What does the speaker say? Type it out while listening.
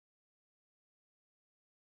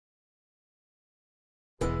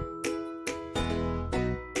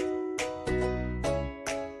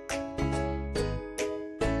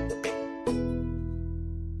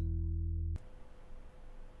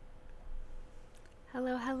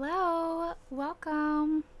Hello, hello,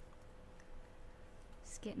 welcome.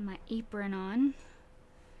 Just getting my apron on,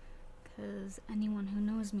 because anyone who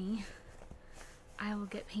knows me, I will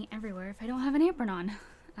get paint everywhere if I don't have an apron on.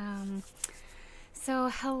 So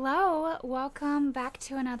hello, welcome back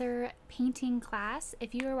to another painting class.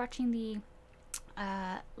 If you are watching the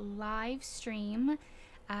live stream,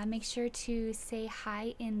 make sure to say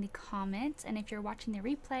hi in the comments, and if you're watching the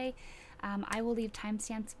replay, I will leave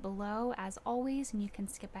timestamps below as always, and you can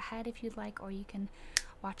skip ahead if you'd like, or you can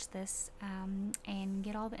watch this and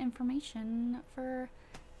get all the information for,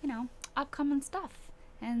 you know, upcoming stuff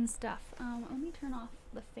and stuff. Let me turn off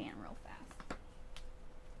the fan real fast.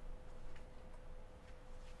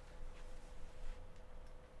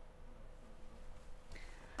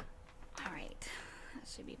 All right, that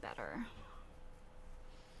should be better.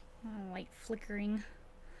 Light flickering.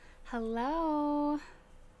 Hello.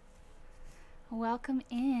 Welcome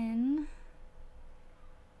in.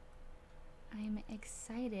 I'm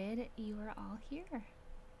excited you are all here.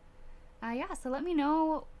 Yeah, so let me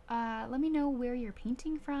know where you're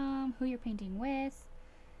painting from, who you're painting with.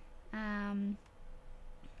 Yeah,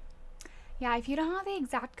 if you don't have the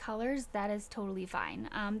exact colors, that is totally fine.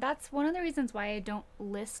 That's one of the reasons why I don't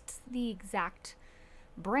list the exact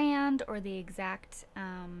brand or the exact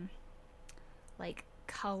like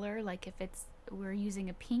color. Like if we're using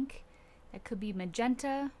a pink, it could be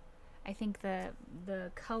magenta. I think the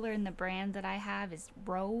color and the brand that I have is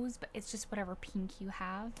rose, but it's just whatever pink you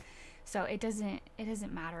have. So it doesn't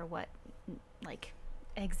matter what like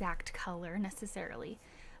exact color necessarily.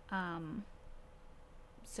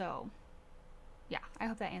 So yeah, I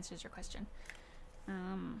hope that answers your question.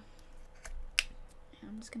 I'm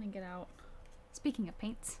just gonna get out, speaking of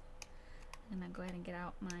paints, I'm gonna go ahead and get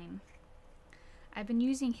out mine. I've been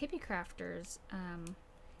using Hippie Crafters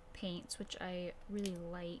paints, which I really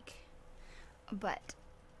like, but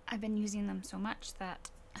I've been using them so much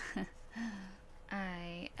that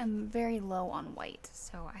I am very low on white,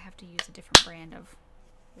 so I have to use a different brand of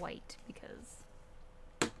white because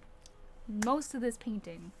most of this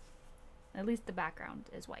painting, at least the background,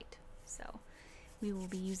 is white, so we will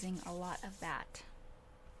be using a lot of that.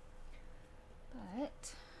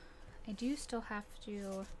 But I do still have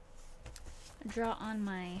to draw on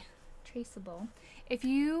my traceable. If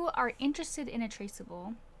you are interested in a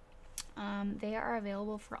traceable, they are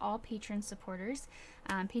available for all Patron supporters.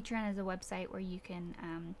 Patreon is a website where you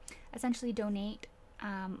can essentially donate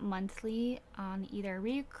monthly on either a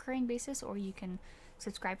recurring basis, or you can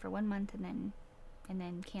subscribe for 1 month and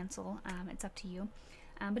then cancel. It's up to you.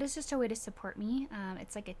 But it's just a way to support me.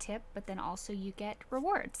 It's like a tip, but then also you get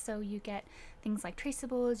rewards. So you get things like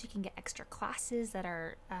traceables, you can get extra classes that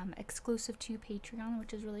are exclusive to Patreon,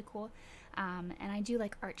 which is really cool. And I do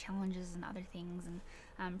like art challenges and other things.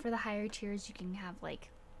 And for the higher tiers, you can have like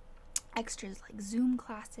extras like Zoom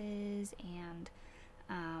classes and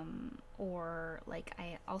or like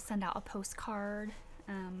I'll send out a postcard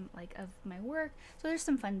like of my work. So there's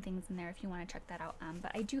some fun things in there if you want to check that out.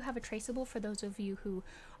 But I do have a traceable for those of you who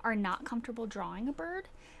are not comfortable drawing a bird,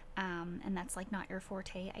 and that's like not your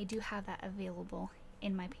forte. I do have that available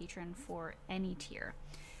in my Patreon for any tier,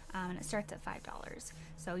 and it starts at $5.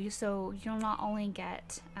 So you'll not only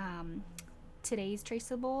get today's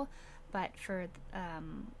traceable, but for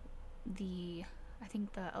I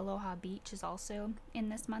think the Aloha Beach is also in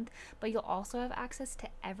this month, but you'll also have access to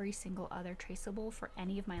every single other traceable for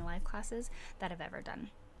any of my live classes that I've ever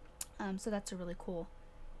done. So that's a really cool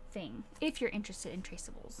thing if you're interested in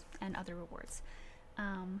traceables and other rewards.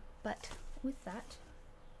 But with that,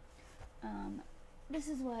 this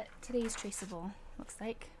is what today's traceable looks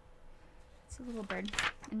like. It's a little bird,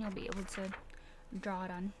 and you'll be able to draw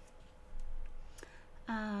it on.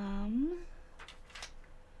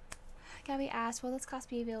 Gabby asked, will this class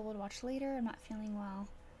be available to watch later? I'm not feeling well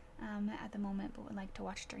at the moment, but would like to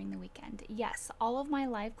watch during the weekend. Yes, all of my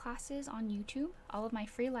live classes on YouTube, all of my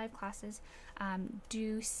free live classes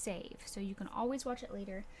do save, so you can always watch it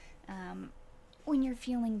later when you're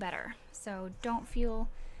feeling better. So don't feel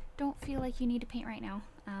like you need to paint right now.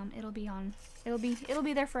 It'll be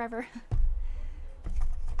there forever.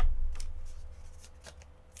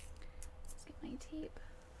 Let's get my tape.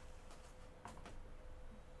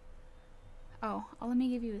 Oh, let me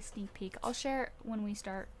give you a sneak peek. I'll share it when we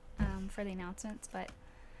start for the announcements, but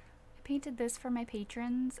I painted this for my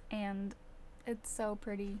patrons, and it's so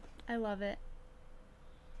pretty. I love it.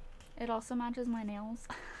 It also matches my nails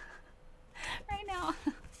right now.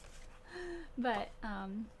 But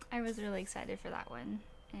I was really excited for that one,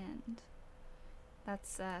 and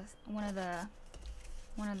that's one of the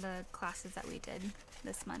classes that we did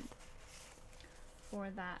this month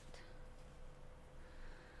for that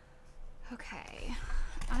Okay,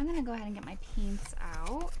 I'm gonna go ahead and get my paints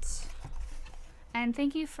out. And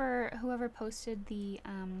thank you for whoever posted the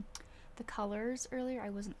colors earlier. I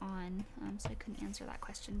wasn't on, so I couldn't answer that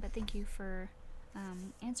question, but thank you for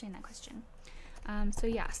answering that question. So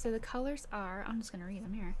yeah, so the colors are, I'm just gonna read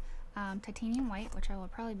them here. Titanium white, which I will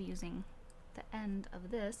probably be using the end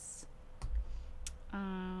of this.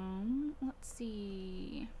 Let's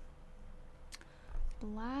see.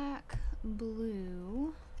 Black,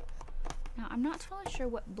 blue. Now I'm not totally sure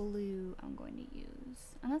what blue I'm going to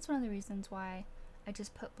use, and that's one of the reasons why I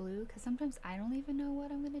just put blue, because sometimes I don't even know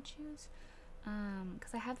what I'm gonna choose.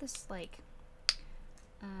 Because I have this like,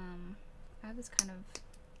 I have this kind of,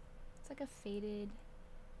 it's like a faded,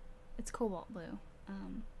 it's cobalt blue,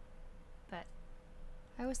 but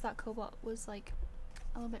I always thought cobalt was like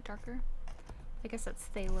a little bit darker. I guess that's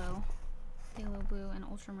phthalo blue and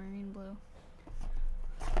ultramarine blue.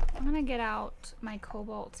 I'm gonna get out my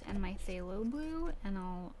cobalt and my phthalo blue, and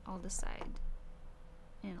I'll decide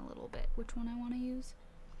in a little bit which one I want to use.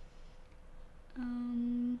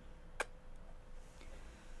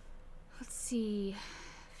 Let's see.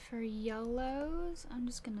 For yellows, I'm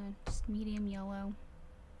just gonna medium yellow.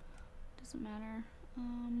 Doesn't matter.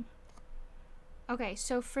 Okay,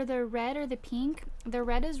 so for the red or the pink, the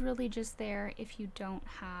red is really just there if you don't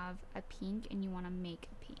have a pink and you want to make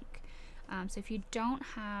a pink. So if you don't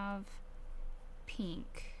have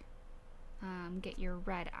pink, get your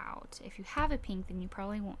red out. If you have a pink, then you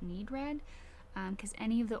probably won't need red, because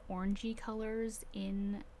any of the orangey colors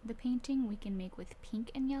in the painting we can make with pink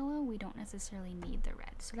and yellow. We don't necessarily need the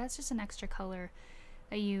red, so that's just an extra color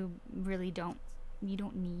that you really don't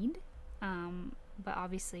need. But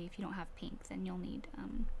obviously if you don't have pink, then you'll need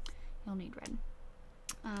red.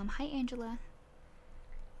 Hi Angela.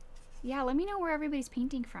 Yeah, let me know where everybody's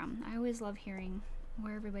painting from. I always love hearing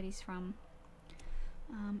where everybody's from.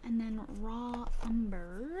 And then raw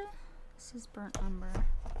umber. This is burnt umber.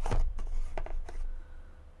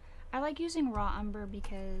 I like using raw umber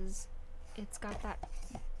because it's got that,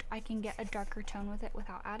 I can get a darker tone with it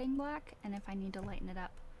without adding black, and if I need to lighten it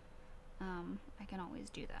up, I can always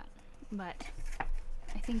do that. But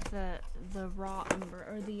I think the raw umber,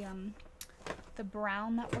 or the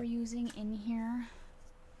brown that we're using in here,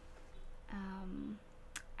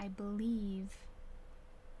 I believe,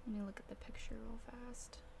 let me look at the picture real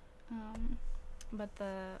fast. But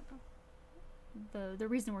the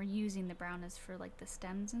reason we're using the brown is for like the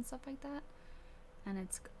stems and stuff like that, and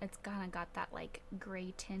it's kind of got that like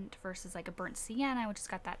gray tint versus like a burnt sienna, which has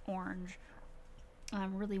got that orange,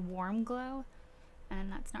 really warm glow,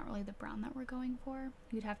 and that's not really the brown that we're going for.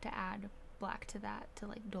 You'd have to add black to that to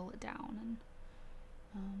like dull it down.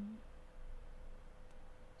 And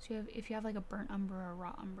so if you have like a burnt umber or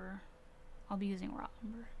raw umber, I'll be using raw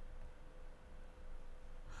umber.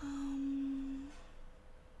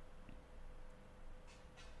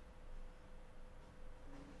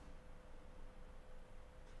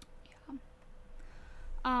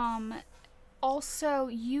 Also,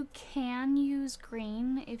 you can use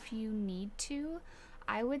green if you need to.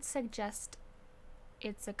 I would suggest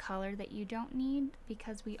it's a color that you don't need,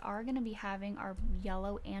 because we are going to be having our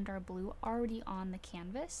yellow and our blue already on the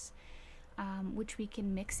canvas, which we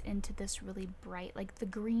can mix into this really bright, like the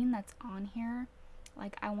green that's on here,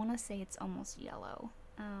 like I want to say it's almost yellow.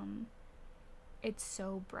 It's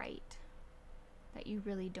so bright that you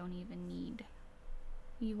really don't even need,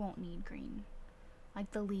 you won't need green.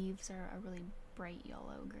 Like the leaves are a really bright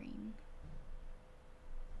yellow green.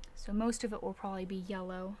 So most of it will probably be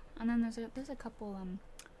yellow, and then there's a couple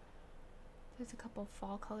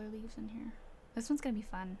fall color leaves in here. This one's gonna be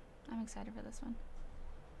fun. I'm excited for this one.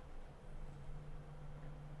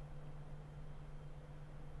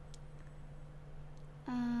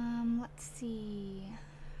 Let's see.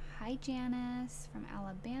 Hi Janice from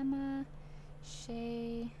Alabama.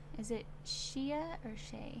 Shay, is it Shia or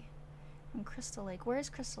Shay? From Crystal Lake. Where is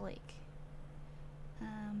Crystal Lake?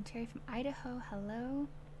 Terry from Idaho. Hello.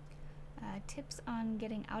 Tips on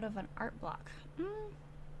getting out of an art block.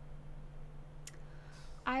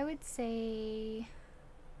 I would say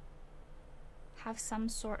have some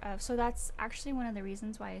sort of, so that's actually one of the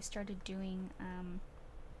reasons why I started doing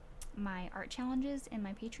my art challenges in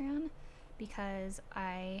my Patreon, because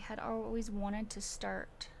I had always wanted to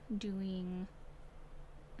start doing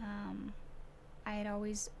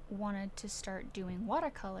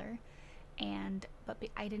watercolor, but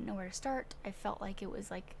I didn't know where to start. I felt like it was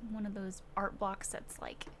like one of those art blocks that's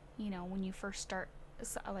like, you know, when you first start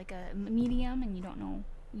like a medium and you don't know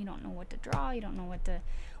what to draw, you don't know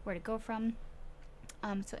where to go from.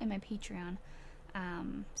 So in my Patreon,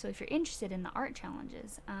 So if you're interested in the art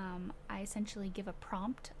challenges, I essentially give a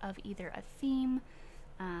prompt of either a theme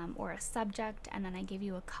or a subject, and then I give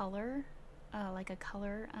you a color,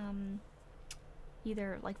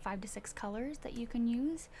 either like 5 to 6 colors that you can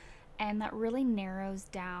use, and that really narrows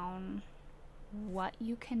down what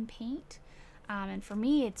you can paint. And for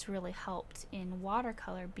me, it's really helped in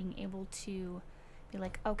watercolor being able to be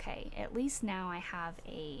like, okay, at least now I have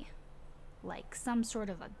some sort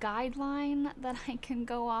of a guideline that I can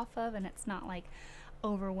go off of, and it's not like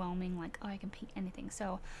overwhelming, like, oh, I can paint anything.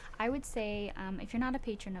 So I would say, if you're not a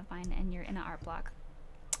patron of mine and you're in an art block,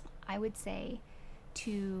 I would say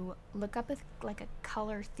to look up a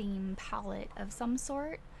color theme palette of some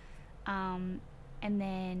sort, and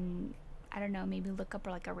then, I don't know, maybe look up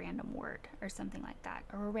like a random word or something like that,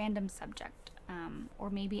 or a random subject, or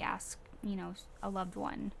maybe ask, you know, a loved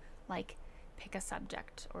one, like pick a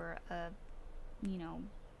subject or a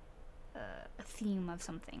theme of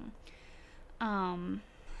something.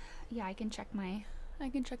 Yeah, I can check my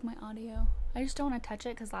audio. I just don't want to touch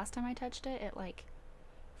it because last time I touched it, it like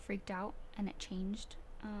freaked out and it changed.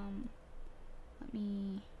 Let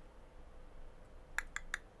me.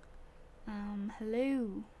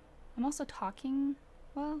 Hello. I'm also talking.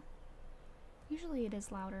 Well, usually it is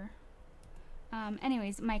louder.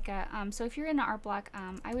 Anyways, Micah. So if you're in an art block,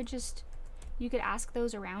 you could ask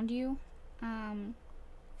those around you,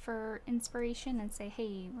 for inspiration and say,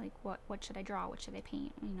 hey, like, what should I draw? What should I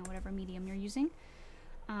paint? You know, whatever medium you're using.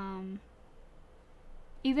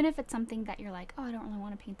 Even if it's something that you're like, oh, I don't really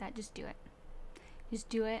want to paint that, just do it. Just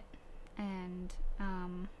do it, and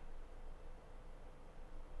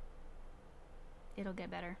it'll get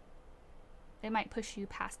better. It might push you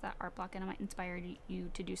past that art block and it might inspire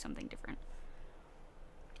you to do something different.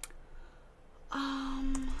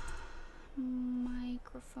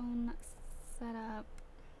 Microphone setup.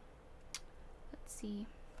 Let's see.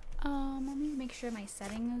 Let me make sure my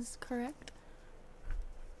setting is correct.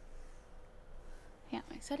 Yeah,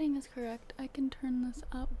 my setting is correct. I can turn this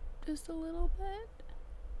up just a little bit.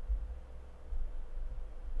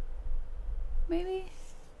 Maybe.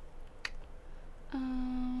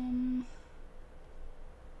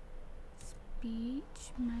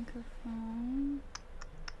 Speech, microphone.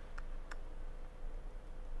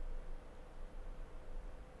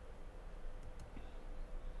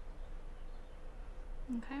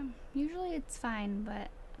 Okay, usually it's fine, but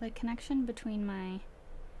the connection between my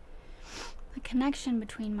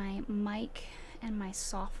mic and my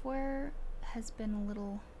software has been a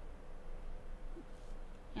little,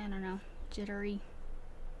 I don't know, jittery.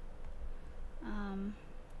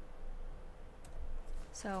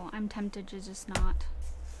 So I'm tempted to just not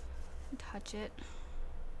touch it.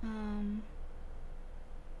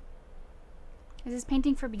 Is this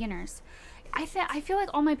painting for beginners? I feel like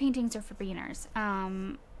all my paintings are for beginners.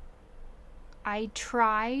 I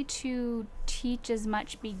try to teach as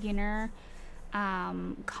much beginner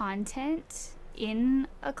content in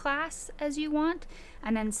a class as you want,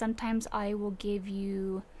 and then sometimes I will give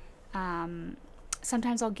you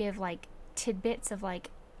sometimes I'll give like tidbits of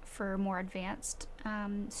like for more advanced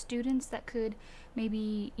students that could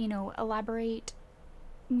maybe, you know, elaborate,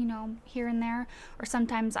 you know, here and there. Or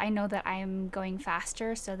sometimes I know that I'm going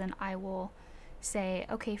faster, so then I will say,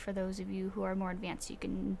 okay, for those of you who are more advanced, you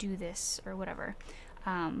can do this or whatever.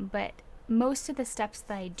 But most of the steps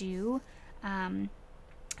that I do,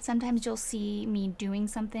 sometimes you'll see me doing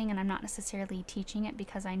something and I'm not necessarily teaching it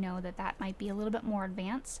because I know that that might be a little bit more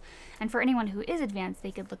advanced. And for anyone who is advanced,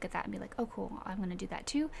 they could look at that and be like, oh cool, I'm going to do that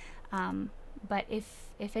too. But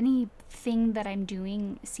if anything that I'm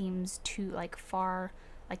doing seems too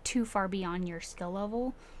too far beyond your skill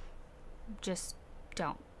level, just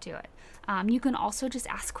don't do it. You can also just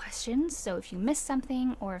ask questions. So if you miss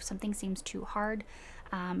something or if something seems too hard,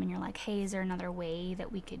 and you're like, hey, is there another way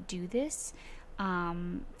that we could do this?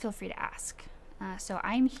 Feel free to ask. So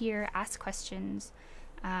I'm here, ask questions,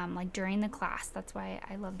 like during the class. That's why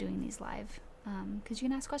I love doing these live, because you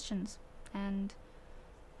can ask questions, and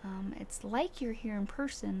it's like you're here in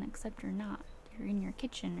person, except you're not. You're in your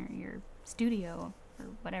kitchen or your studio or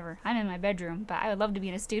whatever. I'm in my bedroom, but I would love to be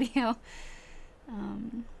in a studio.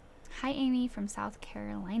 Hi, Amy from South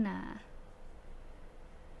Carolina.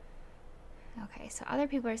 Okay, so other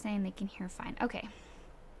people are saying they can hear fine. Okay.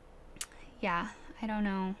 Yeah, I don't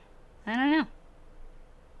know. I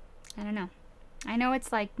know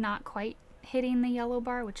it's like not quite hitting the yellow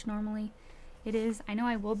bar, which normally it is. I know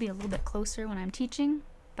I will be a little bit closer when I'm teaching,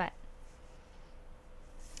 but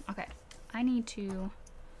okay. I need to,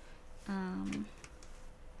 I'm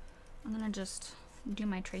gonna just do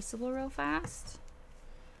my traceable real fast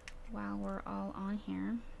while we're all on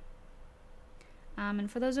here. And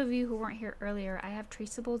for those of you who weren't here earlier, I have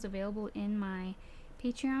traceables available in my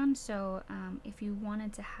Patreon. So if you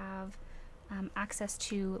wanted to have access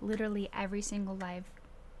to literally every single live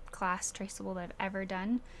class traceable that I've ever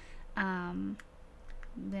done,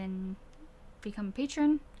 then become a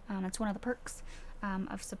patron. That's one of the perks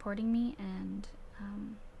of supporting me, and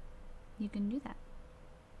you can do that.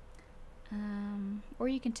 Or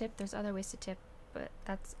you can tip. There's other ways to tip, but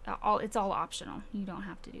that's all. It's all optional. You don't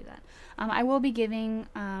have to do that. I will be giving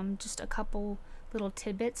just a couple little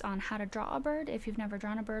tidbits on how to draw a bird if you've never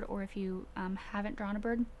drawn a bird, or if you haven't drawn a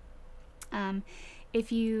bird.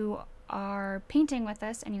 If you are painting with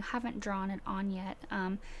us and you haven't drawn it on yet,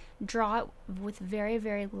 draw it with very,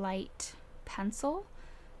 very light pencil.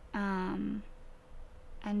 And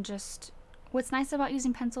just, what's nice about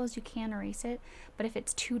using pencil is you can erase it, but if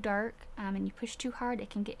it's too dark and you push too hard,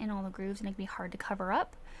 it can get in all the grooves and it can be hard to cover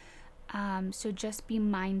up. So just be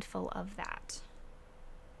mindful of that.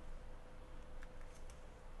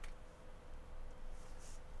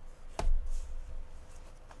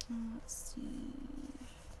 Let's see.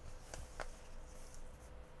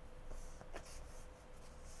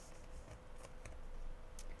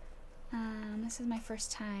 This is my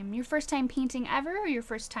first time. Your first time painting ever, or your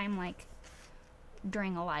first time like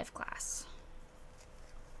during a live class?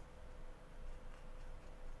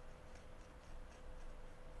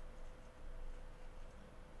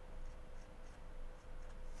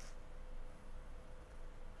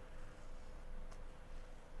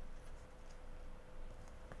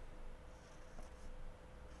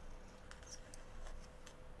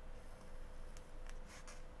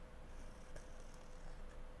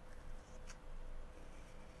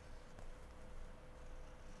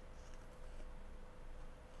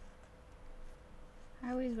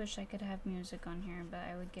 I always wish I could have music on here, but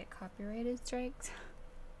I would get copyrighted strikes.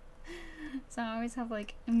 So I always have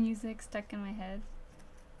like music stuck in my head.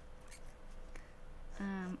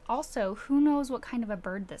 Also, who knows what kind of a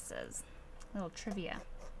bird this is? A little trivia.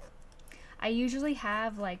 I usually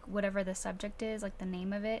have like whatever the subject is, like the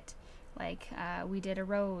name of it. Like we did a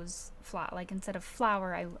rose flower. Like instead of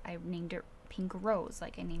flower, I named it pink rose.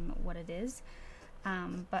 Like I named it what it is.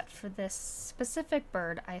 But for this specific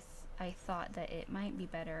bird, I thought that it might be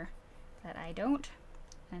better that I don't,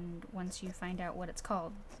 and once you find out what it's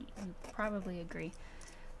called, you probably agree.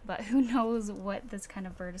 But who knows what this kind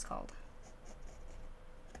of bird is called?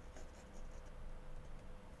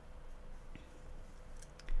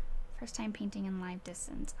 First time painting in live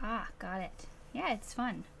distance. Ah, got it. Yeah, it's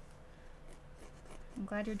fun. I'm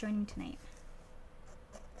glad you're joining tonight.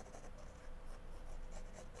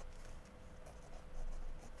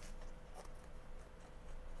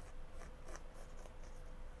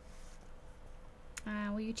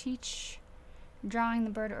 Will you teach drawing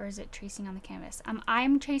the bird, or is it tracing on the canvas?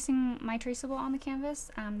 I'm tracing my traceable on the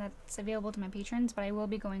canvas. That's available to my patrons, but I will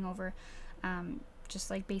be going over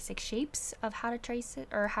just like basic shapes of how to trace it,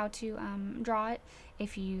 or how to draw it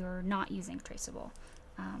if you're not using traceable.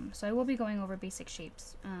 So I will be going over basic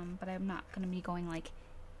shapes, but I'm not going to be going like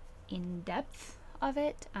in depth of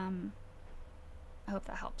it. I hope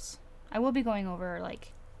that helps. I will be going over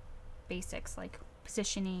like basics like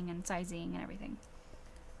positioning and sizing and everything.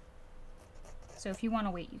 So if you want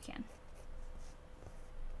to wait, you can.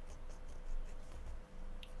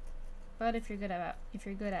 But if you're good at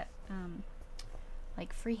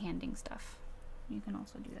like freehanding stuff, you can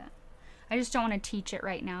also do that. I just don't want to teach it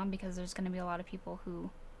right now because there's going to be a lot of people who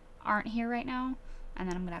aren't here right now, and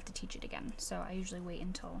then I'm going to have to teach it again. So I usually wait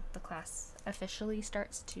until the class officially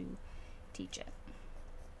starts to teach it.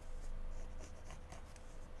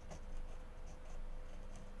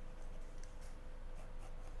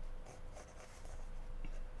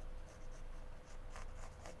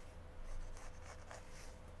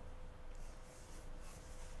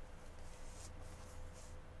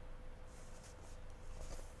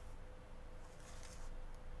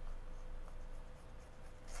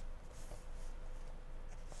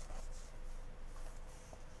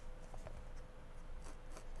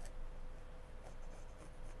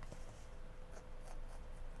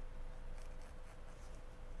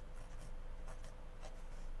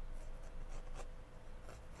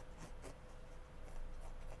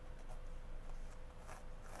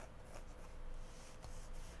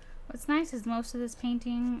 What's nice is most of this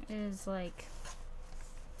painting is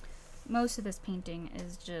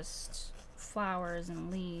just flowers and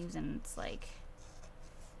leaves, and it's like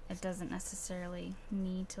it doesn't necessarily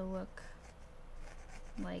need to look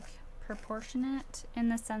like proportionate in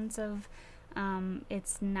the sense of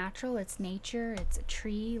it's natural, it's nature, it's a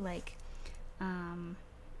tree, like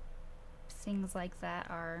things like that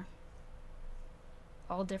are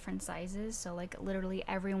all different sizes, so like literally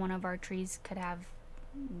every one of our trees could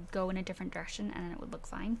go in a different direction and it would look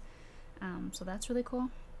fine. So that's really cool.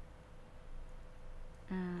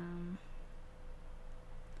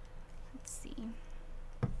 Let's see.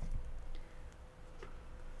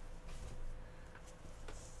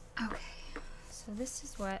 Okay, so this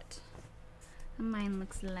is what mine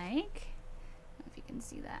looks like. I don't know if you can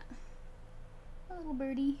see that. A little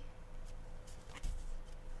birdie.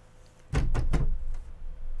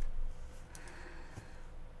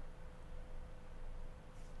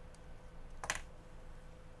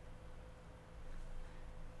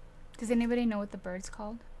 Does anybody know what the bird's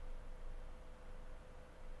called?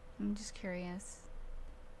 I'm just curious.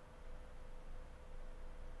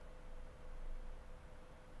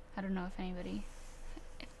 I don't know if anybody...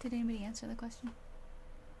 Did anybody answer the question?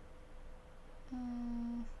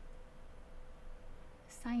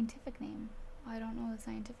 Scientific name. I don't know the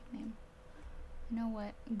scientific name. I know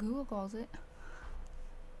what Google calls it.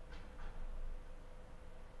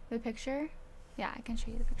 The picture? Yeah, I can show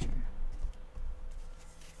you the picture.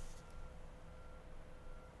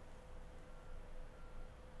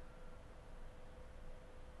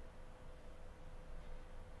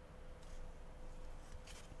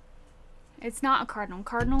 It's not a cardinal.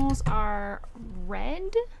 Cardinals are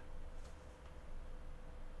red.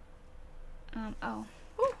 Oh.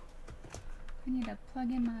 Whew. I need to plug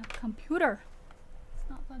in my computer. It's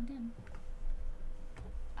not plugged in.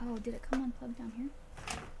 Oh, did it come unplugged down here?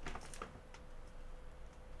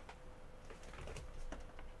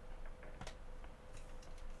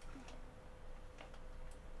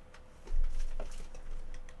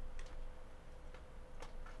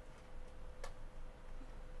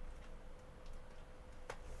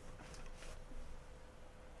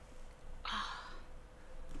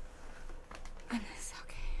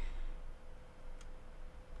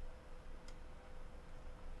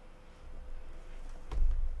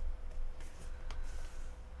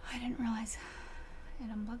 I didn't realize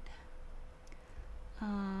it unplugged.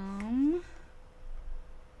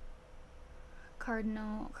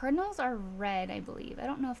 Cardinals are red, I believe. I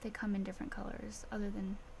don't know if they come in different colors other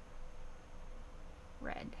than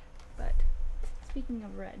red. But speaking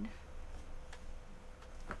of red,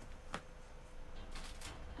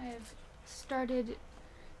 I have started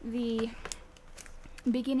the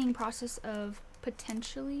beginning process of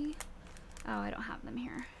potentially... Oh, I don't have them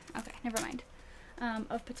here. Okay, never mind.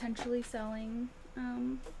 Of potentially selling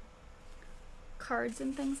cards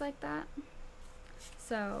and things like that.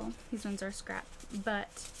 So these ones are scrap,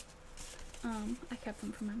 but I kept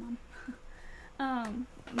them for my mom.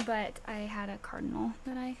 But I had a cardinal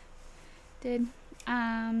that I did.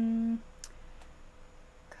 Are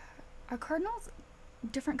cardinals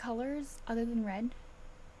different colors other than red?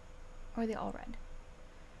 Or are they all red?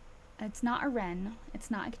 It's not a wren.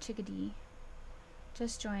 It's not a chickadee.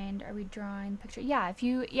 Just joined. Are we drawing picture? Yeah, if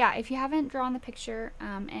you haven't drawn the picture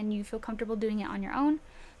and you feel comfortable doing it on your own,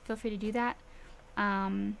 feel free to do that.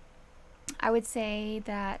 I would say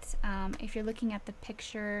that if you're looking at the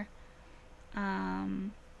picture,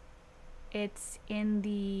 it's in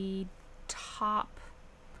the top,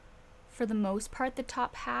 for the most part, the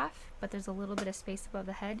top half, but there's a little bit of space above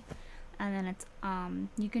the head, and then it's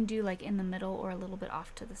you can do like in the middle or a little bit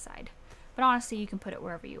off to the side, but honestly you can put it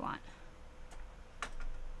wherever you want.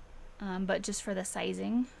 But just for the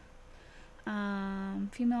sizing,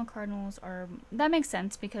 female cardinals are, that makes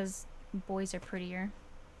sense because boys are prettier.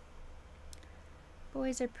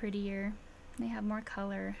 Boys are prettier. They have more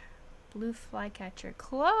color. Blue flycatcher.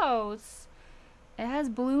 Close! It has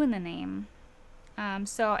blue in the name.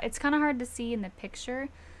 So it's kind of hard to see in the picture,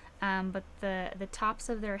 but the tops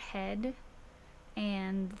of their head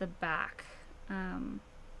and the back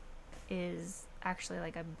is actually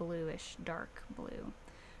like a bluish, dark blue.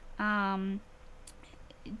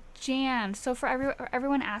 Jan, so for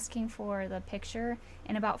everyone asking for the picture,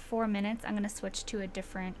 in about 4 minutes I'm going to switch to a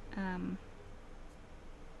different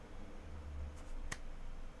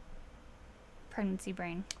pregnancy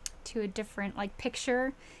brain, to a different like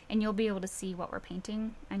picture, and you'll be able to see what we're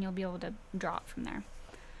painting and you'll be able to draw it from there.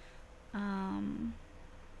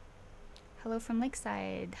 Hello from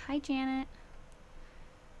Lakeside. Hi Janet.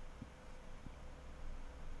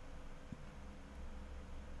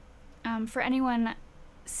 For anyone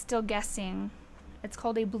still guessing, it's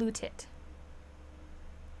called a blue tit.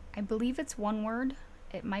 I believe it's one word.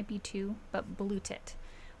 It might be two, but blue tit,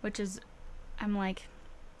 which is, I'm like,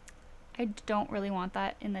 I don't really want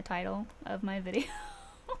that in the title of my video.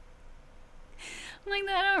 I'm like,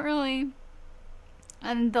 I don't really.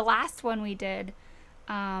 And the last one we did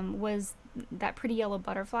was that pretty yellow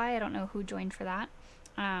butterfly. I don't know who joined for that.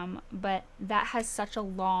 but that has such a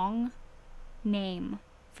long name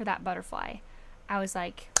for that butterfly. I was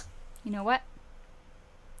like, you know what?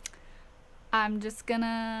 I'm just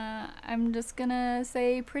gonna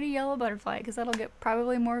say pretty yellow butterfly, because that'll get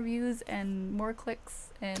probably more views and more clicks,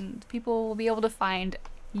 and people will be able to find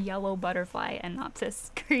yellow butterfly and not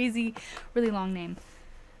this crazy, really long name.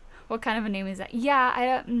 What kind of a name is that? Yeah,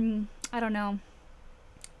 I don't know.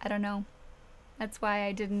 I don't know. That's why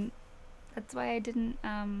I didn't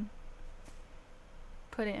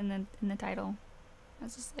put it in the title. I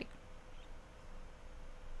was just like,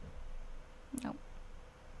 nope.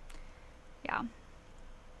 Yeah.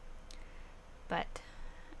 But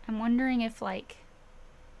I'm wondering if, like,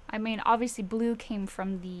 I mean, obviously blue came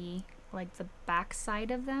from the, like, the back side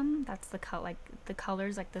of them. That's the like the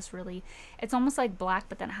colors, like this really, it's almost like black,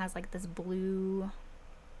 but then it has like this blue,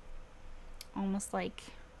 almost like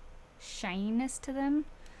shininess to them.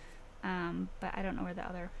 But I don't know where the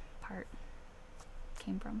other part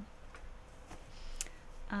came from.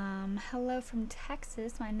 Hello from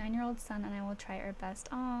Texas, my 9-year-old son and I will try our best.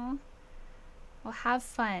 Aw. Well, have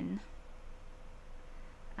fun.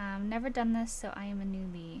 Never done this, so I am a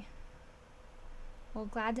newbie. Well,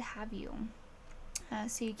 glad to have you.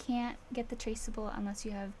 So you can't get the traceable unless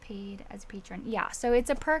you have paid as a patron. Yeah, so it's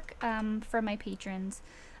a perk for my patrons.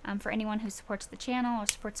 For anyone who supports the channel or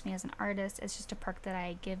supports me as an artist, it's just a perk that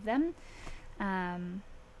I give them.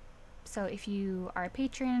 So if you are a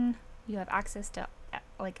patron, you have access to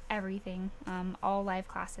like everything, all live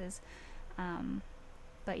classes.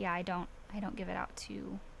 But yeah, I don't give it out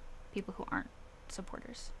to people who aren't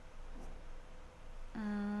supporters.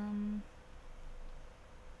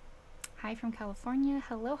 Hi from California.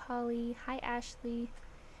 Hello, Holly. Hi, Ashley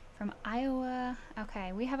from Iowa.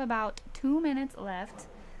 Okay, we have about 2 minutes left.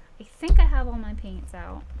 I think I have all my paints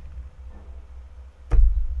out.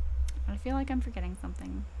 I feel like I'm forgetting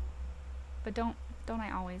something, but don't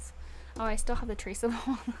I always? Oh, I still have the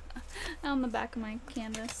traceable on the back of my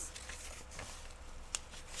canvas.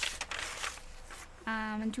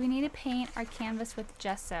 Do we need to paint our canvas with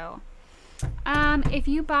gesso? If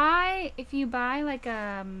you buy like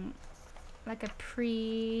a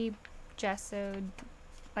pre-gessoed,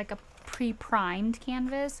 like a pre-primed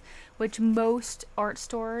canvas, which most art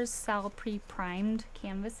stores sell pre-primed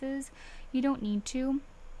canvases, you don't need to.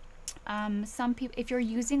 Some people, if you're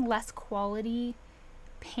using less quality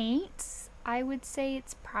paints, I would say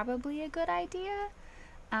it's probably a good idea.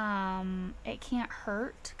 It can't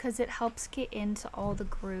hurt because it helps get into all the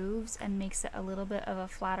grooves and makes it a little bit of a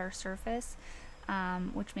flatter surface,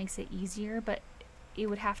 which makes it easier, but it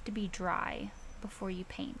would have to be dry before you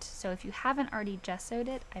paint. So if you haven't already gessoed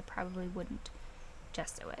it, I probably wouldn't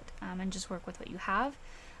gesso it, and just work with what you have.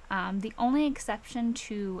 The only exception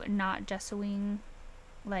to not gessoing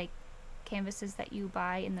like canvases that you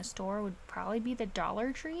buy in the store would probably be the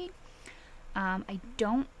Dollar Tree. I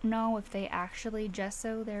don't know if they actually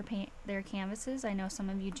gesso their canvases. I know some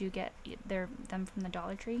of you do get them from the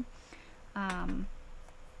Dollar Tree,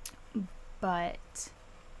 but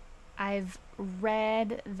I've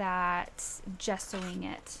read that gessoing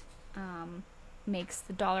it makes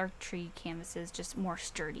the Dollar Tree canvases just more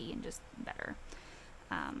sturdy and just better.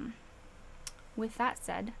 With that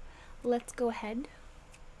said, let's go ahead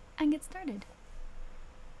and get started.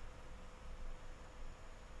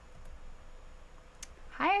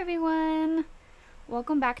 Hi everyone!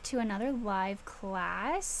 Welcome back to another live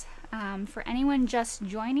class. For anyone just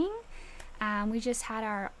joining, we just had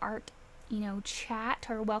our art, chat,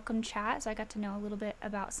 our welcome chat, so I got to know a little bit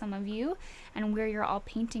about some of you and where you're all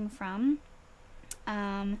painting from.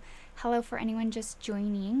 Hello for anyone just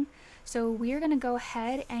joining. So we are going to go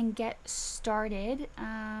ahead and get started.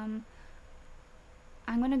 I'm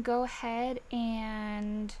going to go ahead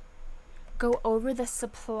and go over the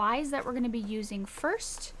supplies that we're going to be using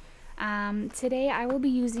first. Today I will be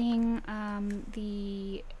using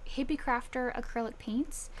the Hippie Crafter acrylic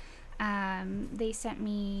paints. They sent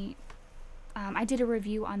me, I did a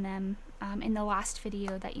review on them in the last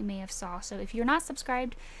video that you may have saw. So if you're not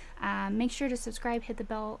subscribed, make sure to subscribe, hit the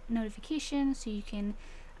bell notification so you can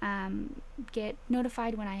get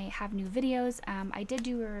notified when I have new videos. I did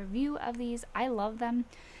do a review of these. I love them.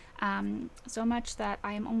 So much that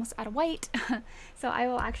I am almost out of white. So I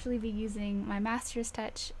will actually be using my Master's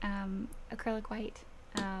Touch acrylic white.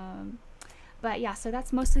 But yeah, so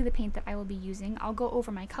that's mostly the paint that I will be using. I'll go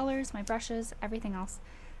over my colors, my brushes, everything else.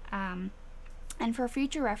 And for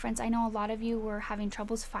future reference, I know a lot of you were having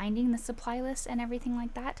troubles finding the supply list and everything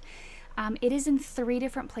like that. It is in 3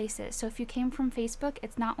 different places. So if you came from Facebook,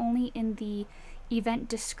 it's not only in the event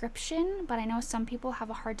description, but I know some people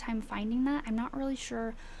have a hard time finding that. I'm not really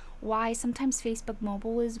sure why sometimes Facebook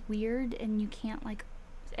mobile is weird and you can't like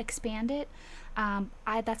expand it.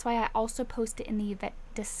 That's why I also post it in the event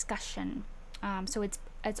discussion. So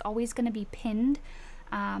it's always going to be pinned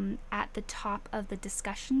at the top of the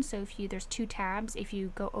discussion. So if there's 2 tabs, if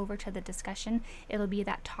you go over to the discussion, it'll be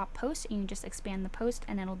that top post, and you just expand the post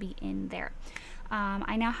and it'll be in there.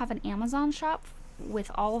 I now have an Amazon shop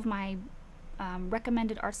with all of my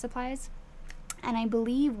recommended art supplies, and I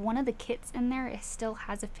believe one of the kits in there still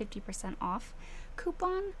has a 50% off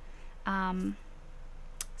coupon.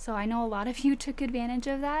 So I know a lot of you took advantage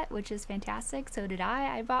of that, which is fantastic. So did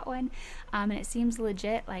I. I bought one, and it seems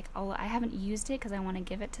legit. Like, I haven't used it because I want to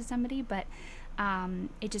give it to somebody, but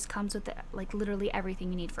it just comes with like literally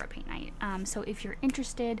everything you need for a paint night. So if you're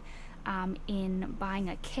interested in buying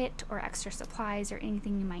a kit or extra supplies or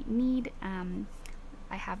anything you might need,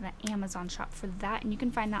 I have an Amazon shop for that, and you can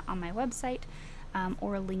find that on my website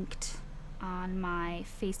or linked on my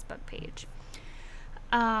Facebook page.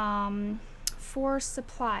 For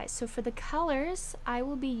supplies, so for the colors, I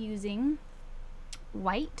will be using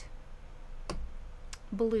white,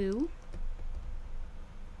 blue,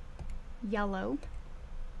 yellow,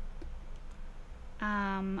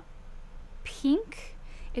 pink.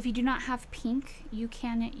 If you do not have pink, you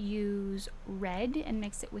can use red and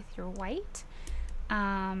mix it with your white.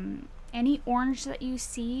 Any orange that you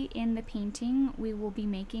see in the painting, we will be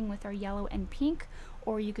making with our yellow and pink,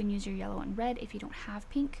 or you can use your yellow and red if you don't have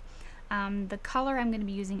pink. The color I'm going to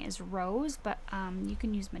be using is rose, but you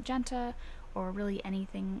can use magenta or really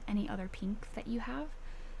anything, any other pink that you have.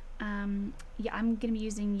 Yeah, I'm going to be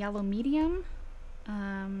using yellow medium.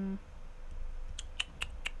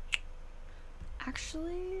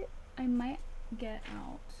 Actually, I might get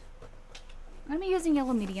out. I'm going to be using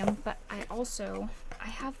yellow medium, but I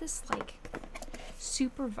have this like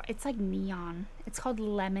it's like neon. It's called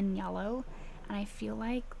lemon yellow, and I feel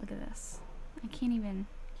like, look at this. I can't even,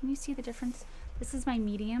 can you see the difference? This is my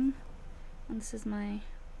medium, and this is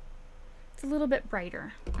it's a little bit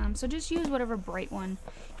brighter. So just use whatever bright one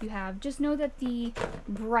you have. Just know that the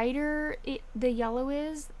brighter the yellow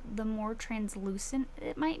is, the more translucent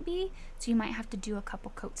it might be. So you might have to do a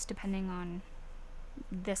couple coats depending on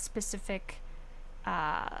the specific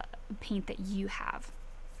paint that you have.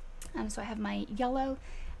 So I have my yellow,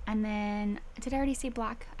 and then, did I already say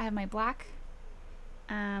black? I have my black,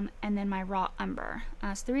 and then my raw umber.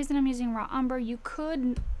 So the reason I'm using raw umber, you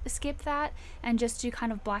could skip that and just do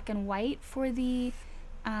kind of black and white for the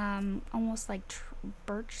almost like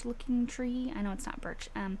birch looking tree. I know it's not birch,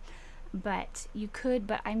 but you could,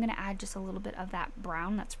 but I'm gonna add just a little bit of that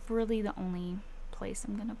brown. That's really the only place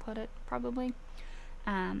I'm gonna put it, probably.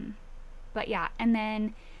 But yeah, and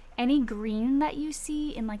then any green that you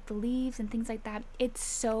see in like the leaves and things like that, it's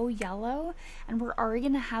so yellow, and we're already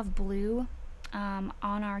gonna have blue on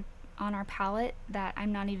our palette that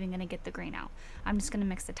I'm not even gonna get the green out. I'm just gonna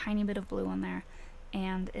mix a tiny bit of blue on there,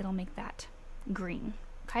 and it'll make that green.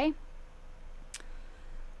 Okay.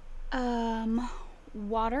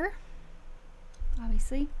 Water,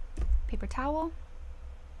 obviously, paper towel.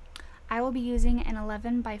 I will be using an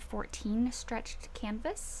 11 by 14 stretched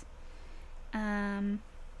canvas.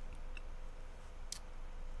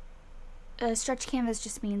 A stretched canvas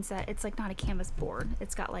just means that it's like not a canvas board.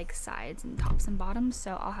 It's got like sides and tops and bottoms,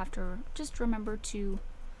 so I'll have to just remember to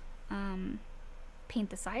paint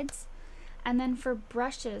the sides. And then for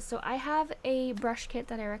brushes, so I have a brush kit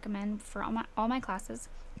that I recommend for all my classes.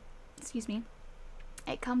 Excuse me.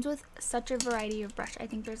 It comes with such a variety of brush. I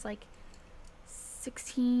think there's like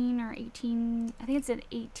 16 or 18. I think it's an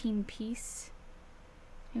 18 piece.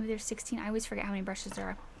 Maybe there's 16. I always forget how many brushes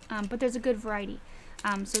there are. But there's a good variety.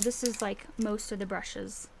 So this is like most of the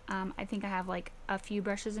brushes. I think I have like a few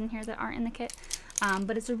brushes in here that aren't in the kit.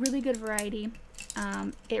 But it's a really good variety.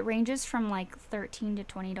 It ranges from like $13 to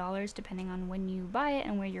 $20 depending on when you buy it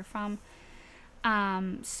and where you're from.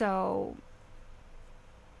 So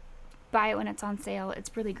buy it when it's on sale.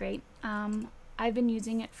 It's really great. I've been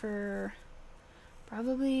using it for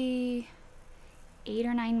probably 8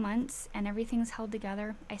 or 9 months, and everything's held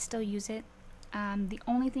together. I still use it. The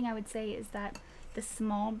only thing I would say is that the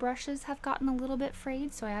small brushes have gotten a little bit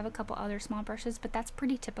frayed, so I have a couple other small brushes, but that's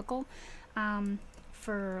pretty typical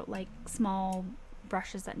for like small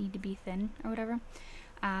brushes that need to be thin or whatever.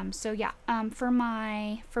 So yeah, for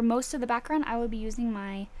most of the background, I will be using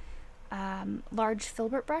my large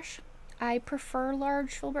filbert brush. I prefer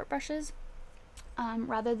large filbert brushes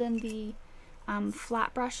rather than the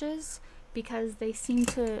flat brushes, because they seem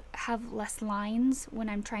to have less lines when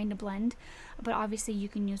I'm trying to blend, but obviously you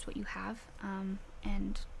can use what you have,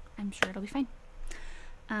 and I'm sure it'll be fine.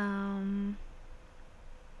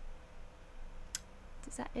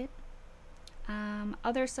 Is that it?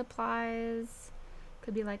 Other supplies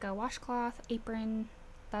could be like a washcloth, apron,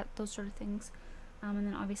 those sort of things. And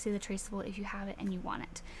then obviously the traceable if you have it and you want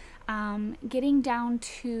it. Getting down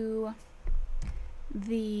to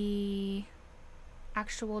the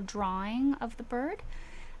actual drawing of the bird,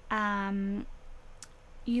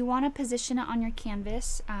 you want to position it on your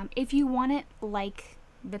canvas. If you want it like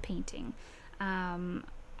the painting,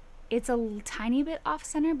 it's a tiny bit off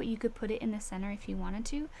center, but you could put it in the center if you wanted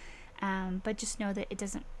to. But just know that it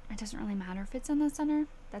doesn't really matter if it's in the center.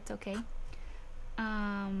 That's okay.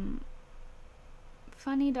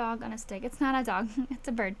 Funny dog on a stick. It's not a dog. It's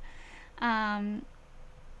a bird.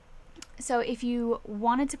 So if you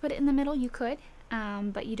wanted to put it in the middle, you could,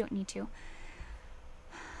 but you don't need to.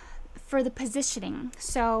 For the positioning,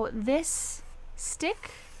 so this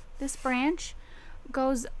stick, this branch,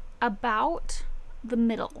 goes about the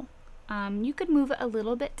middle. You could move it a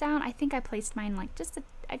little bit down. I think I placed mine like just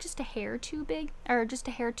a hair too big, or just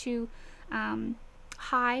a hair too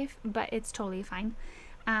high, but it's totally fine.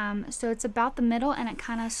 So it's about the middle and it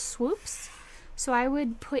kind of swoops. So I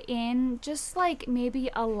would put in just like maybe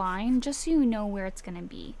a line just so you know where it's going to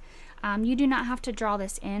be. You do not have to draw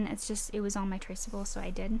this in. It's just, it was on my traceable, so I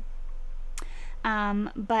did.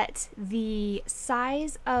 But the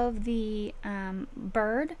size of the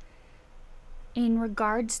bird in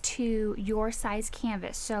regards to your size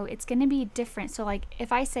canvas, so it's going to be different. So like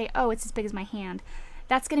if I say, oh, it's as big as my hand,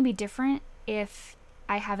 that's going to be different if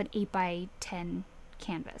I have an 8x10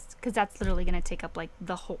 canvas, because that's literally going to take up like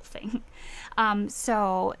the whole thing.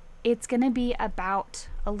 So it's going to be about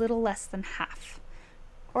a little less than half,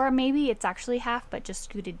 or maybe it's actually half but just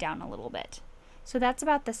scooted down a little bit. So that's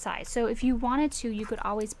about the size. So if you wanted to, you could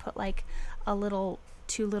always put like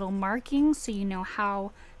two little markings so you know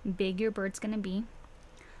how big your bird's going to be.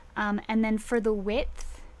 And then for the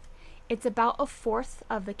width, it's about 1/4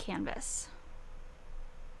 of the canvas.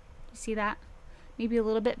 You see that? Maybe a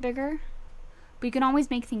little bit bigger, but you can always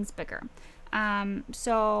make things bigger.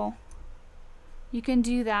 So you can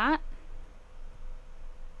do that.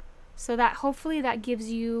 So that hopefully that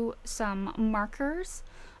gives you some markers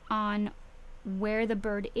on where the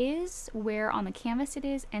bird is, where on the canvas it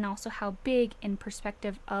is, and also how big in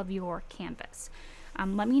perspective of your canvas.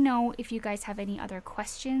 Let me know if you guys have any other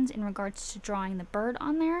questions in regards to drawing the bird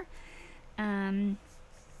on there.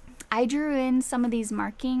 I drew in some of these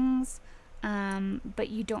markings, but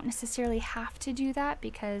you don't necessarily have to do that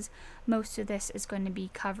because most of this is going to be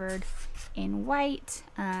covered in white.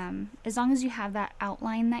 As long as you have that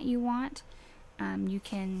outline that you want, we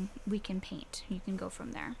can paint. You can go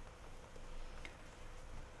from there.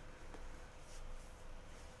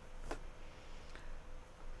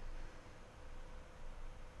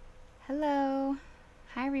 Hello.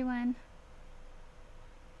 Hi, everyone.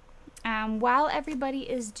 While everybody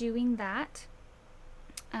is doing that,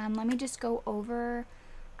 let me just go over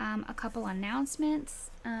a couple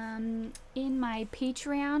announcements. In my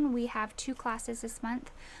Patreon, we have 2 classes this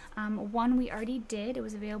month. One we already did. It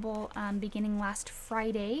was available beginning last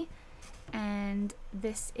Friday, and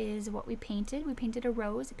this is what we painted. We painted a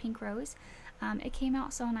rose, a pink rose. It came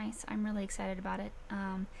out so nice. I'm really excited about it.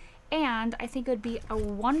 And I think it would be a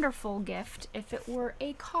wonderful gift if it were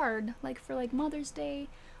a card, like for like Mother's Day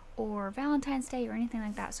or Valentine's Day or anything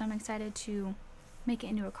like that. So I'm excited to make it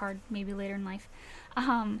into a card maybe later in life.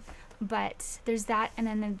 But there's that, and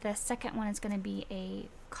then the second one is going to be a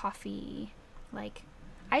coffee, like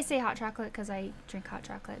I say hot chocolate because I drink hot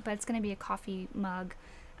chocolate, but it's going to be a coffee mug,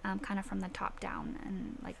 kind of from the top down,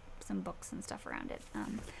 and like some books and stuff around it.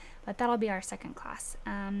 But that'll be our second class.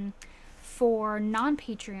 For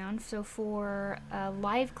non-Patreon, so for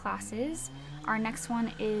live classes, our next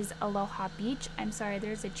one is Aloha Beach. I'm sorry,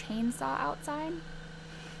 there's a chainsaw outside.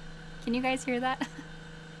 Can you guys hear that?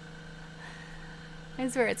 I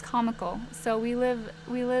swear it's comical. So we live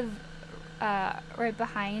right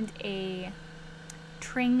behind a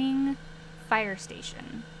training fire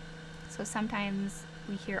station. So sometimes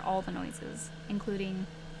we hear all the noises, including,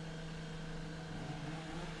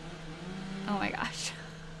 oh my gosh.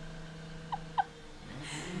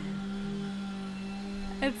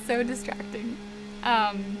 It's so distracting.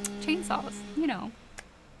 Chainsaws, you know.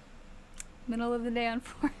 Middle of the day on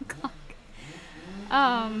 4 o'clock.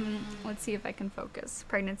 Let's see if I can focus.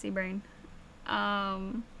 Pregnancy brain.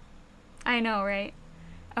 I know, right?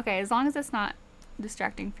 Okay, as long as it's not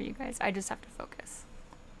distracting for you guys, I just have to focus.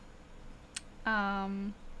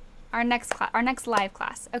 Our next live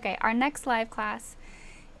class. Okay, our next live class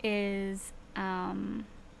is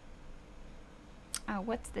oh,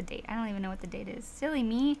 what's the date? I don't even know what the date is. Silly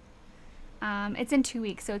me. It's in 2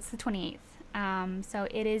 weeks, so it's the 28th. So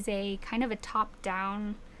it is a kind of a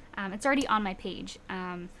top-down It's already on my page.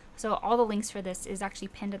 So all the links for this is actually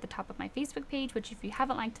pinned at the top of my Facebook page, which if you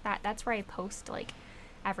haven't liked that, that's where I post like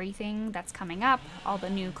everything that's coming up, all the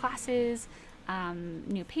new classes,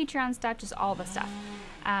 new Patreon stuff, just all the stuff.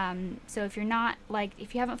 So if you're not like,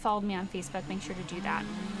 if you haven't followed me on Facebook, make sure to do that.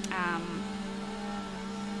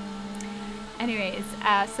 Anyways,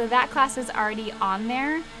 so that class is already on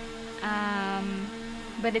there,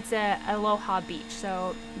 but it's a Aloha Beach.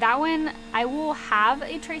 So that one, I will have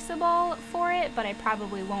a traceable for it, but I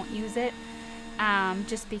probably won't use it,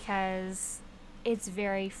 just because it's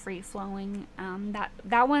very free-flowing.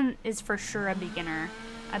 That one is for sure a beginner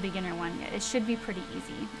one. It should be pretty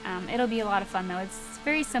easy. It'll be a lot of fun though. It's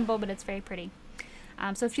very simple, but it's very pretty.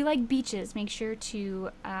 So if you like beaches, make sure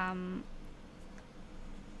to,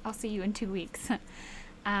 I'll see you in 2 weeks.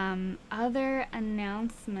 Other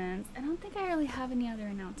announcements. I don't think I really have any other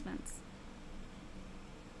announcements.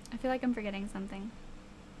 I feel like I'm forgetting something.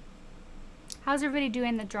 How's everybody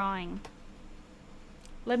doing the drawing?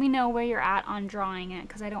 Let me know where you're at on drawing it,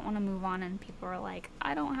 because I don't want to move on and people are like,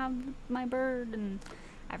 I don't have my bird and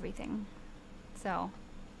everything. So,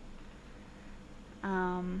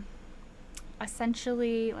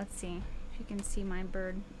 essentially, let's see if you can see my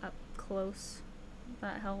bird up close.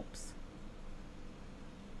 That helps.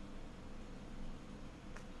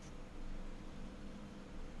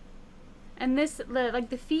 And this, like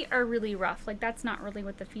the feet are really rough. Like that's not really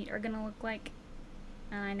what the feet are gonna look like.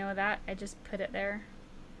 And I know that. I just put it there.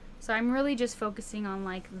 So I'm really just focusing on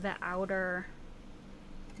like the outer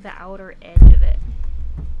edge of it.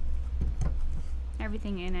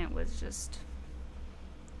 Everything in it was just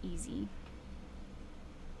easy.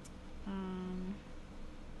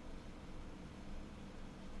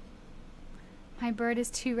 My bird is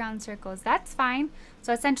 2 round circles. That's fine.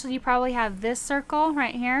 So essentially you probably have this circle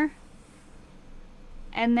right here.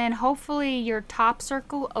 And then hopefully your top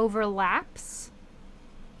circle overlaps.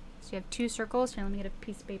 So you have 2 circles. Here, let me get a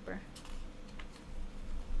piece of paper.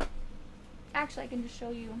 Actually, I can just show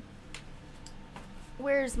you.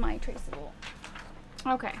 Where's my traceable?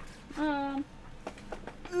 Okay.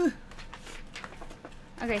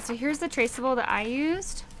 Okay, so here's the traceable that I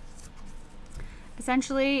used.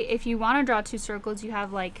 Essentially, if you want to draw 2 circles, you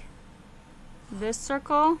have like this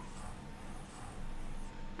circle,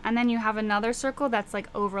 and then you have another circle that's like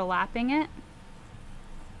overlapping it.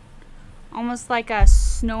 Almost like a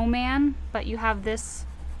snowman, but you have this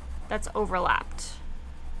that's overlapped.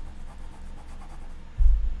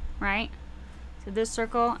 Right? So this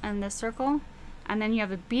circle and this circle, and then you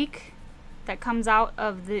have a beak that comes out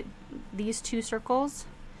of these 2 circles,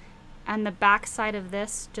 and the back side of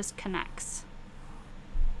this just connects.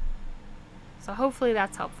 So hopefully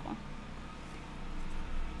that's helpful.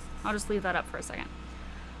 I'll just leave that up for a second.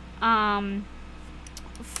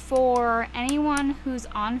 For anyone who's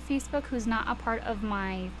on Facebook who's not a part of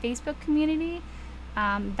my Facebook community,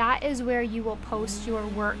 that is where you will post your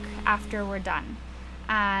work after we're done.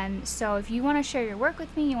 And so if you want to share your work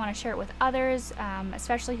with me, you want to share it with others,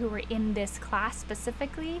 especially who are in this class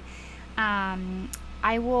specifically,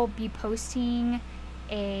 I will be posting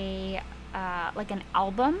like an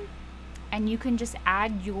album, and you can just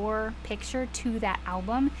add your picture to that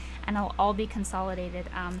album and it'll all be consolidated.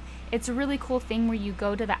 It's a really cool thing where you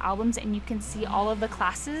go to the albums and you can see all of the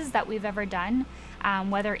classes that we've ever done,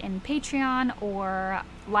 whether in Patreon or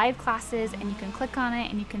live classes, and you can click on it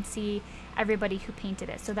and you can see everybody who painted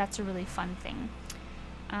it. So that's a really fun thing.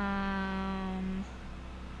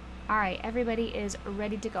 Alright, everybody is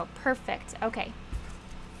ready to go. Perfect. Okay.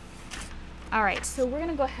 Alright, so we're going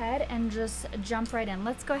to go ahead and just jump right in.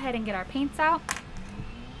 Let's go ahead and get our paints out.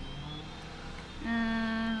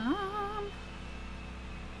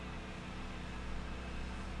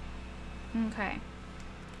 Okay.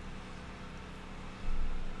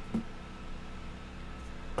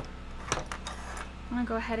 I'm going to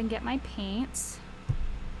go ahead and get my paints.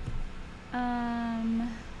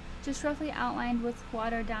 Just roughly outlined with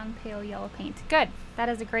watered down pale yellow paint. Good.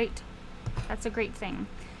 That's a great thing.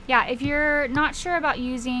 Yeah, if you're not sure about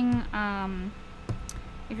using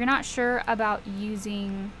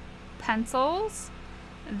pencils,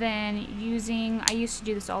 then I used to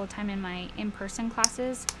do this all the time in my in-person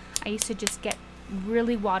classes. I used to just get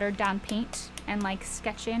really watered down paint and like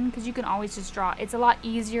sketch in, because you can always just draw. It's a lot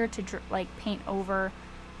easier to like paint over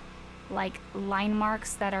like line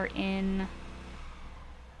marks that are in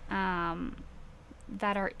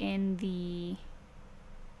the,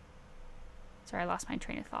 sorry, I lost my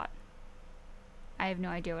train of thought. I have no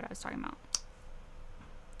idea what I was talking about.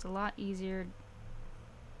 It's a lot easier.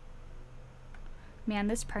 Man,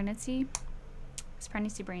 this pregnancy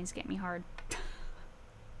brains get me hard.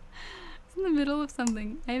 It's in the middle of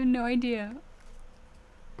something. I have no idea.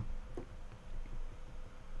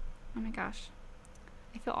 Oh my gosh.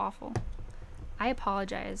 I feel awful. I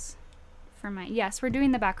apologize for my... Yes, we're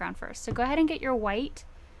doing the background first. So go ahead and get your white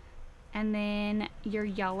and then your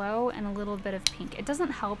yellow and a little bit of pink. It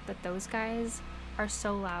doesn't help that those guys are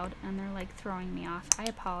so loud and they're like throwing me off. I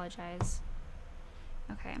apologize.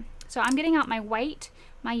 Okay. So I'm getting out my white,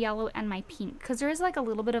 my yellow, and my pink because there is like a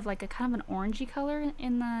little bit of like a kind of an orangey color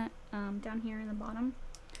in the down here in the bottom.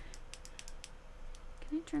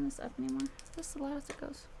 Can I turn this up anymore? Is this the loudest it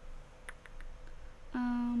goes?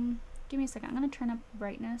 Give me a second. I'm gonna turn up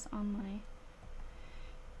brightness on my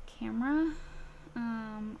camera,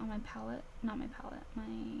 on my palette, not my palette, my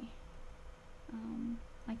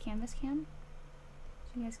canvas cam,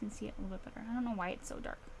 so you guys can see it a little bit better. I don't know why it's so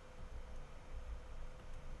dark.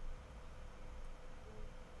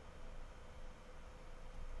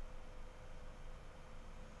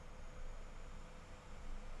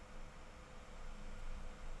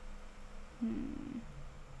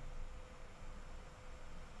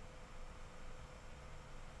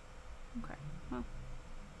 Okay, well,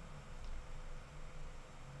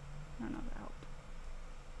 I don't know if that helped.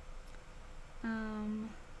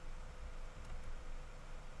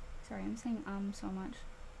 Sorry, I'm saying so much.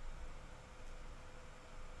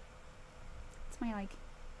 It's my like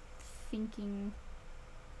thinking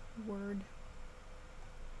word.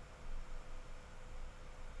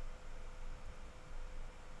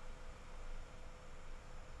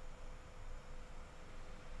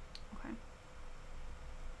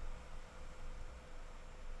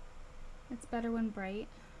 It's better when bright.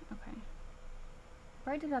 Okay.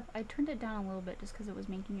 Brightened it up. I turned it down a little bit just because it was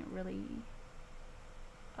making it really,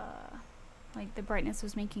 like the brightness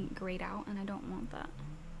was making it grayed out, and I don't want that.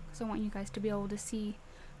 Because I want you guys to be able to see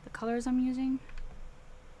the colors I'm using.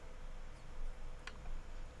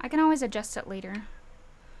 I can always adjust it later.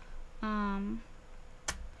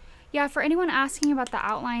 Yeah, for anyone asking about the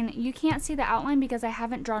outline, you can't see the outline because I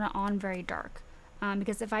haven't drawn it on very dark.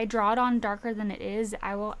 Because if I draw it on darker than it is,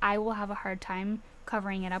 I will have a hard time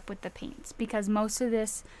covering it up with the paints because most of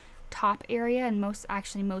this top area and most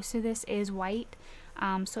of this is white.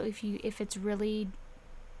 So if it's really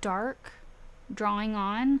dark drawing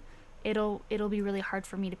on, it'll be really hard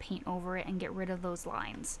for me to paint over it and get rid of those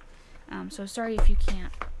lines. So sorry if you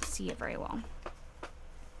can't see it very well.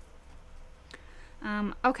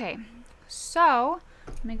 Okay, so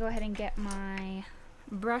let me go ahead and get my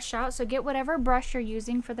brush out. So get whatever brush you're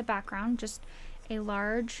using for the background, just a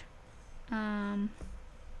large, does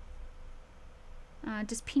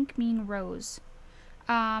pink mean rose?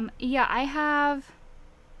 Yeah, I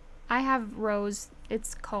have rose.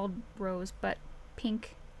 It's called rose, but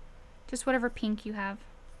pink, just whatever pink you have.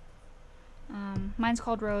 Mine's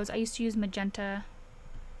called rose. I used to use magenta,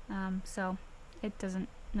 so it doesn't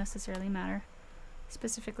necessarily matter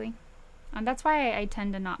specifically. That's why I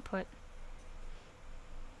tend to not put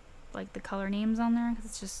like the color names on there because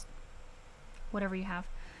it's just whatever you have.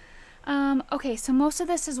 Okay, so most of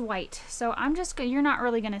this is white, so I'm just you're not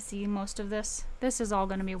really gonna see most of this. This is all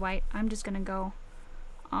gonna be white. I'm just gonna go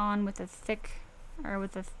on with a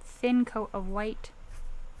thin coat of white.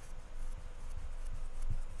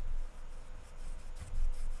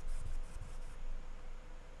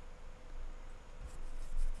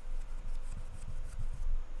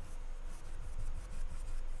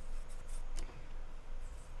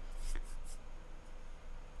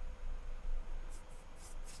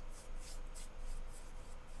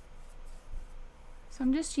 So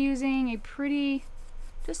I'm just using a pretty,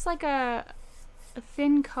 just like a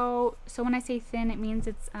thin coat. So when I say thin, it means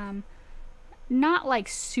it's not like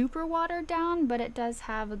super watered down, but it does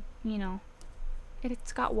have a, you know,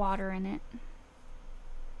 it's got water in it.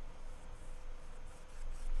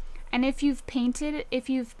 And if you've painted, if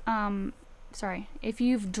you've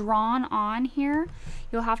drawn on here,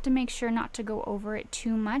 you'll have to make sure not to go over it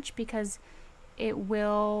too much because it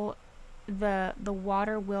will, the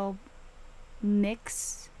water will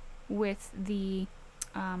mix with the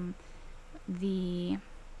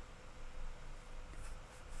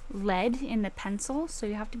lead in the pencil, so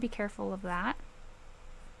you have to be careful of that,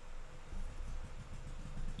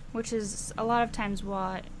 which is a lot of times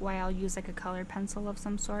why I'll use like a colored pencil of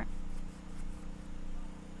some sort.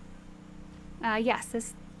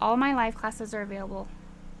 Yes, all my live classes are available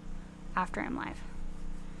after I'm live.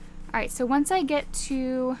 Alright, so once I get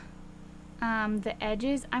to the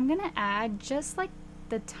edges, I'm gonna add just like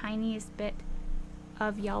the tiniest bit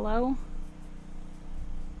of yellow.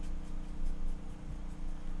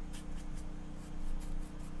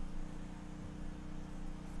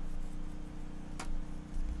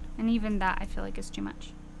 And even that I feel like is too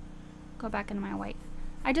much. go back into my white.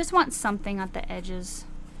 I just want something at the edges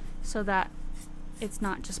so that it's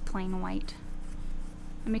not just plain white.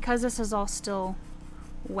 And because this is all still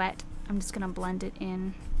wet, I'm just gonna blend it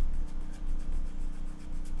in.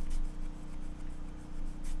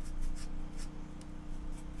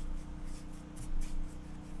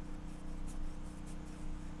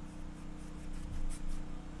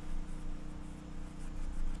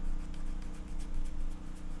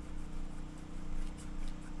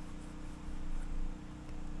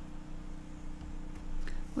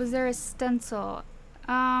 Was there a stencil?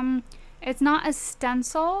 It's not a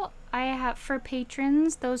stencil. I have for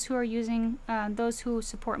patrons, those who are using, those who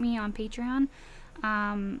support me on Patreon.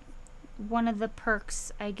 One of the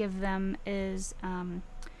perks I give them is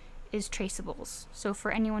traceables. So for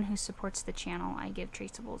anyone who supports the channel, I give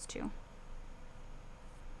traceables too.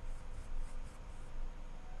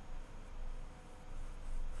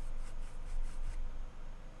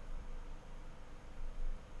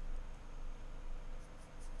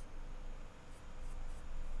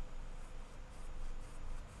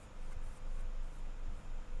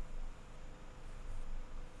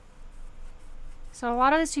 So a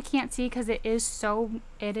lot of this you can't see because it is so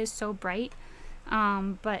bright,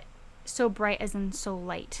 but so bright as in so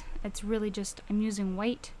light. It's really just, I'm using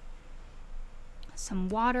white, some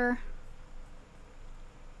water,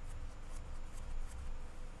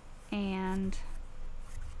 and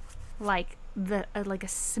like a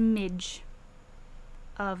smidge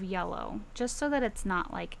of yellow, just so that it's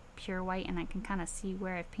not like pure white and I can kind of see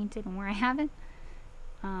where I've painted and where I haven't,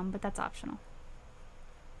 but that's optional.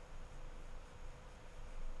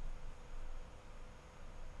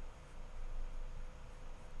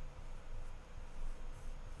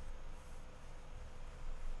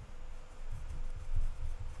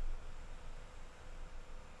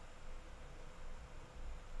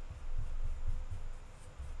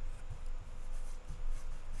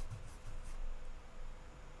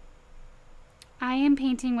 I am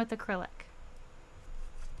painting with acrylic.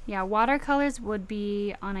 Yeah, watercolors would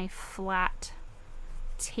be on a flat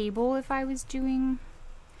table if I was doing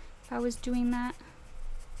that.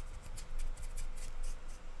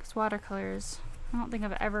 Because watercolors, I don't think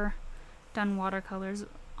I've ever done watercolors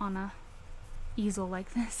on a easel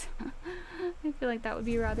like this. I feel like that would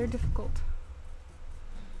be rather difficult.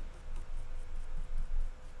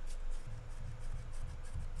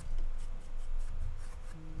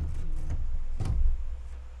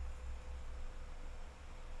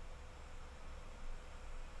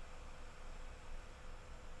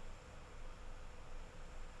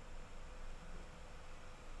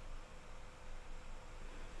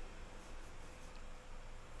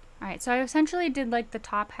 Alright, so I essentially did like the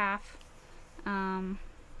top half.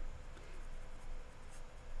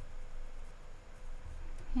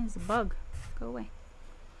 Here's a bug. Go away.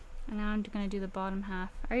 And now I'm going to do the bottom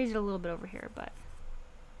half. I already did a little bit over here, but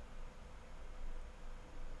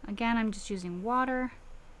again, I'm just using water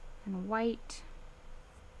and white.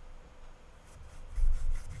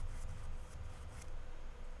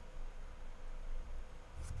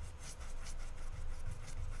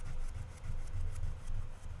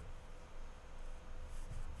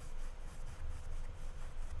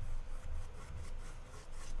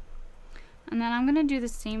 And then I'm gonna do the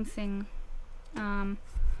same thing. I'm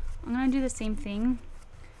gonna do the same thing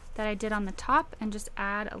that I did on the top and just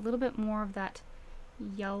add a little bit more of that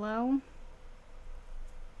yellow.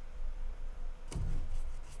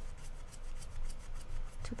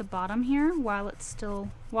 To the bottom here while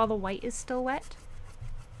the white is still wet.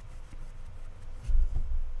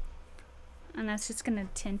 And that's just gonna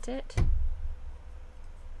tint it.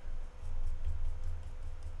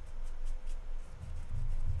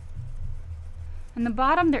 On the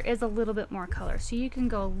bottom there is a little bit more color, so you can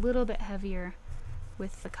go a little bit heavier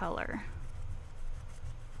with the color.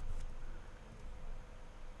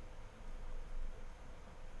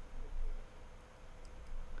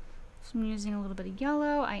 So I'm using a little bit of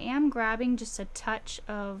yellow. I am grabbing just a touch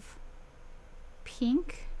of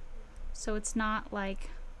pink, so it's not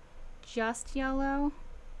like just yellow.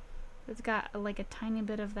 It's got like a tiny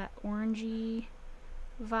bit of that orangey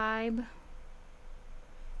vibe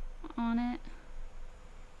on it.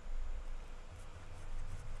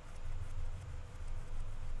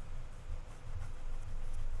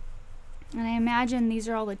 And I imagine these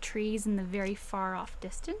are all the trees in the very far off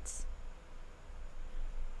distance.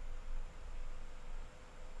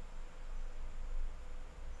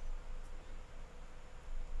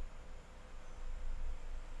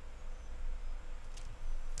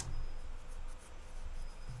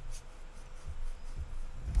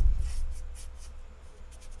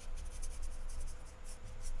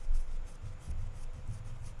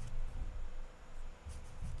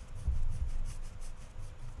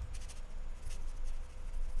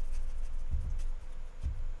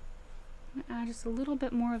 add just a little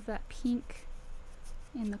bit more of that pink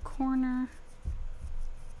in the corner.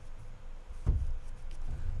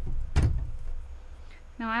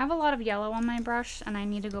 Now I have a lot of yellow on my brush and I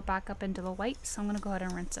need to go back up into the white, so I'm going to go ahead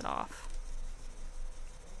and rinse it off.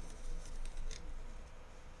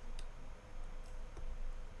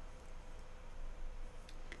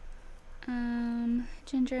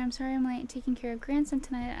 Ginger, I'm sorry I'm late. Taking care of grandson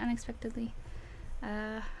tonight unexpectedly.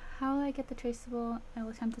 How will I get the traceable? I will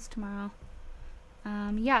attempt this tomorrow.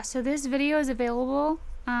 Yeah, so this video is available.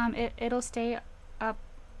 It'll stay up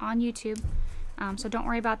on YouTube, so don't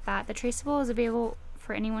worry about that. The traceable is available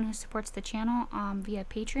for anyone who supports the channel via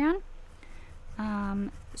Patreon.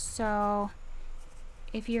 So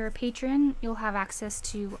if you're a patron, you'll have access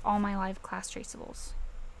to all my live class traceables.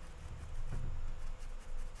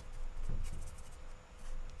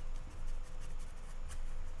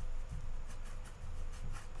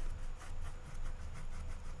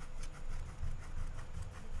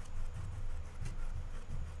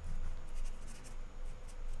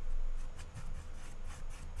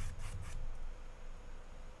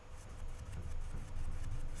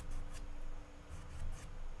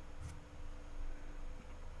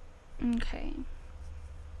 Okay.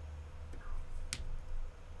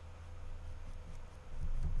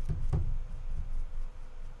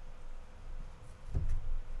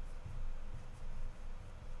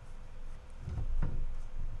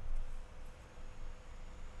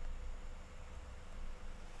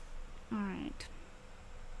 All right.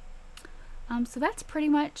 So that's pretty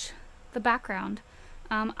much the background.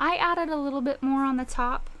 I added a little bit more on the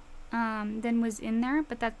top than was in there,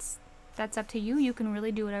 but that's up to you. You can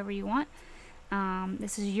really do whatever you want.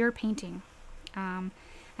 This is your painting. And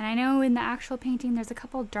I know in the actual painting there's a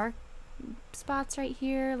couple dark spots right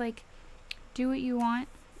here. Like, do what you want.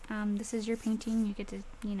 This is your painting. You get to,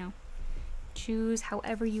 you know, choose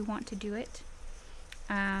however you want to do it.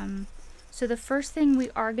 So the first thing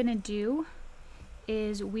we are going to do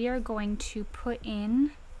is we are going to put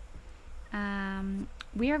in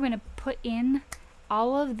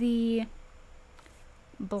all of the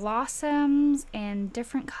blossoms and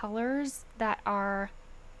different colors that are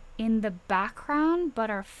in the background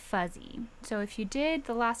but are fuzzy. So if you did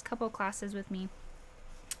the last couple classes with me,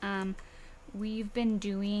 we've been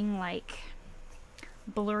doing like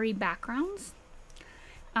blurry backgrounds.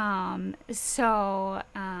 Yeah,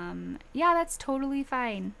 that's totally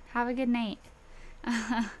fine. Have a good night.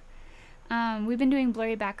 We've been doing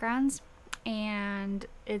blurry backgrounds and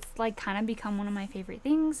it's like kind of become one of my favorite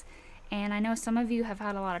things. And I know some of you have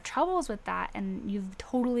had a lot of troubles with that and you've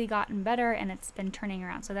totally gotten better and it's been turning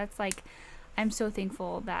around. So that's like, I'm so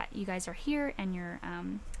thankful that you guys are here and you're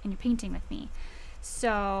painting with me.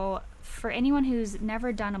 So for anyone who's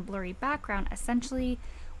never done a blurry background, essentially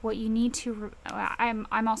what you need to,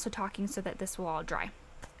 I'm also talking so that this will all dry.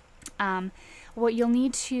 What you'll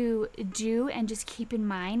need to do and just keep in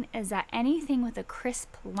mind is that anything with a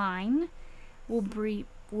crisp line will be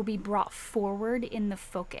brought forward in the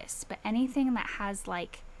focus, but anything that has,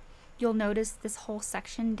 like, you'll notice this whole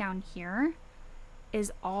section down here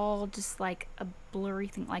is all just like a blurry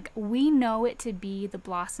thing. Like, we know it to be the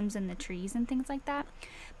blossoms and the trees and things like that,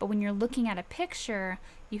 but when you're looking at a picture,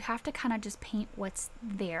 you have to kind of just paint what's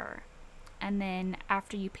there, and then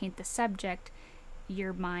after you paint the subject,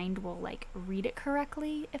 your mind will like read it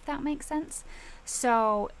correctly, if that makes sense.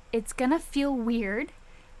 So it's gonna feel weird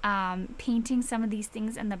painting some of these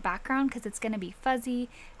things in the background because it's going to be fuzzy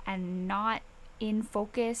and not in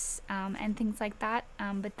focus and things like that,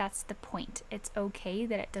 but that's the point. It's okay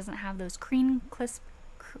that it doesn't have those clean, crisp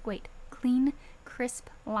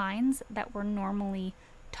lines that we're normally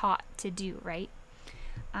taught to do, right?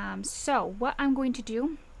 So what I'm going to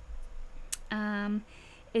do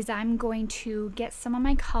is I'm going to get some of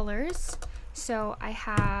my colors. So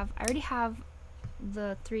I already have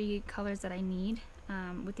the 3 colors that I need,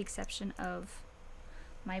 with the exception of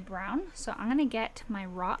my brown. So I'm going to get my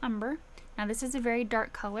raw umber. Now this is a very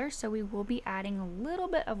dark color, so we will be adding a little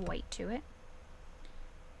bit of white to it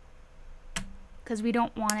because we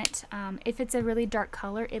don't want it, if it's a really dark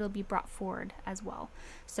color, it'll be brought forward as well.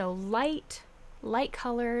 So light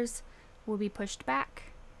colors will be pushed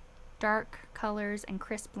back, dark colors and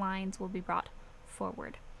crisp lines will be brought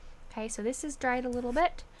forward. Okay, so this is dried a little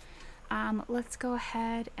bit. Let's go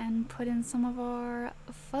ahead and put in some of our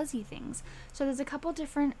fuzzy things. So there's a couple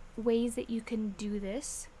different ways that you can do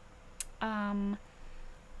this.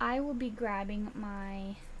 I will be grabbing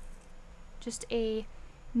just a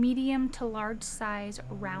medium to large size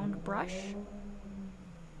round brush,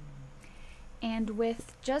 and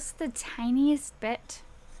with just the tiniest bit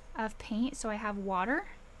of paint, so I have water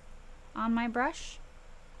on my brush,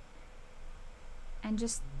 and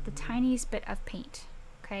just the tiniest bit of paint,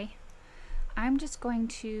 okay? I'm just going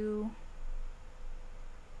to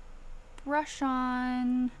brush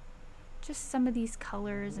on just some of these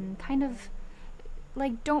colors and kind of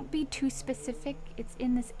like, don't be too specific. It's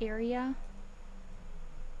in this area.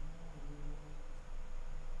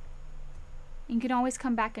 You can always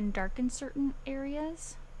come back and darken certain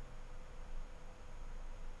areas.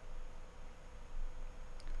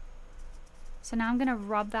 So now I'm gonna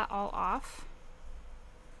rub that all off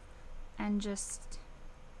and just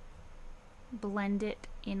blend it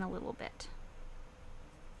in a little bit.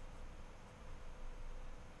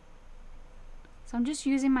 So I'm just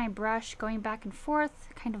using my brush, going back and forth,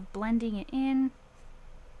 kind of blending it in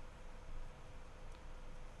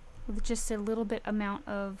with just a little bit amount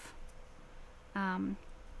of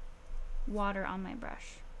water on my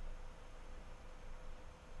brush.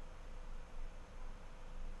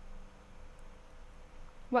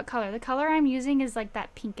 What color? The color I'm using is like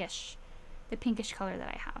that pinkish, the pinkish color that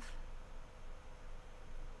I have.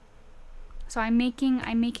 So I'm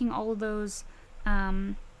making all of those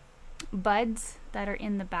buds that are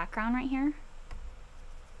in the background right here.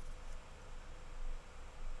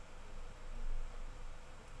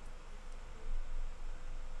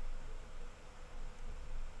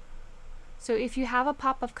 So if you have a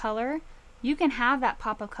pop of color, you can have that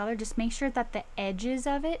pop of color, just make sure that the edges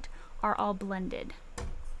of it are all blended.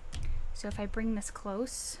 So if I bring this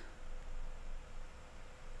close,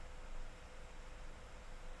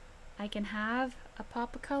 I can have a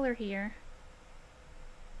pop of color here.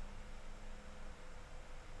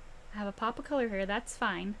 I have a pop of color here, that's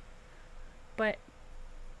fine, but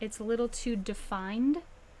it's a little too defined,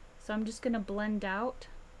 so I'm just gonna blend out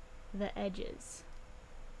the edges.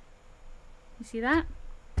 You see that?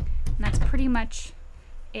 And that's pretty much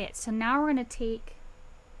it. So now we're gonna take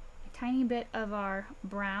a tiny bit of our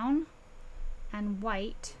brown and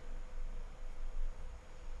white,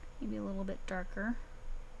 maybe a little bit darker.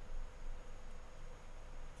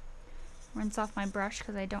 Rinse off my brush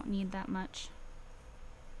because I don't need that much.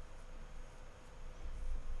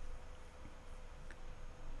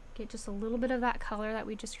 Get just a little bit of that color that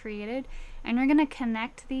we just created, and you're gonna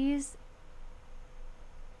connect these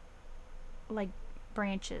like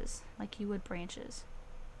branches, like you would branches.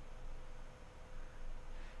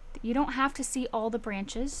 You don't have to see all the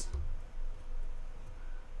branches.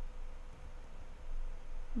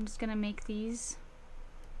 I'm just gonna make these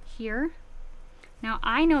here. Now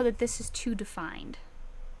I know that this is too defined,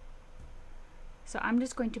 so I'm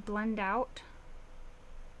just going to blend out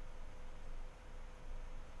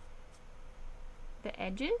the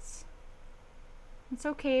edges. It's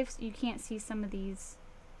okay if you can't see some of these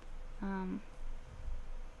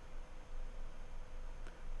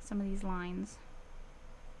lines.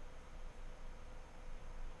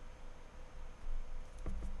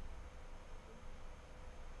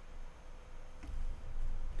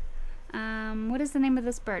 What is the name of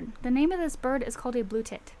this bird? The name of this bird is called a blue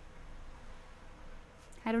tit.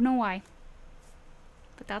 I don't know why,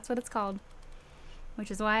 but that's what it's called, which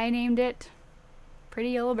is why I named it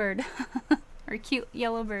Pretty Yellow Bird or Cute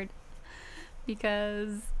Yellow Bird,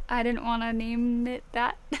 because I didn't want to name it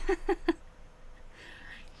that.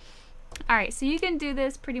 Alright, so you can do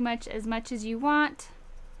this pretty much as you want.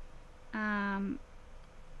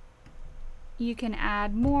 You can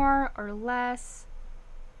add more or less.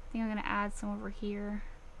 I think I'm going to add some over here.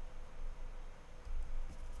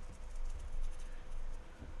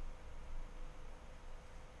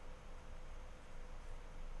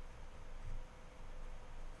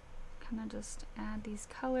 Kind of just add these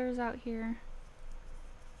colors out here.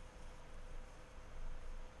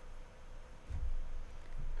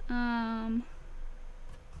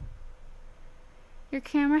 Your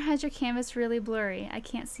camera has your canvas really blurry. I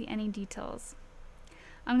can't see any details.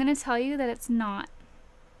 I'm gonna tell you that it's not.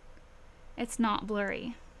 It's not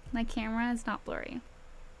blurry. My camera is not blurry.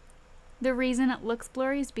 The reason it looks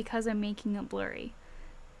blurry is because I'm making it blurry.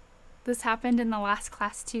 This happened in the last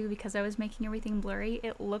class too, because I was making everything blurry.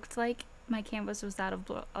 It looked like my canvas was it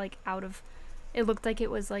looked like it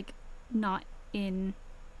was like not in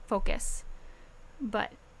focus.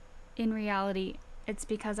 But in reality, it's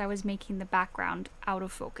because I was making the background out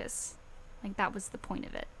of focus. Like, that was the point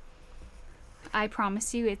of it. I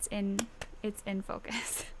promise you it's in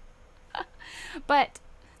focus. But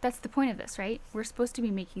that's the point of this, right? We're supposed to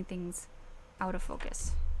be making things out of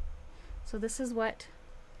focus. So this is what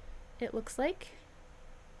it looks like.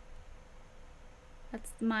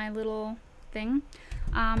 That's my little thing.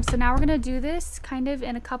 So now we're gonna do this kind of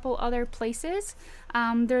in a couple other places.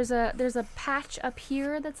 There's a patch up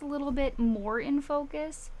here that's a little bit more in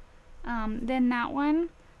focus than that one,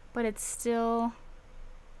 but it's still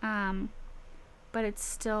but it's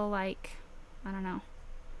still like, I don't know,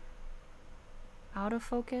 out of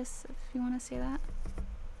focus, if you want to say that.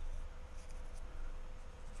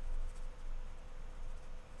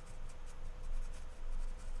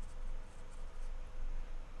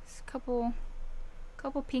 There's a couple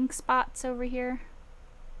pink spots over here.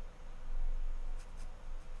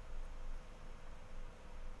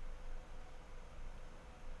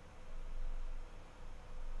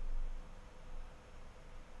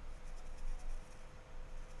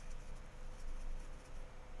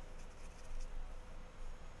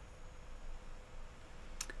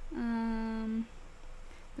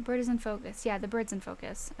 The bird is in focus. Yeah, the bird's in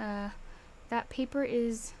focus. That paper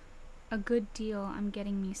is a good deal. I'm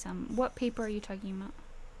getting me some. What paper are you talking about?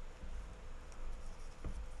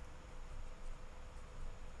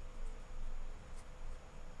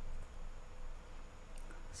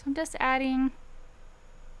 So I'm just adding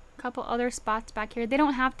a couple other spots back here. They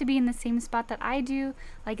don't have to be in the same spot that I do.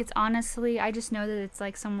 Like, it's honestly, I just know that it's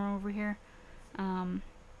like somewhere over here. And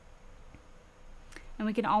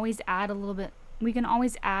we can always add a little bit. We can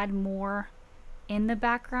always add more in the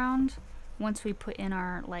background once we put in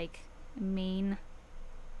our like main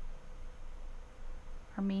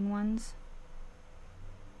ones.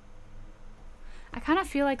 I kind of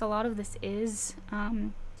feel like a lot of this is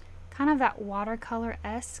kind of that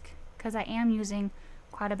watercolor-esque, because I am using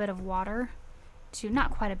quite a bit of water to, not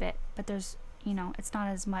quite a bit, but there's, you know, it's not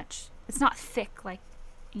as much, it's not thick like,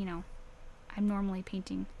 you know, I'm normally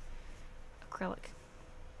painting acrylic.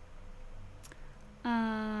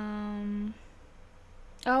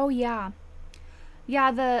 Oh yeah.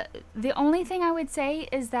 Yeah, the only thing I would say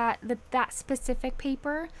is that that specific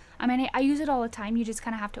paper, I mean, I use it all the time. You just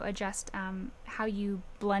kind of have to adjust how you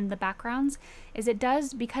blend the backgrounds. Is it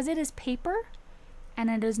does, because it is paper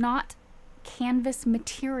and it is not canvas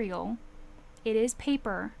material. It is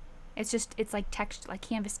paper. It's just, it's like like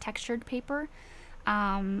canvas textured paper.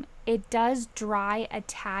 It does dry a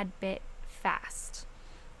tad bit faster.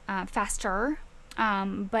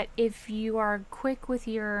 But if you are quick with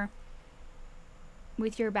your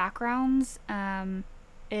backgrounds,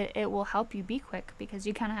 it will help you be quick, because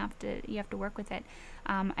you kind of have to work with it.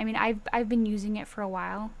 I mean, I've been using it for a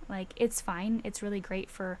while. Like, it's fine. It's really great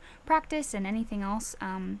for practice and anything else.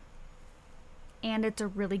 And it's a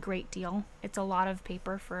really great deal. It's a lot of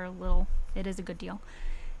paper for a little. It is a good deal.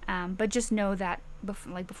 But just know that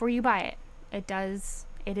before you buy it, it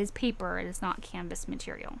is paper. It is not canvas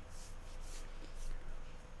material.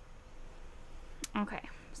 Okay,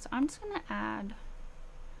 so I'm just gonna add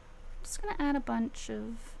a bunch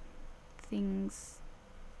of things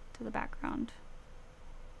to the background.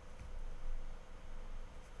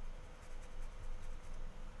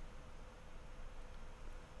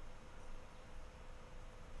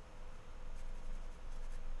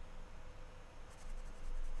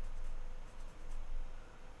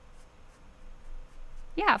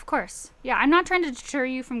 Yeah, of course. Yeah, I'm not trying to deter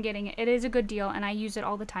you from getting it. It is a good deal, and I use it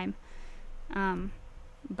all the time.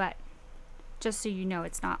 But just so you know,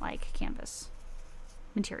 it's not like canvas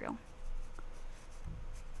material.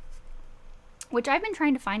 Which I've been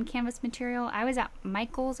trying to find canvas material. I was at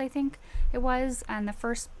Michael's, I think it was, and the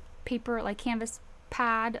first paper, like canvas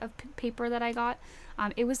pad of paper that I got,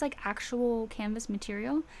 it was like actual canvas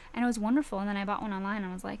material, and it was wonderful. And then I bought one online,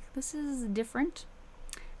 and I was like, this is different.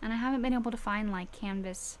 And I haven't been able to find like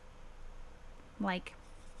canvas, like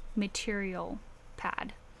material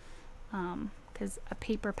pad, because a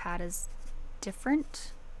paper pad is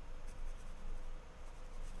different.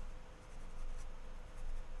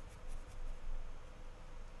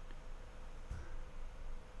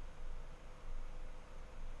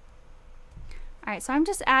 Alright, so I'm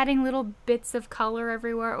just adding little bits of color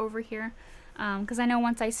everywhere over here, because I know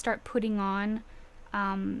once I start putting on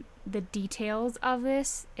the details of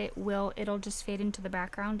this, it'll just fade into the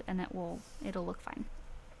background, and it'll look fine.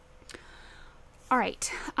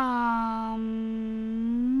 Alright,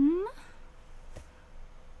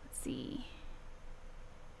 let's see.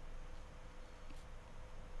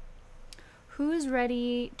 Who's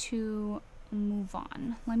ready to move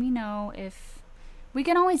on? Let me know if we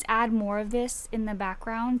can always add more of this in the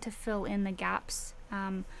background to fill in the gaps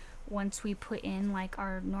once we put in like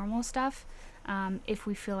our normal stuff, if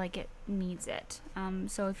we feel like it needs it.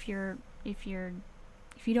 So if you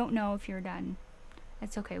don't know if you're done,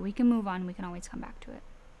 it's okay. We can move on. We can always come back to it.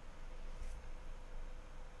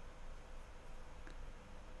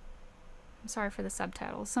 I'm sorry for the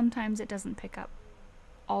subtitles. Sometimes it doesn't pick up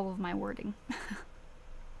all of my wording.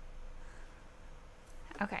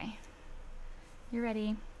 Okay. You're ready.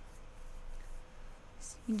 You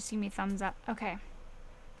can just give me a thumbs up. Okay.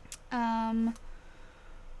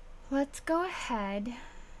 let's go ahead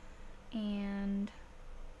and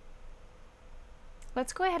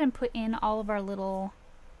put in all of our little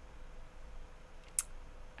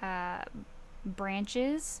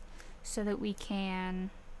branches so that we can,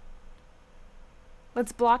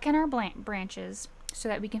 let's block in our branches so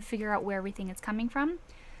that we can figure out where everything is coming from,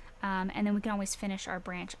 and then we can always finish our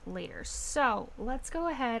branch later. So let's go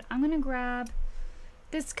ahead. I'm gonna grab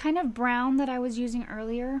this kind of brown that I was using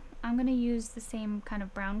earlier. I'm gonna use the same kind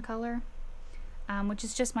of brown color, which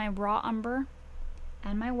is just my raw umber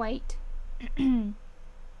and my white.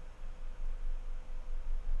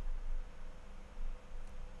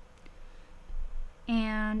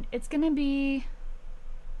 And it's gonna be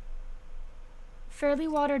fairly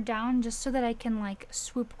watered down just so that I can like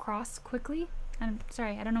swoop across quickly. I'm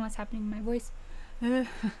sorry, I don't know what's happening in my voice.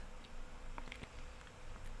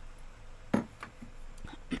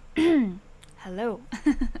 Hello.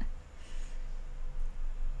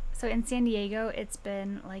 So in San Diego, it's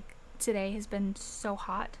been like, today has been so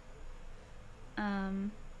hot.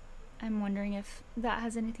 I'm wondering if that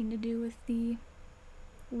has anything to do with the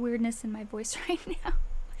weirdness in my voice right now.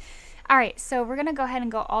 Alright, so we're gonna go ahead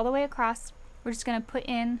and go all the way across. We're just gonna put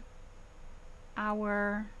in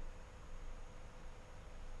our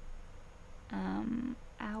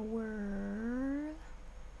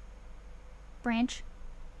branch.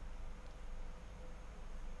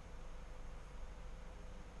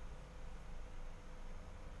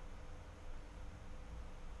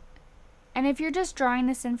 And if you're just drawing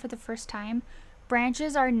this in for the first time,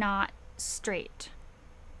 branches are not straight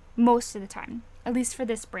most of the time. At least for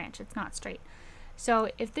this branch, it's not straight. So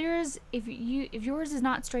if yours is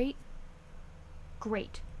not straight,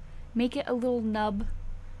 great. Make it a little nub.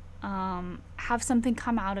 Have something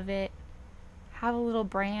come out of it. Have a little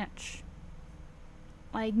branch.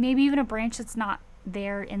 Like maybe even a branch that's not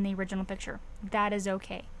there in the original picture. That is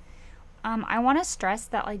okay. I want to stress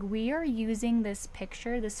that like we are using this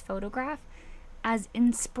picture, this photograph, as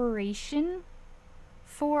inspiration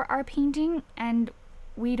for our painting, and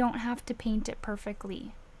we don't have to paint it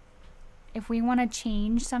perfectly. If we want to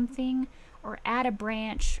change something or add a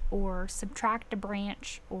branch or subtract a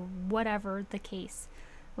branch or whatever the case,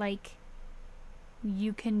 like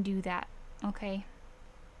you can do that, okay?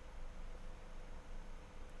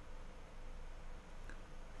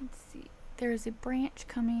 Let's see. There's a branch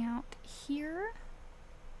coming out here-ish.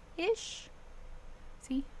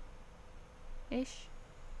 See? Ish,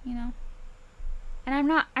 you know? And I'm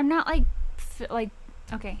not like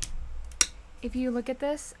okay. If you look at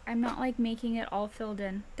this, I'm not like making it all filled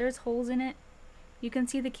in. There's holes in it. You can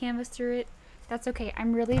see the canvas through it. That's okay.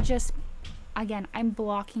 I'm really just, again, I'm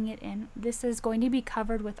blocking it in. This is going to be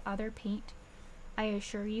covered with other paint, I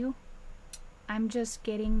assure you. I'm just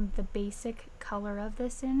getting the basic color of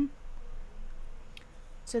this in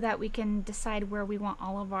so that we can decide where we want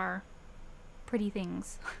all of our pretty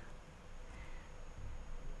things.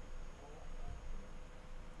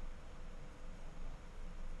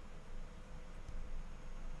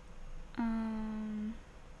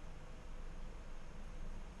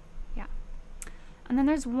 Yeah. And then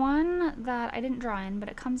there's one that I didn't draw in, but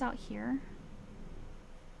it comes out here.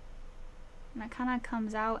 And it kind of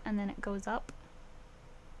comes out and then it goes up.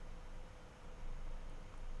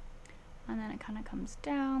 And then it kind of comes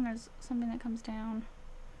down. There's something that comes down.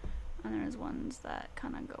 And there's ones that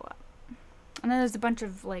kind of go up. And then there's a bunch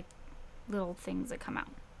of like little things that come out.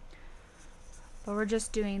 But we're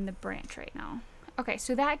just doing the branch right now. Okay,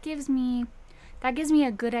 so that gives me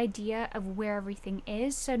a good idea of where everything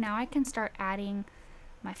is. So now I can start adding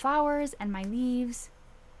my flowers and my leaves.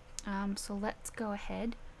 So let's go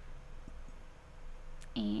ahead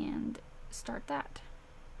and start that.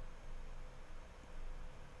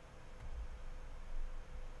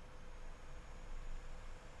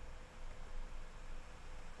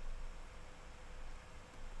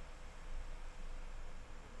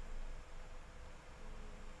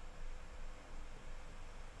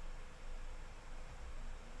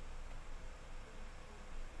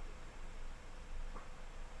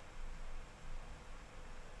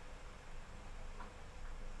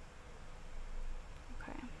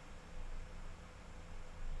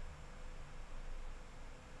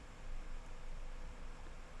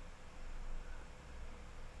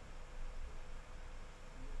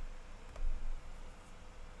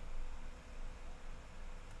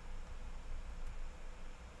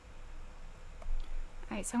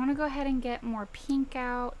 Alright, so I'm going to go ahead and get more pink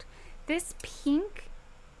out. This pink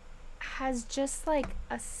has just like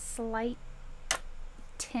a slight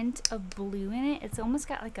tint of blue in it. It's almost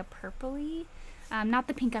got like a purpley, not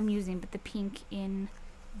the pink I'm using, but the pink in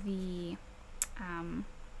the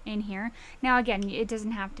in here. Now again, it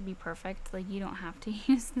doesn't have to be perfect, like you don't have to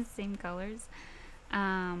use the same colors.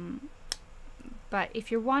 But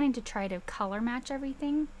if you're wanting to try to color match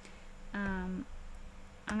everything, I'm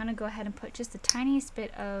gonna go ahead and put just the tiniest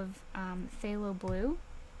bit of phthalo blue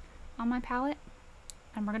on my palette,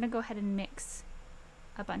 and we're gonna go ahead and mix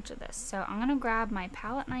a bunch of this. So I'm gonna grab my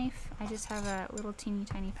palette knife. I just have a little teeny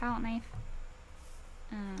tiny palette knife.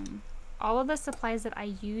 All of the supplies that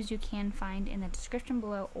I use you can find in the description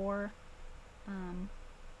below or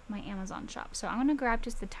my Amazon shop. So I'm gonna grab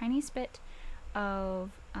just the tiniest bit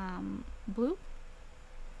of blue,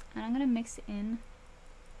 and I'm gonna mix it in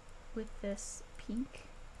with this pink.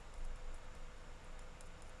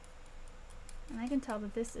 And I can tell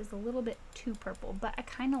that this is a little bit too purple, but I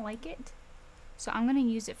kind of like it. So I'm gonna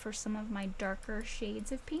use it for some of my darker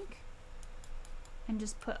shades of pink and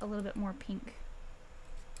just put a little bit more pink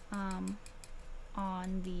on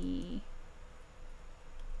the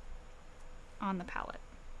palette.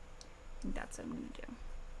 I think that's what I'm gonna do.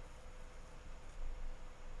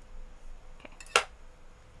 Okay.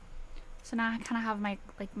 So now I kind of have my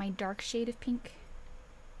my dark shade of pink,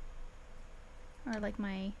 or like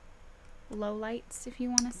my low lights, if you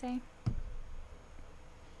want to say.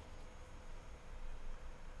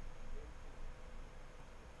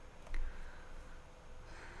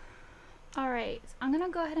 Alright, I'm gonna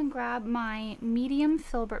go ahead and grab my medium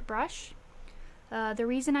filbert brush. The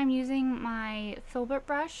reason I'm using my filbert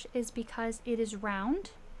brush is because it is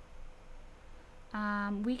round.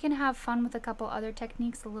 We can have fun with a couple other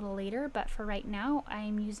techniques a little later, but for right now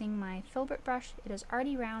I'm using my filbert brush. It is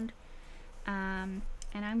already round, and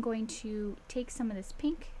I'm going to take some of this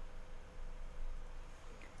pink,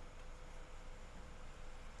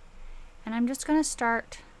 and I'm just going to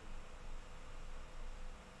start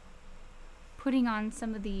putting on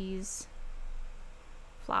some of these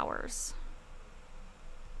flowers.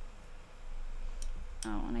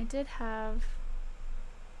 Oh, and I did have,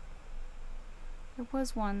 there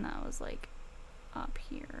was one that was like up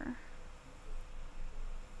here.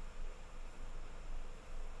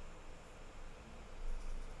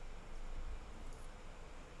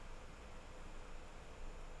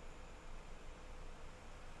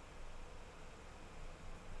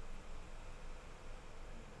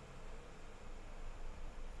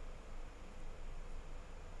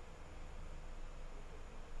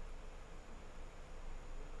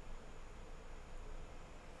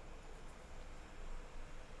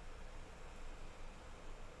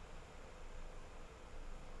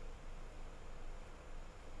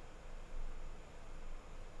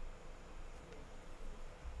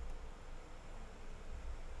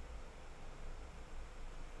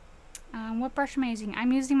 What brush am I using?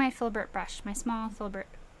 I'm using my filbert brush, my small filbert.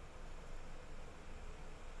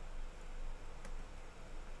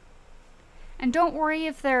 And don't worry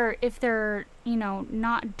if they're, you know,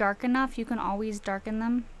 not dark enough, you can always darken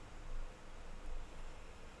them.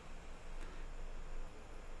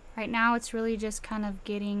 Right now it's really just kind of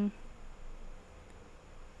getting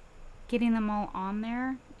them all on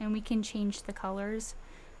there, and we can change the colors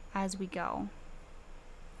as we go.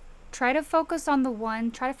 Try to focus on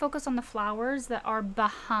the flowers that are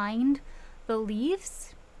behind the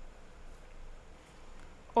leaves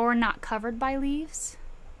or not covered by leaves.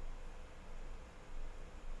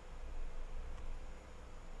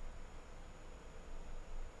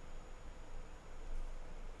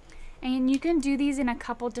 And you can do these in a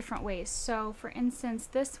couple different ways. So for instance,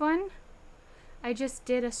 this one, I just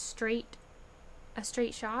did a straight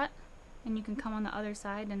shot, and you can come on the other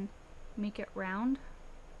side and make it round.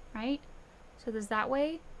 Right? So there's that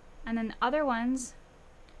way. And then the other ones,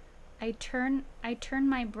 I turn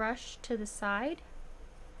my brush to the side.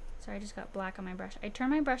 Sorry, I just got black on my brush. I turn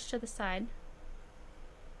my brush to the side,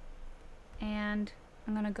 and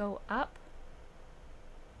I'm gonna go up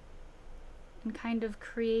and kind of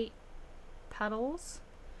create petals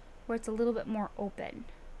where it's a little bit more open.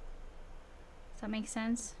 Does that make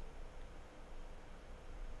sense?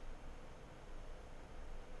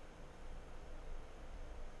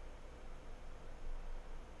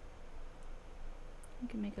 You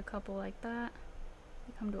can make a couple like that.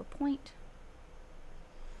 You come to a point.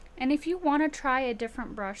 And if you want to try a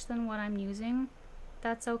different brush than what I'm using,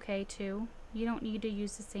 that's okay too. You don't need to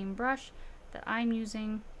use the same brush that I'm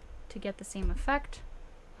using to get the same effect.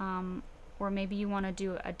 Or maybe you want to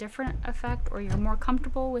do a different effect, or you're more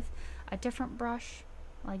comfortable with a different brush.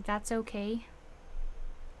 Like, that's okay.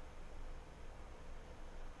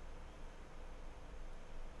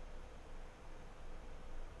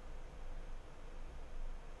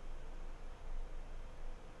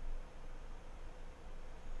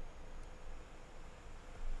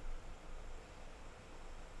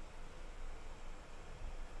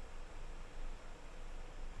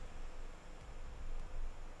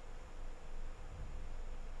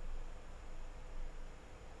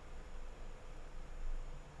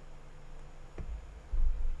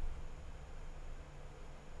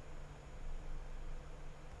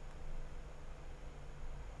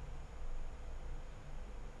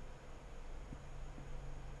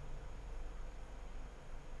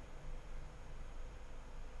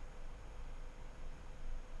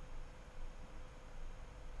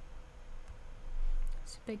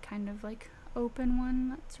 It's a big kind of like open one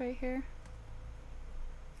that's right here.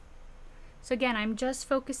 So again, I'm just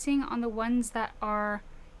focusing on the ones that are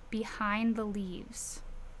behind the leaves.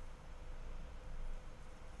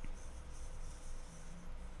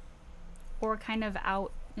 Or kind of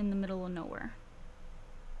out in the middle of nowhere.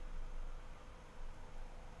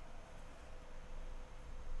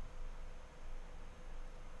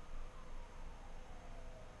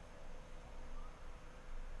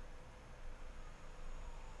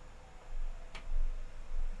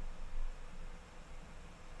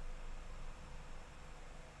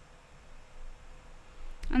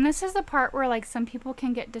 And this is the part where like some people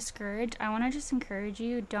can get discouraged. I want to just encourage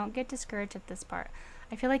you, don't get discouraged at this part.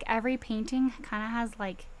 I feel like every painting kind of has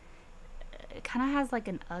like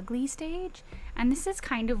an ugly stage, and this is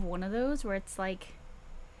kind of one of those where it's like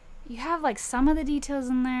you have like some of the details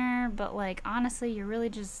in there, but like honestly you're really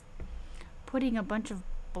just putting a bunch of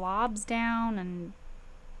blobs down and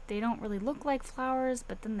they don't really look like flowers,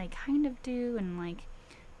 but then they kind of do, and like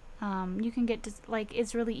you can get like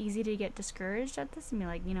it's really easy to get discouraged at this and be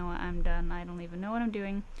like, you know what, I'm done, I don't even know what I'm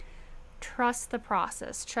doing. Trust the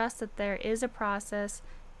process. Trust that there is a process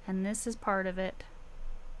and this is part of it.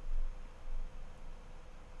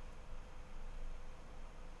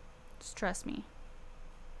 Just trust me.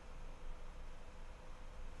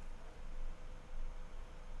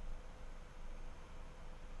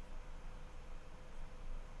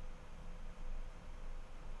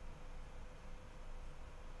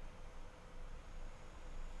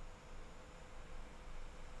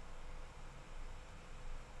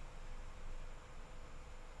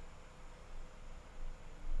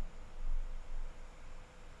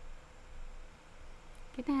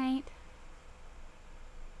 Good night.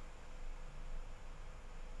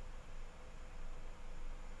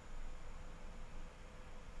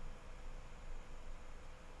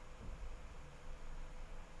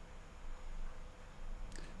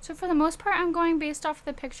 So for the most part, I'm going based off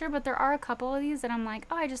the picture, but there are a couple of these that I'm like,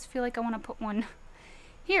 oh, I just feel like I want to put one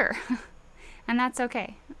here. And that's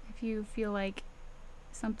okay. If you feel like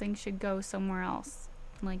something should go somewhere else,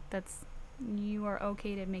 like you are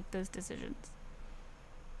okay to make those decisions.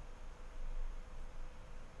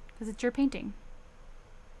 Because it's your painting.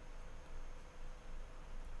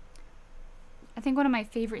 I think one of my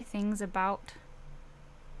favorite things about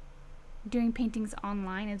doing paintings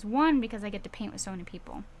online is, one, because I get to paint with so many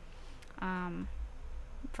people.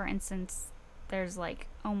 For instance, there's like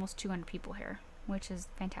almost 200 people here, which is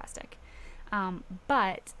fantastic.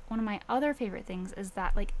 But one of my other favorite things is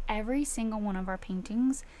that like every single one of our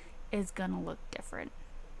paintings is gonna look different,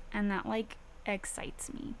 and that like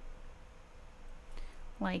excites me.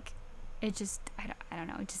 Like it just, I don't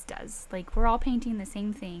know, it just does. Like we're all painting the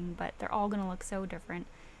same thing, but they're all gonna look so different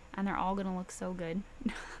and they're all gonna look so good.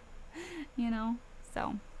 You know?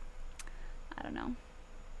 So I don't know.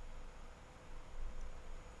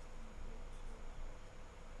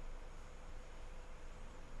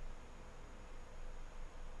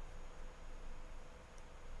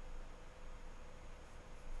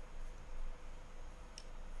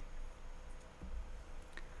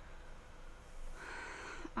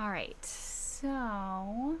 All right,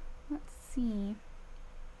 so let's see.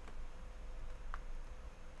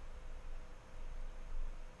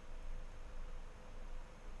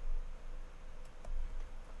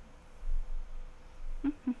 I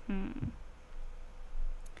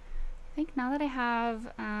think now that I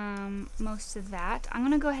have most of that, I'm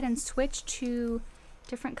gonna go ahead and switch to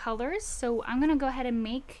different colors. So I'm gonna go ahead and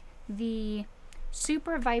make the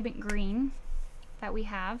super vibrant green that we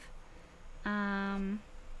have.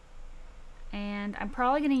 And I'm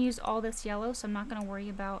probably going to use all this yellow, so I'm not going to worry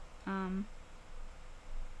about,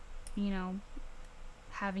 you know,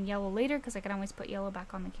 having yellow later, because I can always put yellow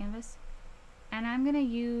back on the canvas. And I'm going to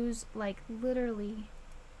use, like, literally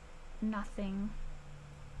nothing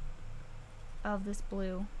of this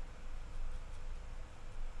blue.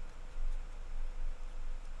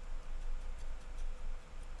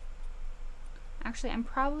 Actually, I'm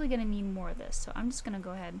probably going to need more of this, so I'm just going to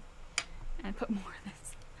go ahead and put more of this.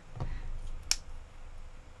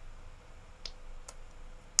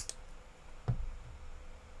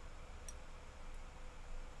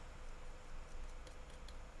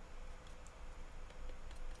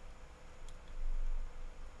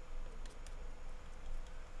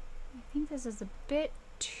 I think this is a bit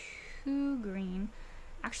too green.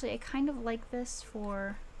 Actually, I kind of like this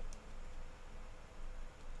for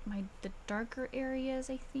the darker areas,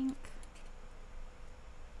 I think.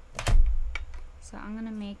 So I'm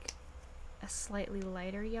gonna make a slightly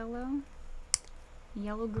lighter yellow,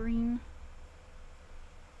 yellow green.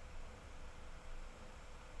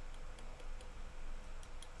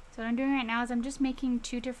 So what I'm doing right now is I'm just making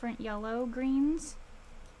 2 different yellow greens.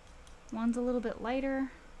 One's a little bit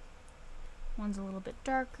lighter, one's a little bit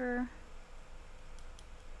darker.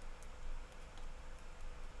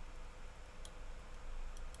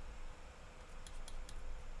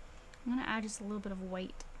 I'm gonna add just a little bit of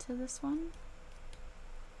white to this one.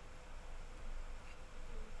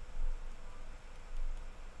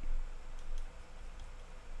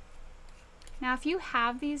 Now if you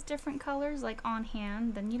have these different colors like on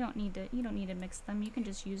hand, then you don't need to mix them. You can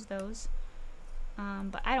just use those.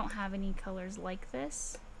 But I don't have any colors like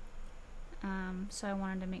this. So I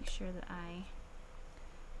wanted to make sure that I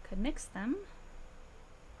could mix them.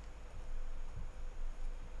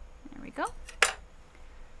 There we go.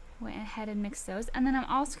 Went ahead and mixed those. And then I'm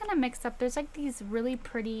also gonna mix up, there's like these really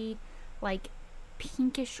pretty like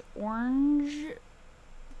pinkish orange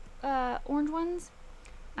ones.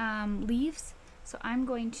 Leaves. So I'm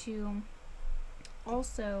going to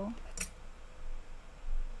also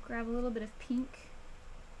grab a little bit of pink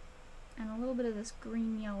and a little bit of this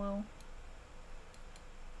green yellow.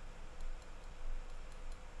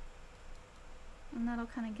 And that'll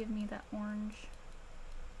kind of give me that orange.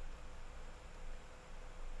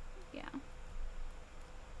 Yeah.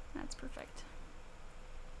 That's perfect.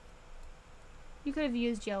 You could have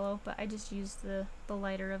used yellow, but I just used the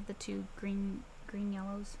lighter of the 2 green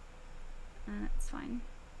yellows. And it's fine.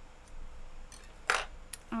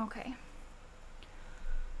 Okay.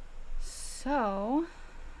 So,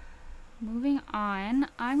 moving on,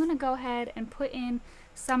 I'm going to go ahead and put in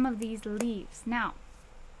some of these leaves. Now,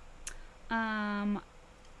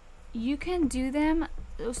 you can do them.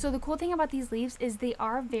 So the cool thing about these leaves is they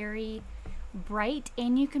are very bright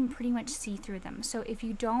and you can pretty much see through them. So if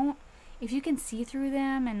you can see through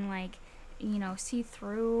them and like, you know, see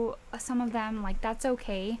through some of them, like that's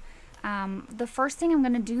okay. The first thing I'm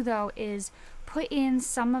going to do though is put in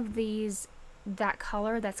some of that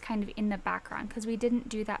color that's kind of in the background because we didn't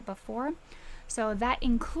do that before. So that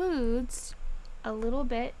includes a little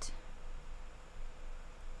bit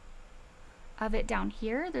of it down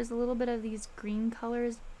here. There's a little bit of these green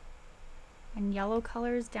colors and yellow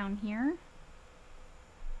colors down here.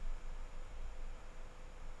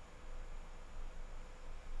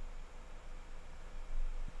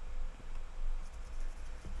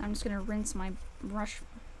 I'm just gonna rinse my brush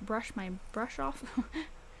my brush off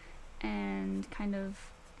and kind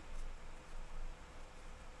of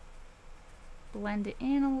blend it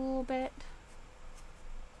in a little bit.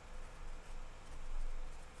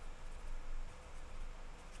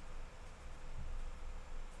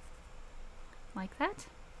 Like that.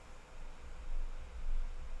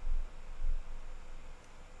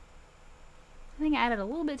 I think I added a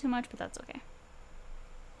little bit too much, but that's okay.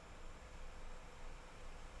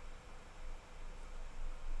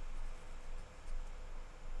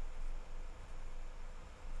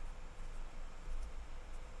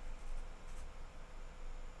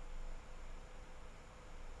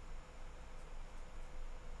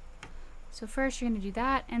 So first you're going to do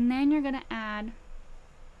that, and then you're going to add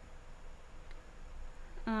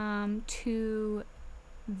to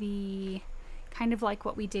the kind of like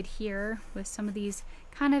what we did here with some of these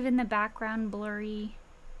kind of in the background blurry.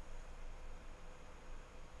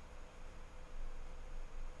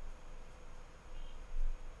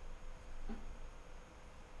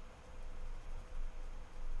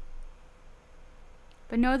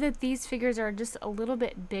 But know that these figures are just a little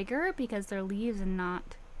bit bigger because they're leaves and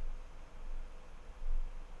not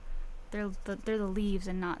they're the leaves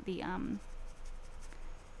and not the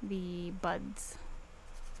buds,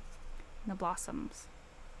 the blossoms.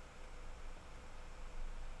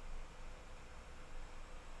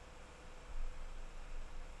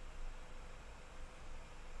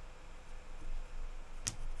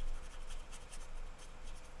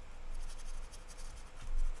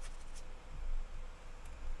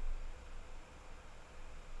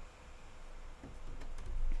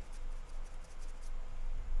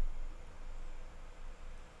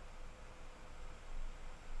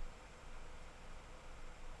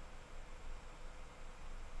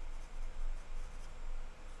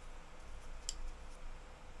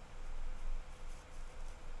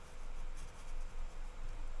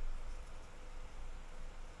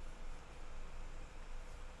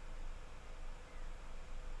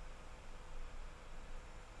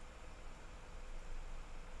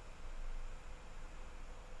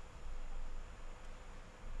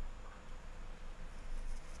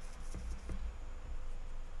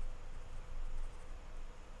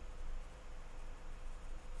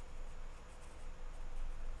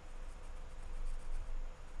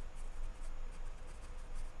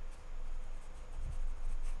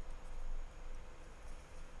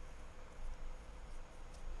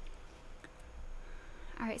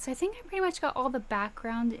 Alright, so I think I pretty much got all the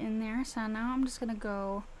background in there. So now I'm just going to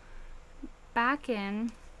go back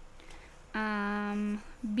in.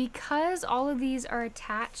 Because all of these are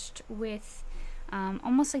attached with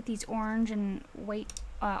almost like these orange and white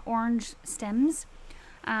orange stems,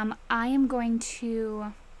 I am going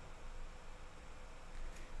to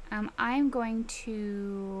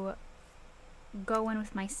go in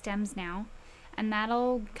with my stems now, and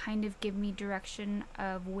that'll kind of give me direction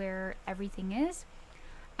of where everything is.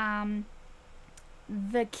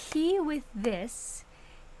 The key with this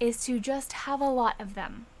is to just have a lot of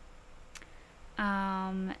them.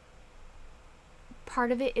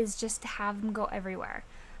 Part of it is just to have them go everywhere.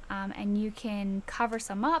 And you can cover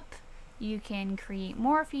some up, you can create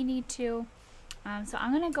more if you need to. So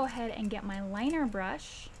I'm going to go ahead and get my liner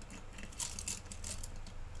brush.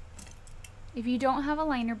 If you don't have a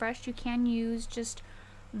liner brush, you can use just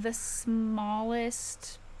the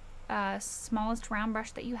smallest round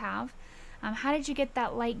brush that you have. How did you get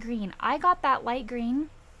that light green? I got that light green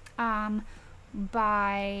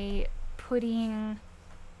by putting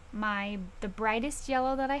the brightest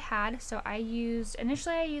yellow that I had. So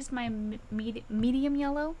initially I used my medium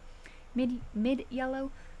yellow, mid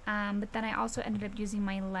yellow, but then I also ended up using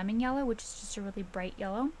my lemon yellow, which is just a really bright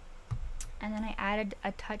yellow. And then I added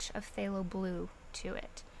a touch of phthalo blue to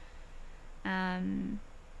it.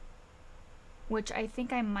 Which I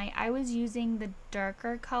think I was using the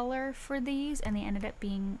darker color for these, and they ended up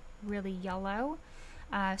being really yellow.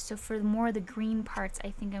 So for more of the green parts, I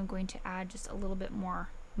think I'm going to add just a little bit more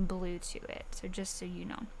blue to it. So just so you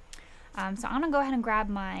know. So I'm gonna go ahead and grab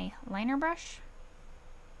my liner brush.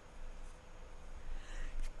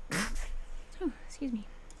 Ooh, excuse me.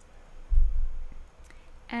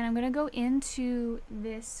 And I'm gonna go into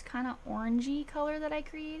this kind of orangey color that I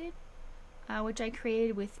created, which I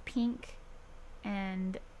created with pink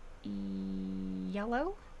and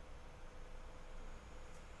yellow.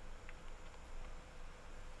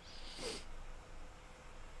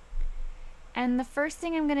 And the first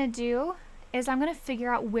thing I'm gonna do is I'm gonna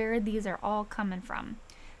figure out where these are all coming from.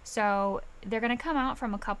 So they're gonna come out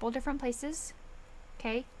from a couple different places,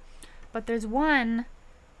 okay? But there's one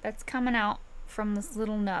that's coming out from this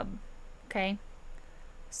little nub, okay?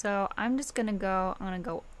 So I'm gonna go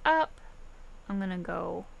up, I'm gonna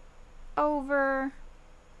go over.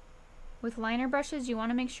 With liner brushes, you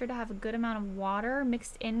wanna make sure to have a good amount of water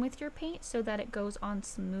mixed in with your paint so that it goes on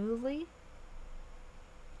smoothly.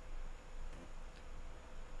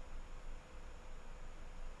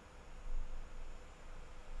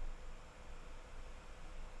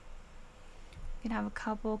 You can have a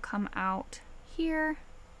couple come out here.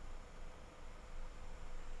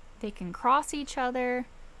 They can cross each other.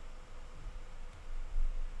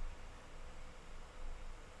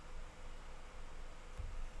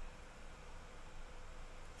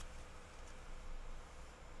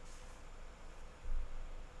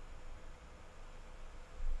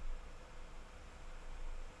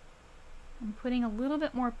 I'm putting a little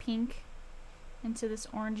bit more pink into this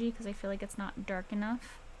orangey because I feel like it's not dark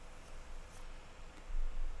enough.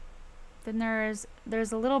 Then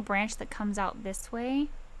there's a little branch that comes out this way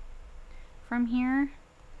from here,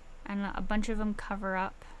 and a bunch of them cover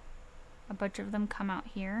up. A bunch of them come out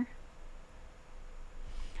here.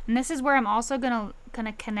 And this is where I'm also gonna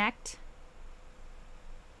connect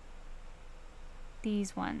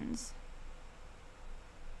these ones.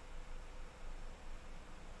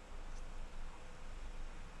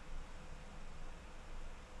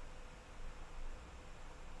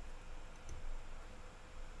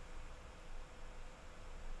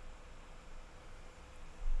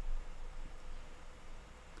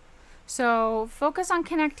 So focus on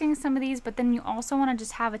connecting some of these, but then you also want to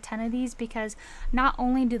just have a ton of these, because not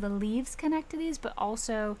only do the leaves connect to these, but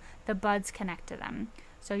also the buds connect to them.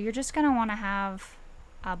 So you're just going to want to have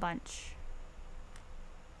a bunch.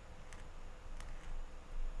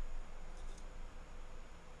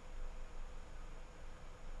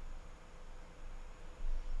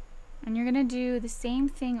 And you're going to do the same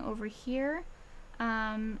thing over here.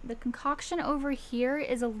 The concoction over here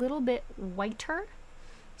is a little bit whiter.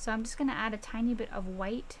 So I'm just going to add a tiny bit of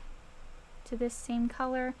white to this same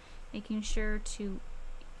color, making sure to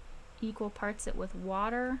equal parts it with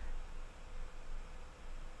water.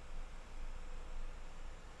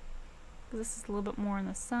 This is a little bit more in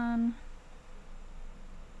the sun.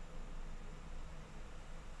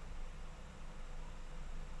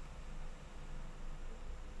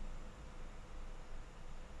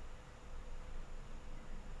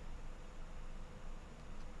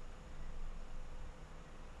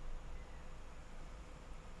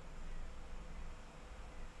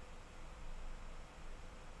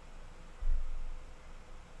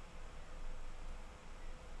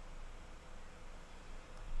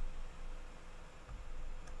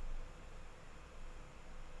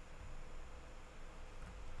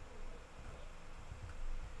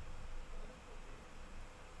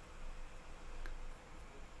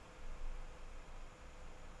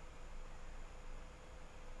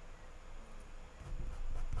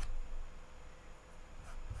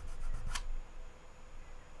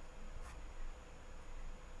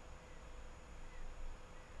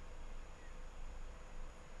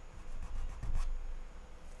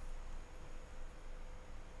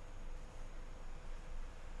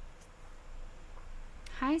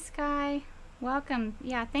 Hi Sky, welcome.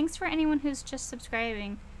 Yeah, thanks for anyone who's just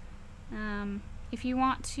subscribing. If you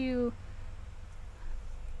want to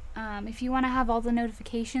have all the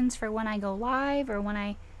notifications for when I go live or when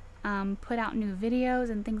I put out new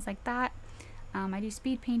videos and things like that, I do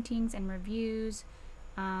speed paintings and reviews,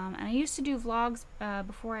 and I used to do vlogs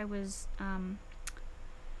before I was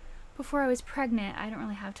pregnant. I don't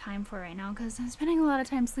really have time for it right now because I'm spending a lot of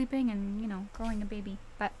time sleeping and, you know, growing a baby.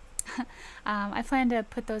 But I plan to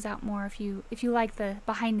put those out more if you like the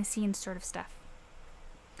behind the scenes sort of stuff.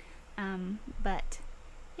 But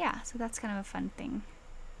yeah, so that's kind of a fun thing.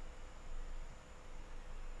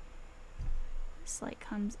 This light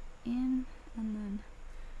comes in and then,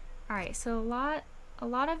 all right, so a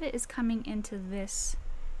lot of it is coming into this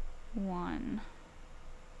one.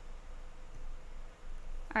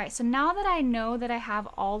 All right, so now that I know that I have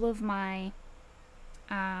all of my,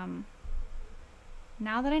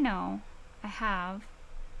 now that I know I have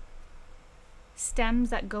stems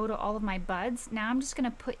that go to all of my buds, now I'm just gonna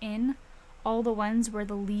put in all the ones where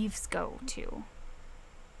the leaves go to.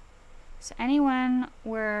 So anyone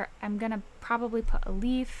where I'm gonna probably put a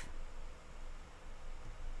leaf,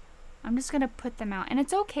 I'm just gonna put them out. And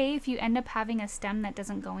it's okay if you end up having a stem that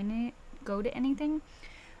doesn't go to anything,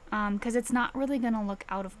 because it's not really gonna look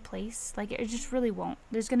out of place. Like, it just really won't.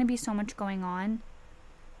 There's gonna be so much going on.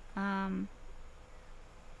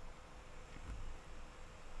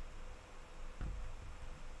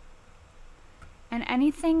 And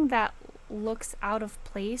anything that looks out of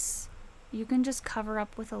place, you can just cover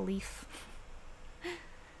up with a leaf.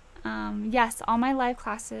 Yes, all my live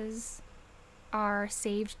classes are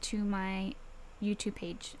saved to my YouTube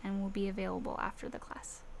page and will be available after the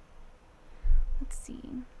class. Let's see.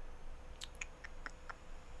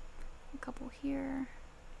 A couple here.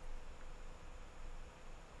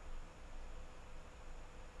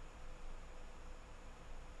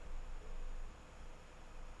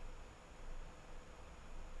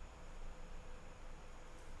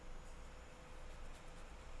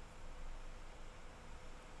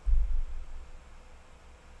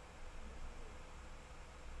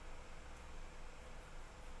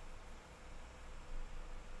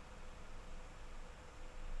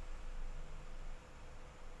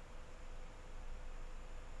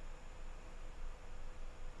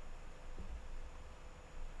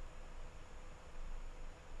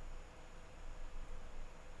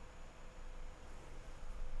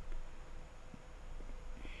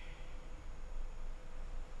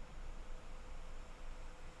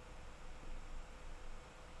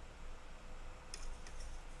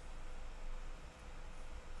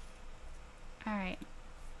 Alright,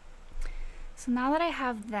 so now that I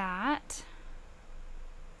have that,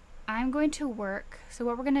 I'm going to work, so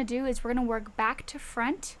what we're going to do is we're going to work back to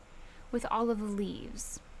front with all of the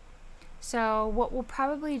leaves. So what we'll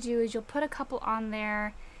probably do is you'll put a couple on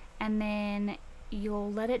there and then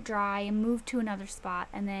you'll let it dry and move to another spot,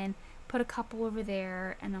 and then put a couple over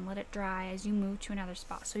there and then let it dry as you move to another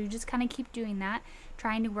spot. So you just kind of keep doing that,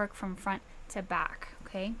 trying to work from front to back,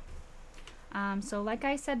 okay? So like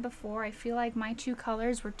I said before, I feel like my two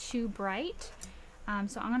colors were too bright.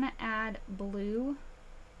 So I'm going to add blue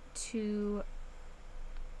to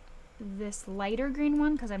this lighter green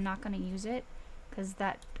one because I'm not going to use it because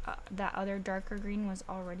that other darker green was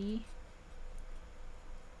already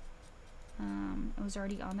it was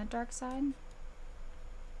already on the dark side.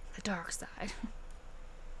 The dark side.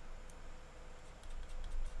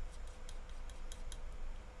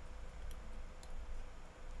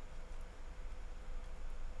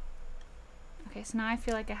 Okay, so now I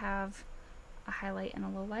feel like I have a highlight and a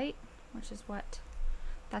low light, which is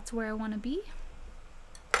that's where I want to be.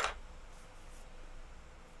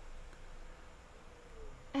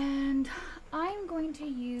 And I'm going to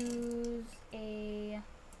use let's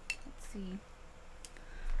see,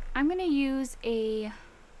 I'm going to use you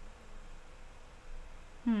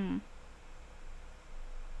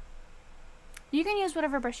can use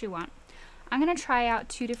whatever brush you want. I'm going to try out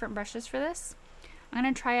two different brushes for this. I'm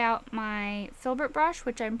going to try out my filbert brush,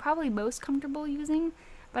 which I'm probably most comfortable using,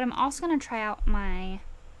 but I'm also going to try out my,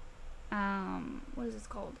 what is this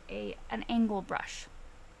called? An angle brush.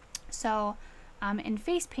 So in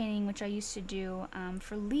face painting, which I used to do,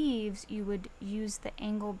 for leaves, you would use the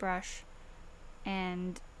angle brush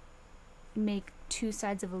and make two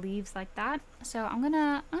sides of the leaves like that. So I'm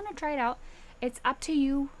gonna try it out. It's up to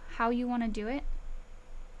you how you want to do it.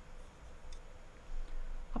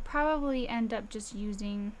 I'll probably end up just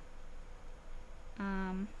using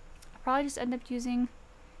a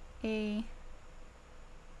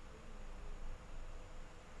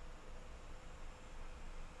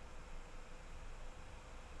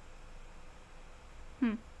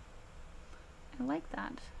I like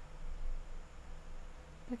that.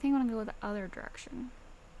 I think I'm gonna go the other direction.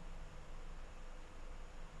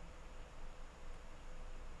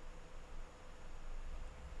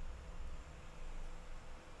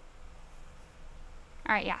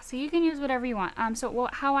 All right, yeah. So you can use whatever you want. So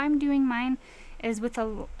how I'm doing mine is with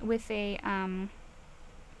a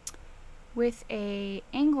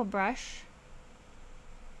angle brush.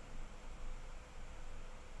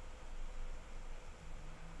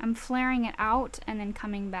 I'm flaring it out and then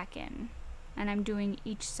coming back in, and I'm doing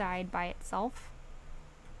each side by itself.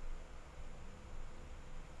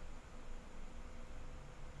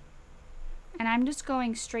 And I'm just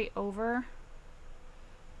going straight over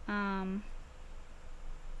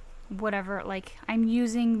whatever, like I'm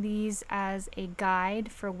using these as a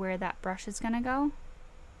guide for where that brush is gonna go.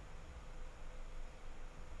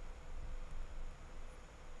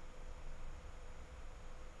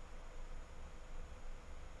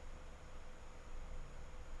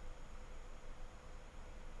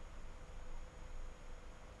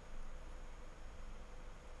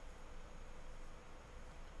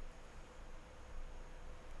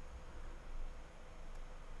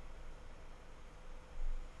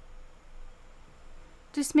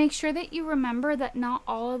 Just make sure that you remember that not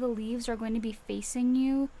all of the leaves are going to be facing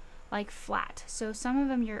you like flat. So some of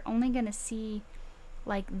them you're only going to see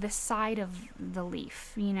like the side of the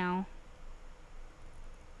leaf, you know.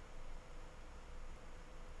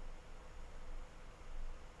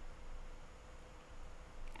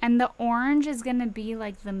 And the orange is going to be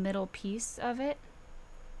like the middle piece of it.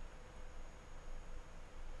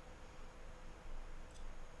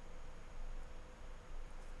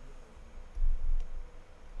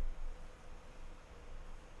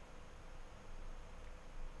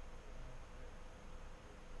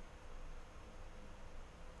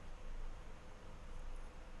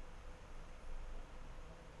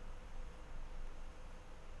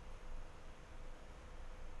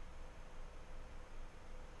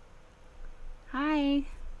 Hi.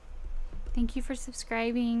 Thank you for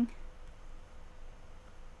subscribing.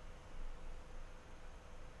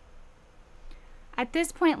 At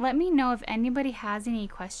this point, let me know if anybody has any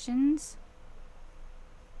questions.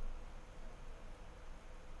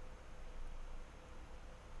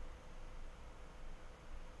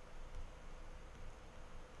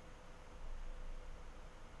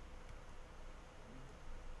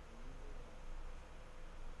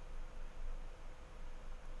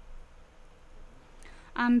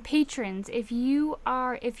 Patrons, if you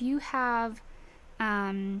have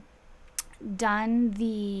done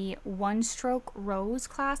the one stroke rose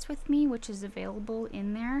class with me, which is available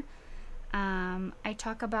in there, I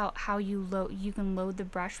talk about how you can load the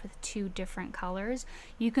brush with 2 different colors.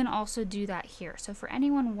 You can also do that here. So for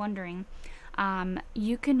anyone wondering,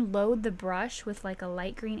 you can load the brush with like a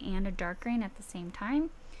light green and a dark green at the same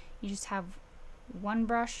time. You just have one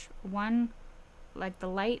brush, like the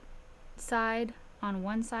light side on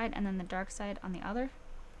one side and then the dark side on the other,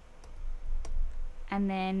 and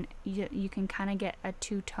then you can kind of get a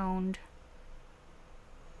two-toned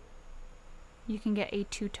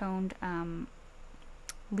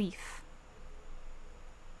leaf.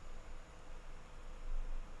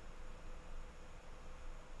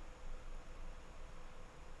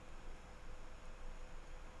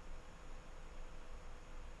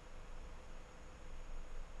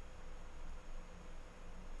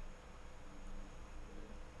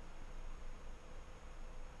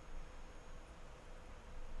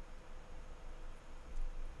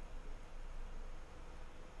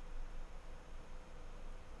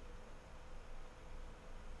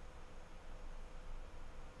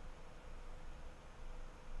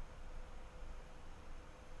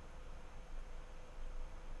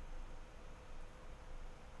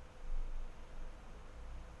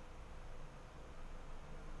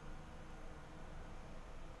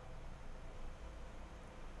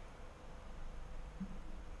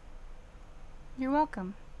 You're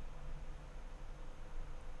welcome.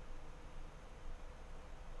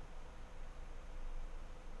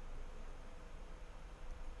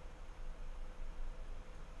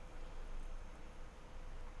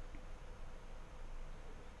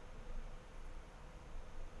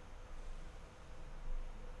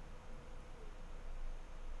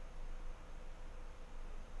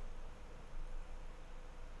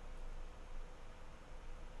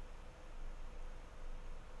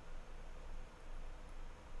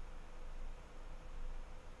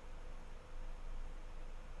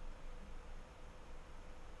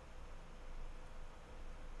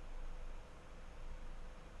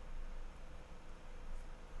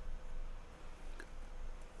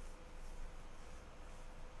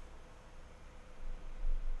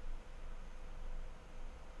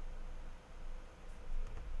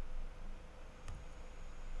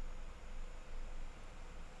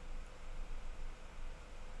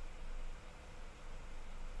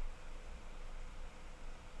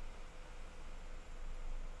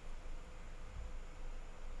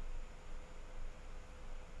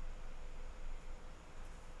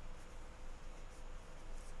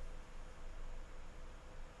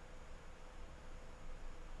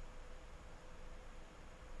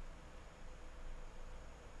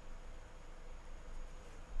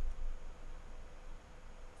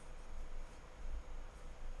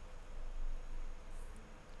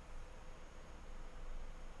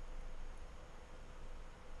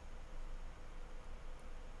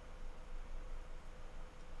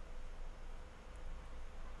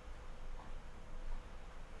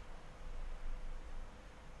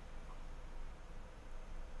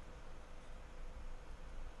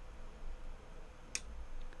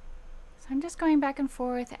 I'm just going back and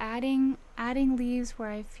forth, adding leaves where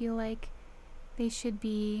I feel like they should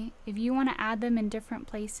be. If you want to add them in different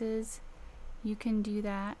places, you can do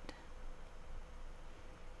that.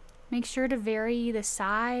 Make sure to vary the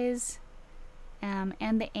size and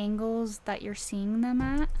the angles that you're seeing them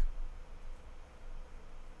at.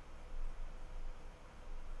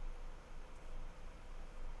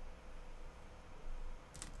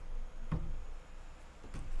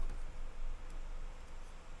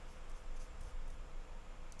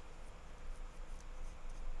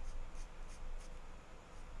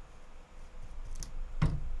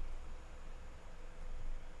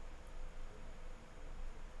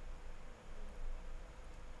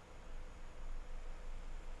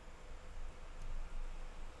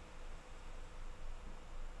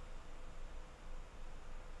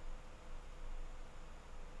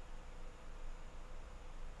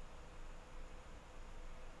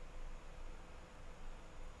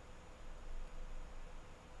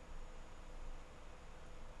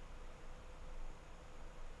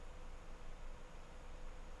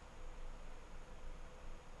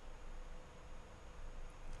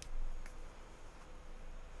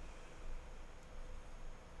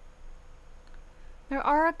 There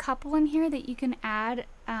are a couple in here that you can add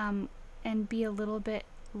and be a little bit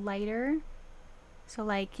lighter. So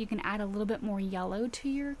like you can add a little bit more yellow to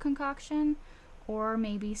your concoction, or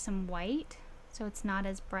maybe some white so it's not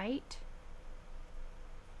as bright.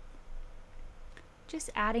 Just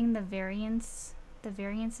adding the variances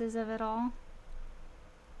of it all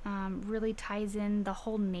really ties in the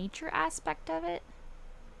whole nature aspect of it.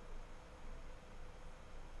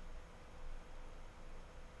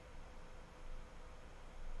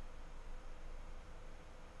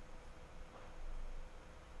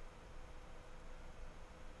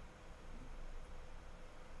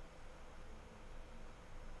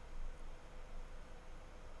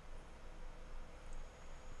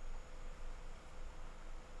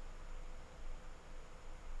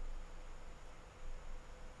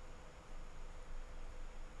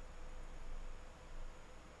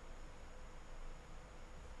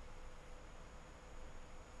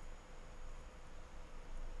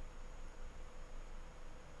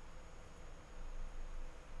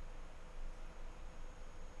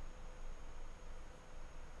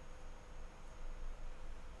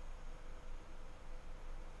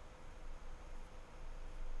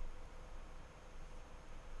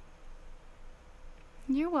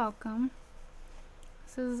 You're welcome.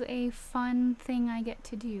 This is a fun thing I get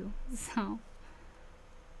to do, so.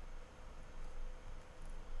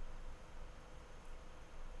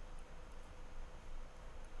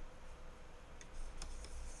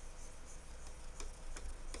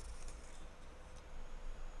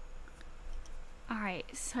 Alright,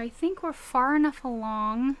 so I think we're far enough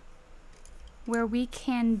along where we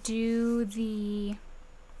can do the,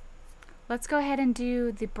 let's go ahead and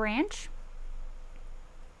do the branch.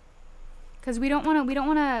 Because we don't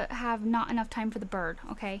want to have not enough time for the bird,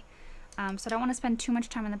 okay? So I don't want to spend too much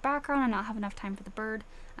time in the background and not have enough time for the bird.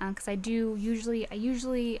 Because I usually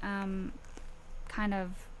kind of,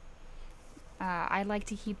 I like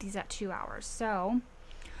to keep these at 2 hours. So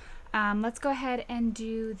let's go ahead and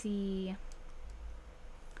do the,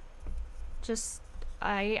 just,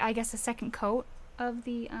 I guess a second coat of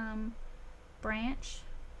the branch,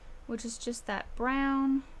 which is just that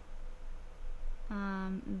brown.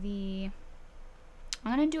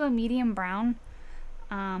 I'm going to do a medium brown,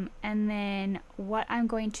 and then what I'm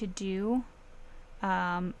going to do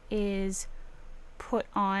is put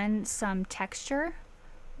on some texture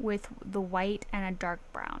with the white and a dark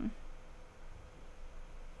brown.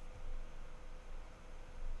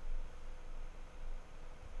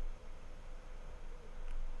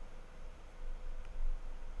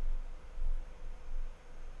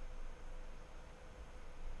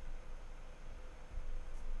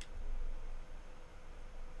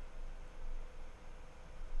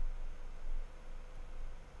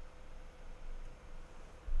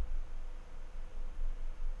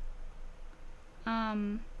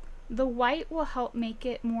 The white will help make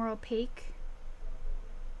it more opaque,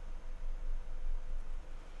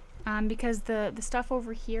 because the stuff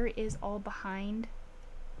over here is all behind.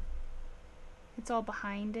 It's all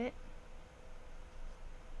behind it.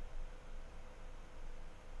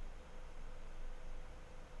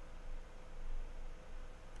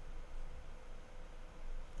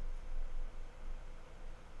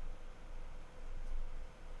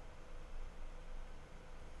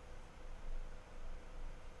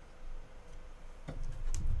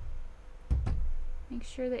 Make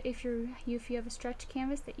sure that if you have a stretch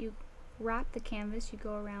canvas, that you wrap the canvas, you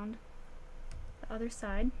go around the other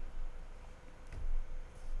side.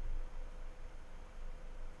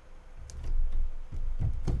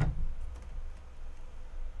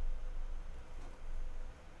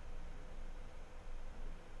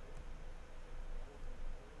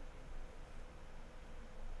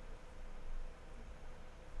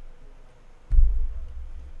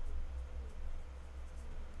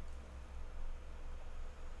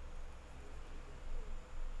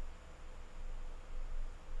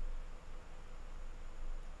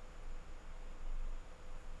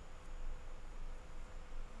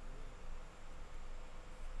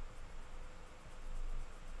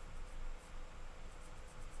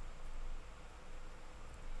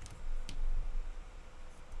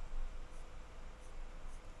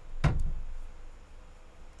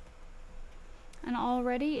 and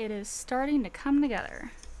already it is starting to come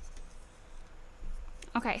together.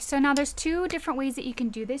 Okay, so now there's two different ways that you can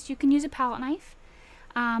do this. You can use a palette knife,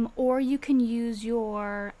 or you can use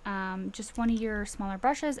your just one of your smaller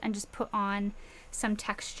brushes and just put on some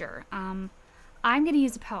texture. I'm going to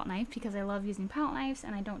use a palette knife because I love using palette knives,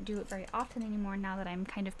 and I don't do it very often anymore now that I'm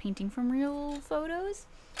kind of painting from real photos.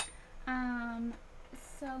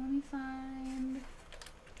 So let me find...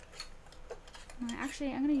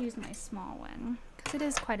 Actually, I'm going to use my small one because it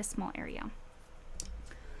is quite a small area.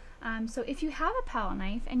 So if you have a palette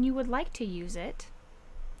knife and you would like to use it,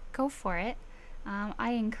 go for it.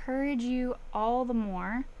 I encourage you all the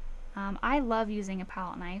more. I love using a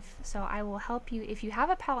palette knife, so I will help you. If you have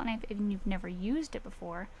a palette knife and you've never used it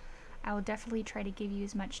before, I will definitely try to give you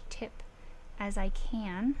as much tip as I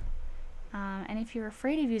can. And if you're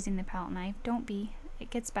afraid of using the palette knife, don't be. It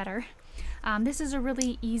gets better. This is a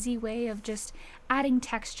really easy way of just adding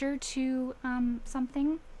texture to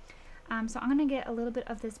something. So I'm going to get a little bit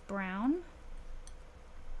of this brown.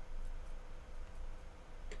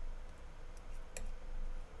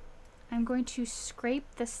 I'm going to scrape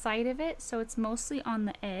the side of it so it's mostly on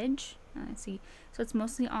the edge. Let's see. So it's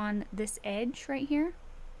mostly on this edge right here.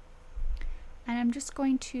 And I'm just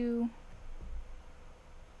going to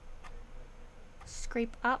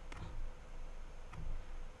scrape up.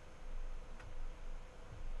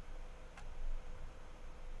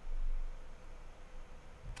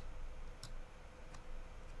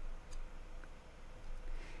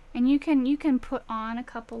 And you can put on a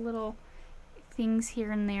couple little things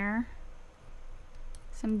here and there.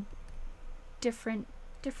 Some different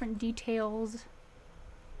details.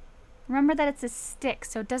 Remember that it's a stick,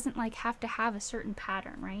 so it doesn't like have to have a certain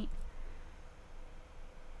pattern, right?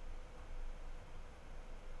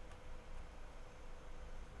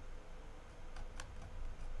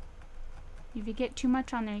 If you get too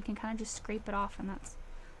much on there, you can kind of just scrape it off, and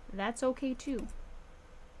that's okay too.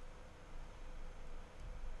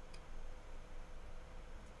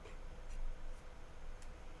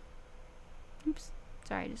 Oops,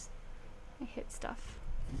 sorry, I hit stuff.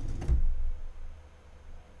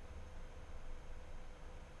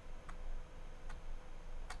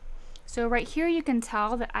 So right here you can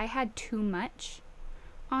tell that I had too much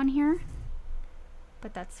on here,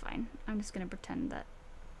 but that's fine. I'm just gonna pretend that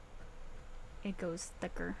it goes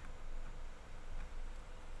thicker.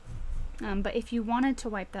 But if you wanted to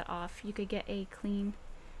wipe that off, you could get a clean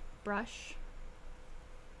brush,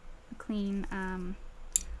 a clean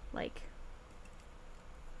like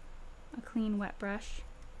a clean wet brush,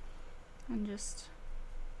 and just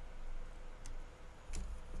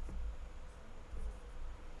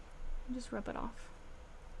rub it off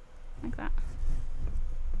like that.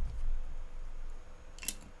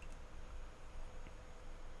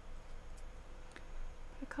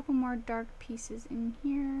 Put a couple more dark pieces in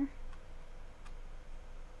here.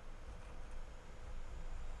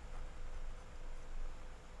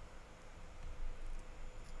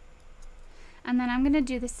 And then I'm going to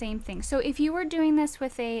do the same thing. So if you were doing this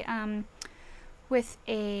with a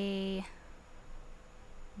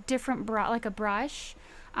different brush, like a brush,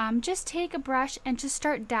 just take a brush and just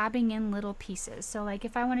start dabbing in little pieces. So like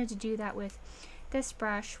if I wanted to do that with this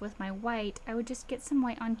brush with my white, I would just get some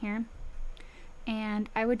white on here and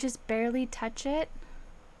I would just barely touch it.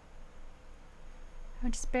 I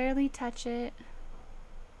would just barely touch it.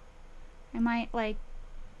 I might like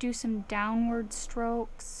do some downward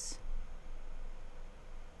strokes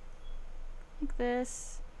like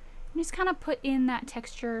this. And just kind of put in that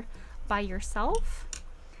texture by yourself.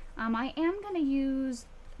 I am going to use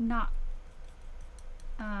not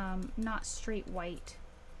straight white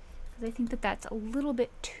because I think that that's a little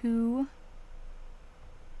bit too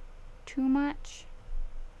much.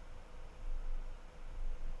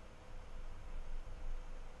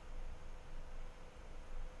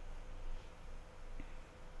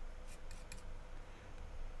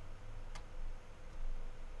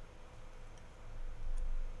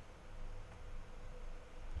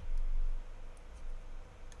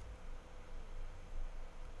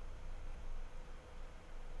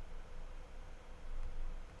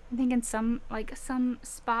 I think in some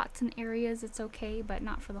spots and areas it's okay, but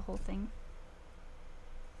not for the whole thing.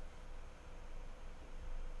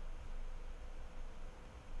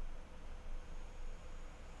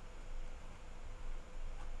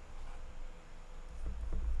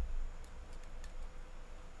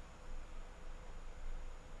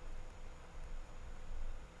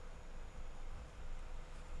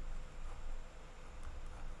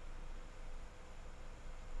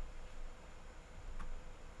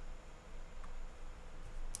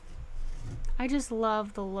 I just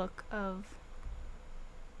love the look of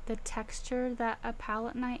the texture that a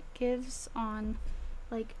palette knife gives on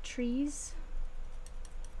like trees.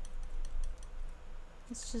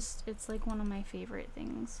 It's like one of my favorite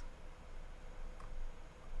things.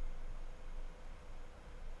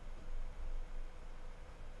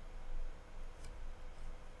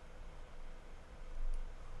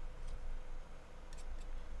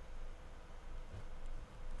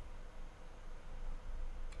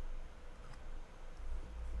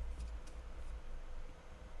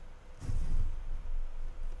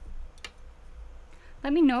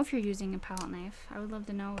 Let me know if you're using a palette knife. I would love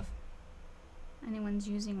to know if anyone's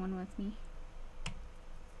using one with me.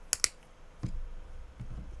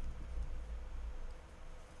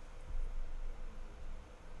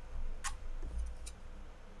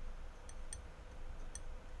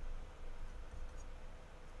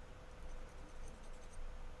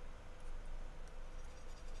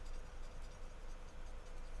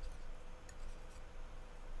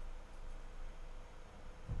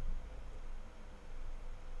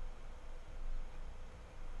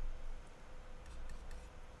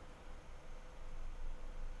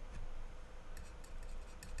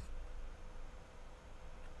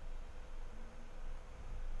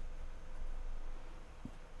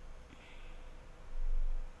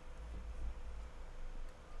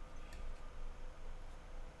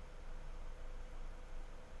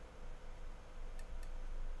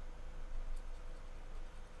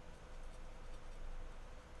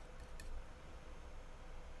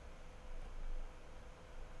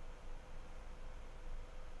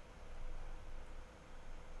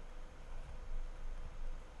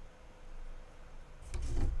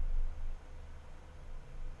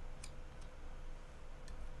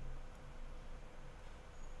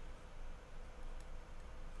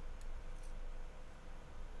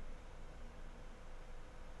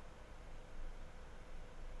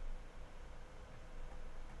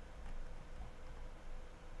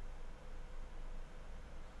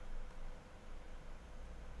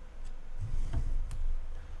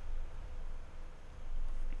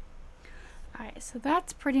 Alright, so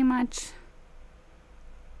that's pretty much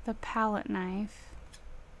the palette knife.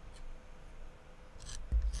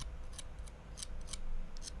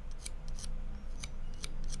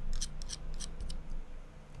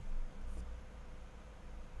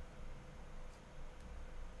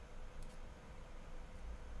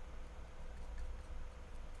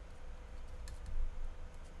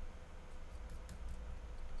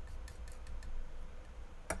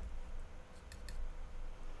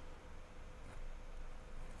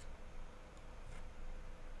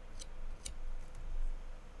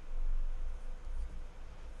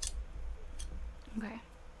 Okay.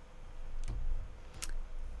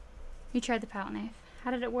 You tried the palette knife.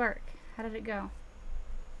 How did it work? How did it go?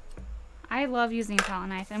 I love using a palette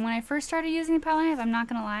knife, and when I first started using a palette knife, I'm not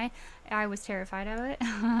gonna lie, I was terrified of it.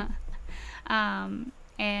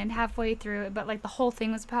 And halfway through it, but like the whole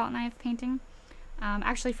thing was a palette knife painting.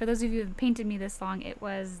 Actually, for those of you who have painted me this long, it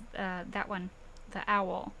was that one, the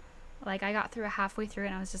owl. Like I got through it halfway through,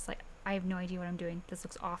 and I was just like, I have no idea what I'm doing. This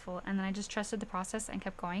looks awful. And then I just trusted the process and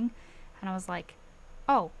kept going, and I was like,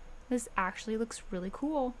 oh, this actually looks really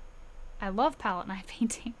cool. I love palette knife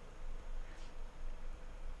painting.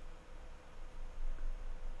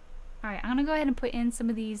 Alright, I'm gonna go ahead and put in some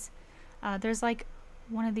of these. There's like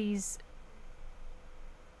one of these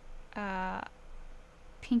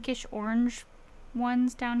pinkish orange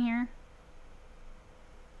ones down here.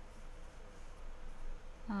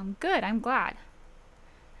 Good, I'm glad.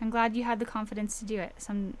 I'm glad you had the confidence to do it.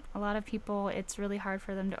 A lot of people, it's really hard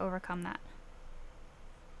for them to overcome that.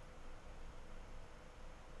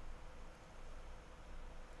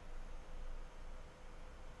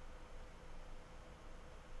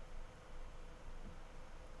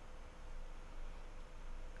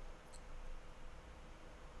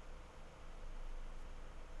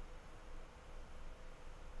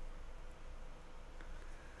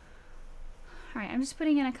 Alright, I'm just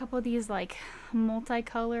putting in a couple of these like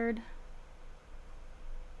multicolored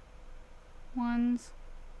ones.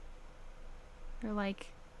 They're like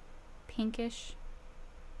pinkish.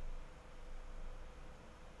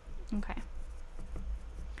 Okay.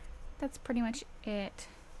 That's pretty much it.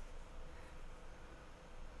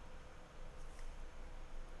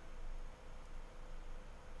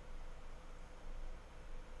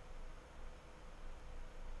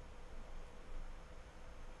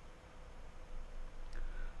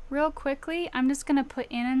 Real quickly, I'm just gonna put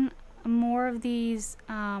in more of these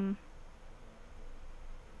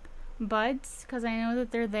buds because I know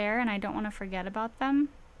that they're there and I don't want to forget about them.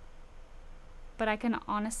 But I can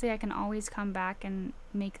always come back and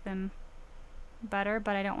make them better,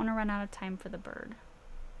 but I don't want to run out of time for the bird.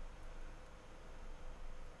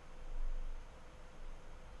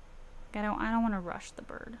 I don't want to rush the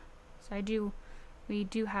bird. So we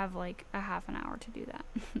do have like a half an hour to do that.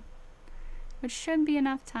 Which should be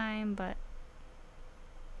enough time, but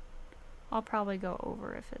I'll probably go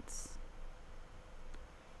over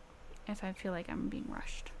if I feel like I'm being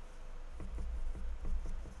rushed.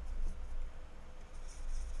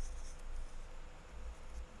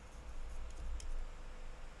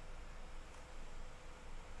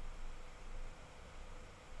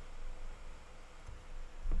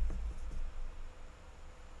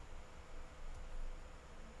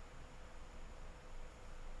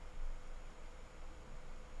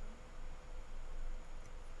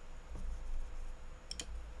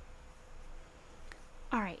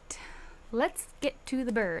 All right, let's get to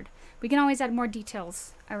the bird. We can always add more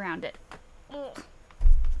details around it. Ugh.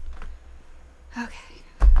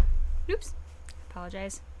 Okay. Oops.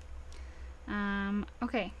 Apologize.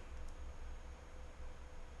 Okay.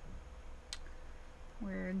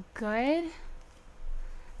 We're good.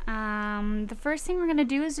 The first thing we're gonna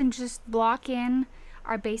do is just block in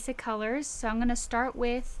our basic colors. So I'm gonna start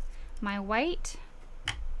with my white.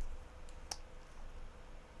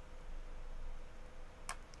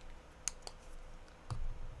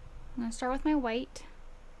 I'm gonna start with my white.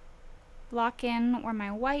 Block in where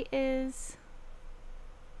my white is.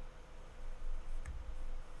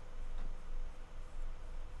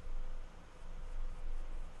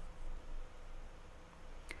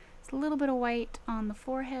 It's a little bit of white on the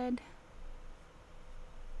forehead.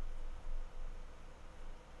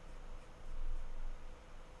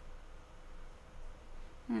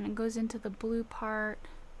 And then it goes into the blue part.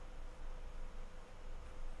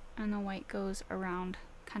 And the white goes around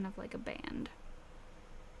kind of like a band.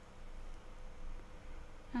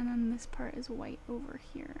 And then this part is white over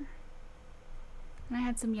here. And I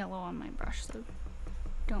had some yellow on my brush, so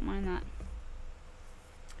don't mind that.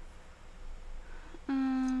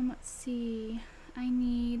 Let's see. I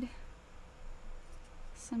need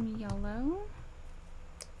some yellow.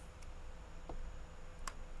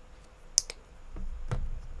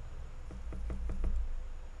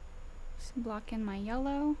 Just block in my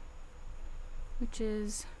yellow, which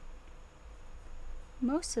is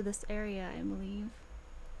most of this area, I believe.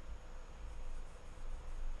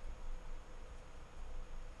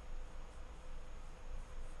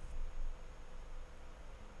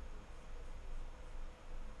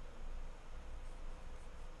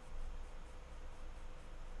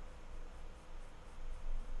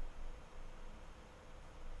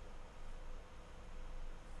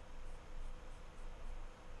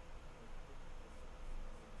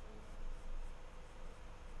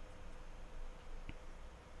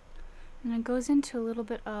 And it goes into a little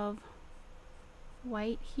bit of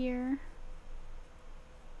white here.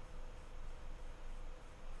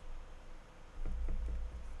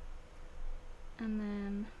 And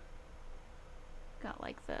then got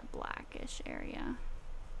like the blackish area.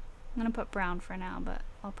 I'm gonna put brown for now, but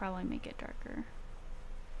I'll probably make it darker.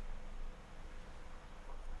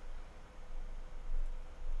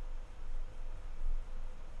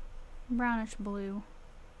 Brownish blue.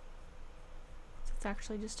 So it's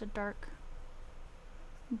actually just a dark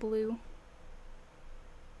blue.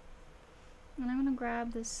 And I'm gonna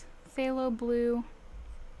grab this phthalo blue.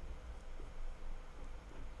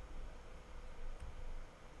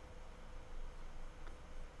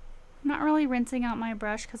 I'm not really rinsing out my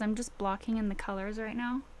brush because I'm just blocking in the colors right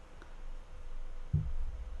now.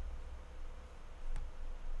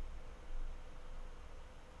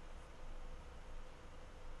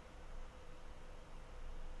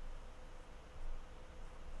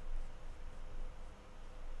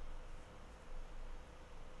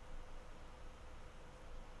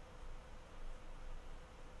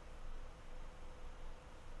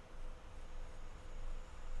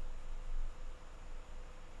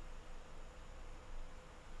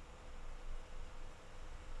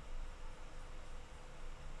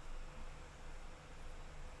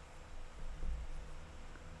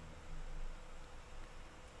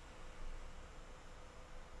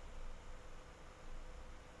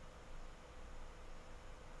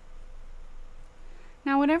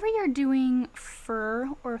 Now, whenever you're doing fur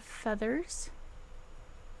or feathers,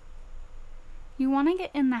 you want to get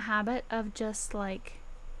in the habit of just like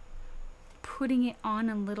putting it on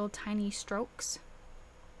in little tiny strokes.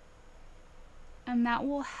 And that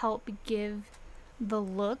will help give the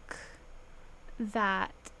look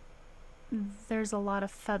that there's a lot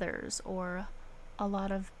of feathers or a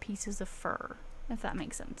lot of pieces of fur, if that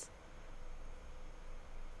makes sense.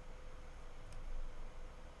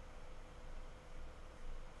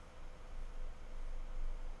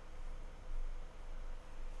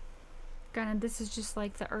 Granted, this is just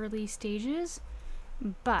like the early stages,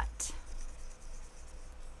 but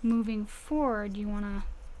moving forward, you wanna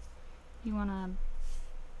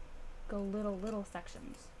go little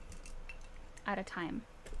sections at a time.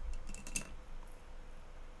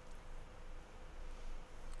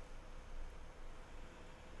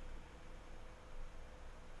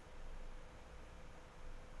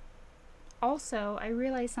 Also, I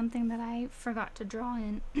realized something that I forgot to draw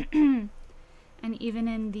in, and even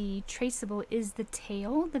in the traceable, is the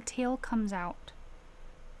tail. The tail comes out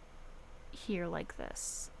here like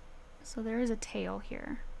this. So there is a tail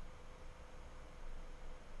here.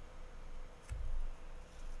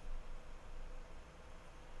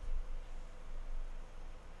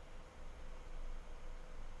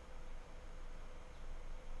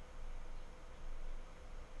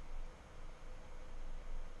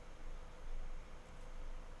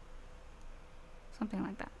 Something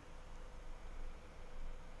like that.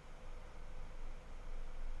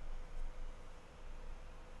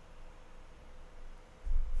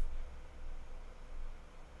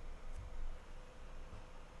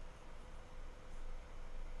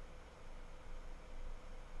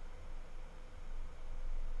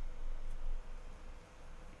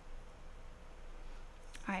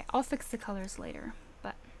 Alright, I'll fix the colors later,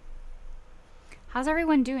 but how's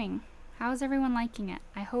everyone doing? How's everyone liking it?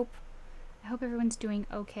 I hope everyone's doing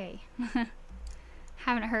okay.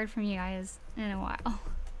 Haven't heard from you guys in a while.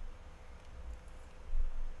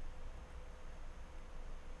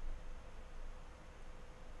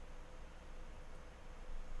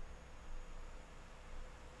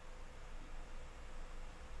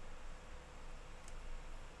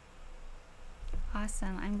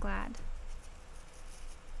 Awesome, I'm glad.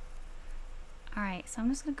 Alright, so I'm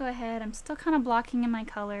just gonna go ahead. I'm still kind of blocking in my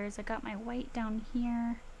colors. I got my white down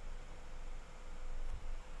here.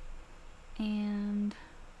 And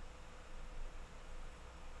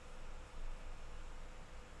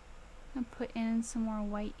I'm gonna put in some more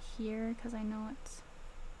white here because I know it's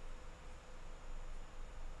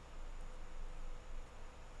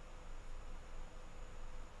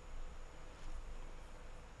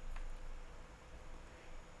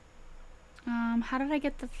how did I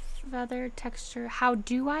get the feather texture? How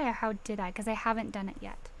do I or how did I? Because I haven't done it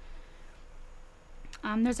yet.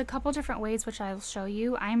 There's a couple different ways which I'll show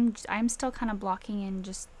you. I'm still kind of blocking in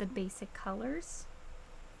just the basic colors.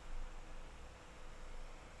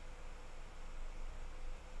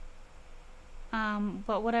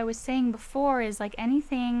 But what I was saying before is like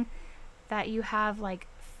anything that you have like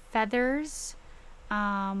feathers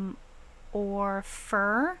or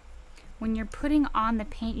fur, when you're putting on the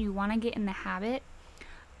paint, you want to get in the habit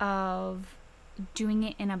of doing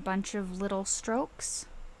it in a bunch of little strokes.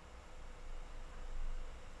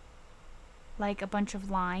 Like a bunch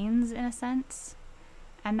of lines in a sense.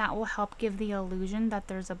 And that will help give the illusion that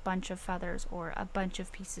there's a bunch of feathers or a bunch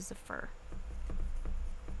of pieces of fur.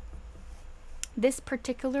 This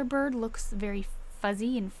particular bird looks very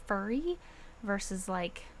fuzzy and furry versus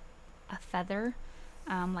like a feather,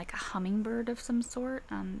 like a hummingbird of some sort.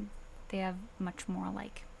 They have much more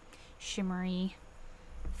like shimmery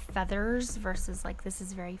feathers versus like this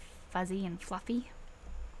is very fuzzy and fluffy.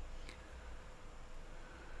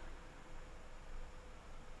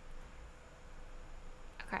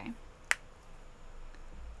 Okay.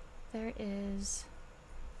 There is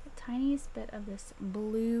the tiniest bit of this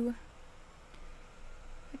blue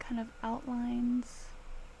that kind of outlines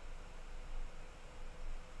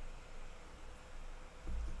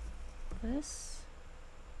this.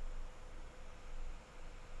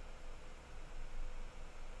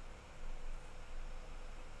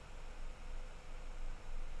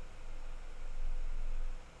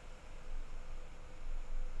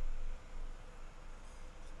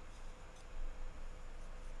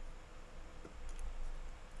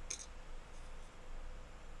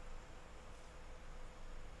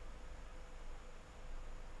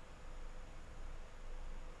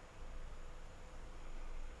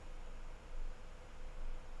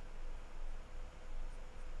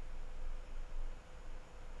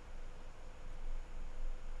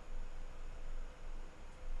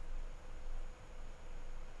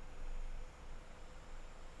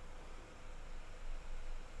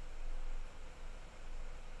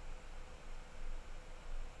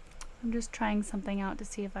 I'm just trying something out to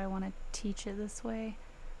see if I want to teach it this way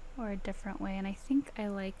or a different way, and I think I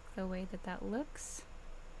like the way that that looks.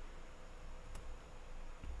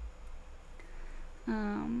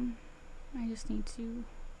 I just need to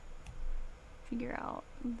figure out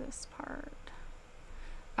this part.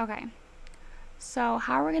 Okay, so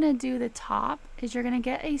how we're gonna do the top is you're gonna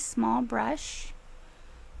get a small brush,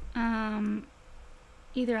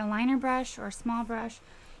 either a liner brush or a small brush.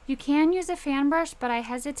 You can use a fan brush, but I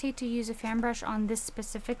hesitate to use a fan brush on this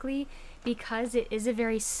specifically because it is a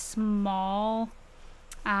very small,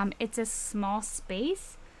 it's a small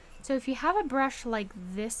space. So if you have a brush like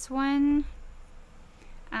this one,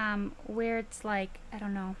 where it's like, I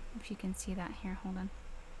don't know if you can see that here, hold on.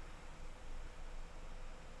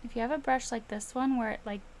 If you have a brush like this one where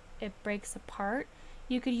it breaks apart,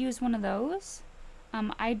 you could use one of those.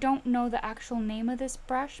 I don't know the actual name of this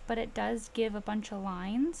brush, but it does give a bunch of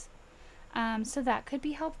lines. So that could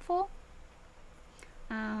be helpful.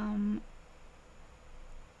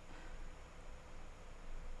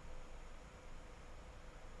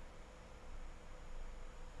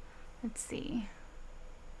 Let's see.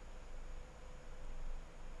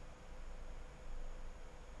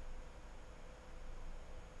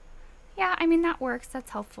 Yeah, I mean, that works.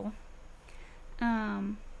 That's helpful.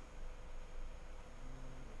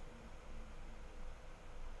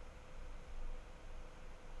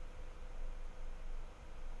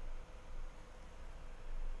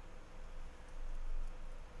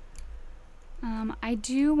 I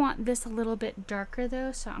do want this a little bit darker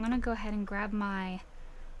though, so I'm going to go ahead and grab my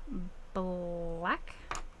black.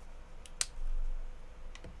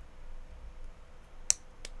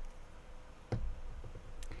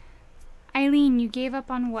 Eileen, you gave up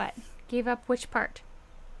on what? Gave up which part?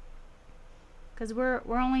 Because we're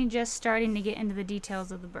only just starting to get into the details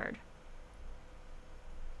of the bird.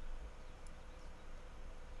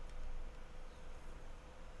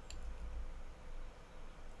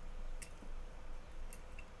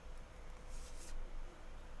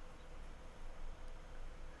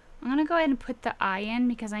 I'm gonna go ahead and put the eye in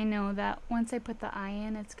because I know that once I put the eye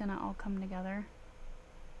in, it's gonna all come together.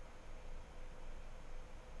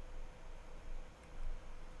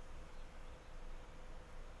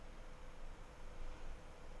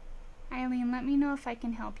 Eileen, let me know if I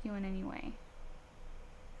can help you in any way.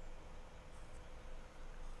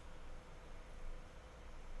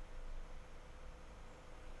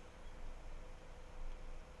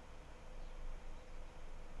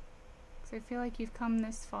 I feel like you've come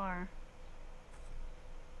this far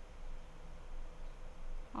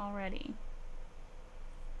already.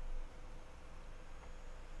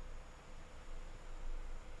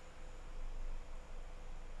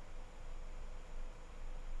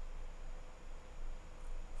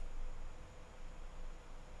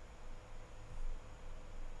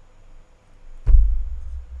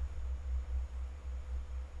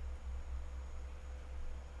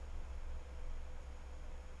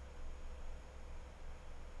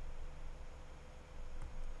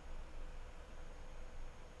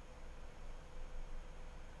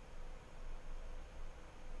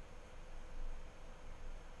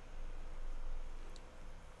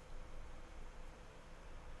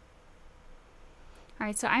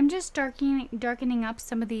 Alright, so I'm just darkening up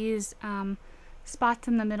some of these spots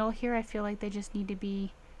in the middle here. I feel like they just need to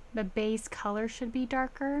be, the base color should be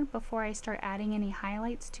darker before I start adding any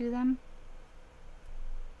highlights to them.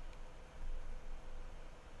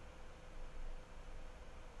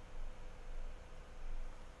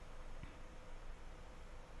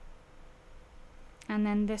 And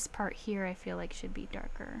then this part here I feel like should be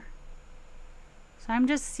darker. So I'm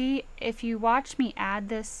just, see, if you watch me add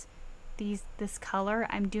this color,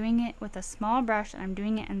 I'm doing it with a small brush and I'm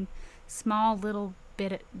doing it in small little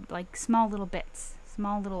bits,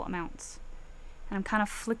 small little amounts. And I'm kind of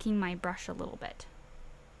flicking my brush a little bit.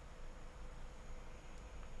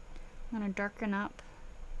 I'm going to darken up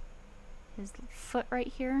his foot right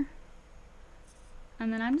here.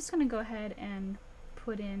 And then I'm just going to go ahead and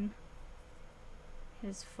put in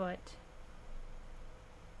his foot.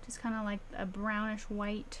 Just kind of like a brownish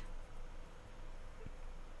white.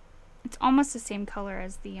 It's almost the same color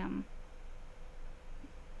as the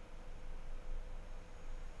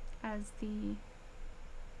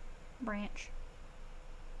branch.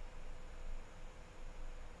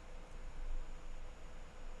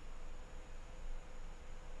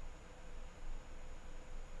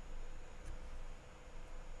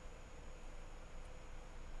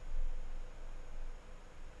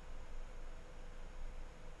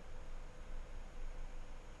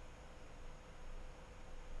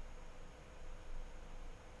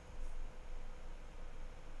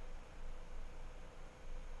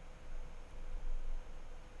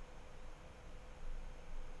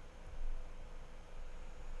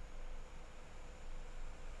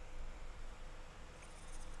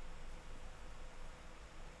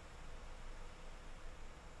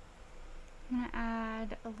 I'm going to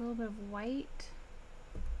add a little bit of white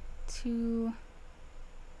to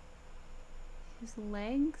his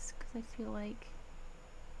legs because I feel like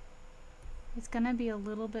it's going to be a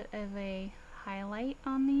little bit of a highlight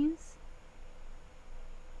on these.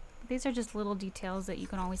 These are just little details that you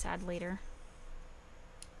can always add later.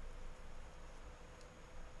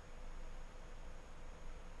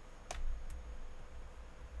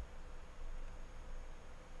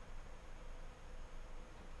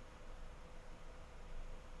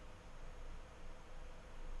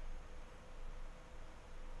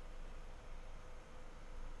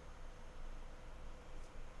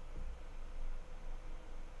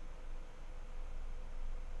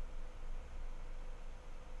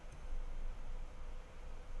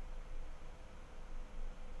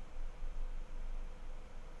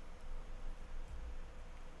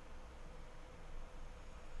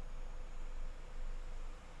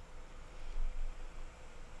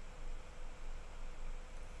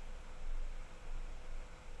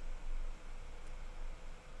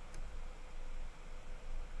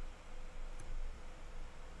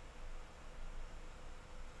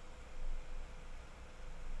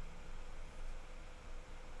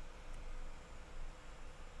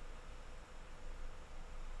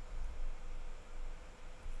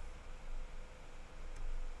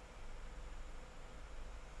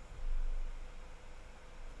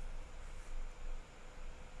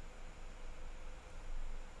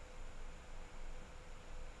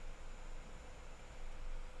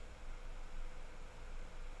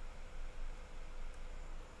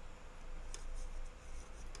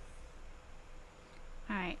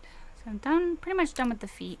 Alright, so I'm done, pretty much done with the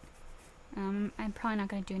feet. I'm probably not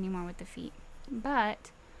going to do any more with the feet.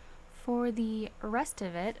 But for the rest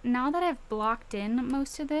of it, now that I've blocked in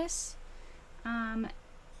most of this,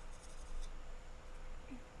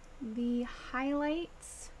 the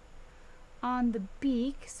highlights on the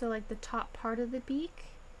beak, so like the top part of the beak,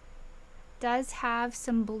 does have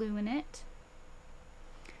some blue in it.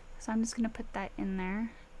 So I'm just going to put that in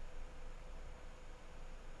there.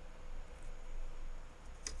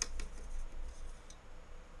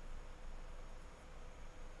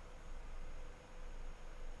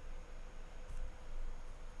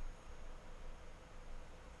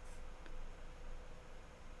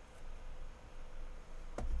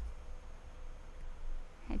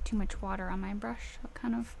 Too much water on my brush, so it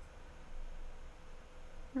kind of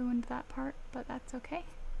ruined that part, but that's okay.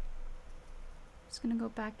 Just gonna go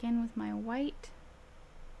back in with my white,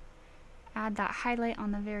 add that highlight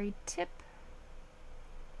on the very tip,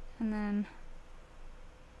 and then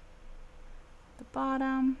the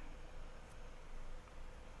bottom.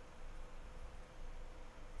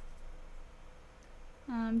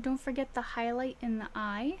 Don't forget the highlight in the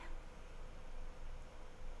eye.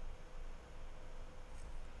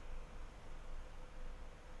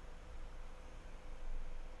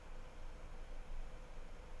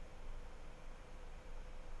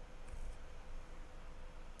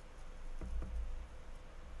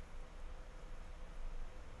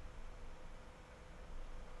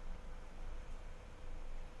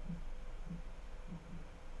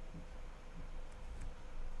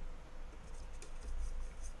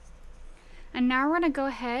 And now we're going to go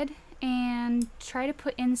ahead and try to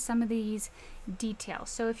put in some of these details.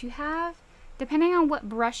 So if you have, depending on what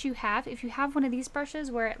brush you have, if you have one of these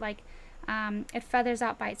brushes where it like it feathers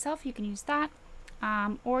out by itself, you can use that.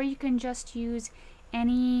 Or you can just use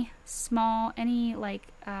any small, any like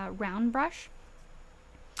round brush.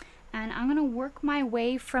 And I'm going to work my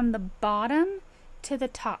way from the bottom to the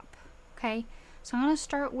top. Okay, so I'm going to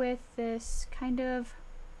start with this kind of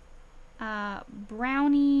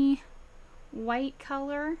browny white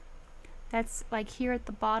color that's like here at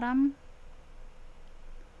the bottom.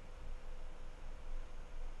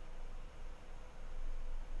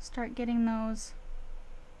 Start getting those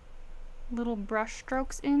little brush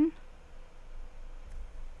strokes in.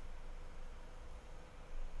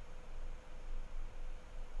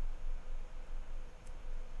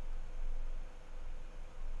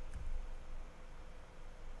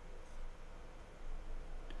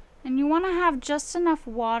 And you want to have just enough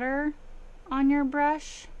water on your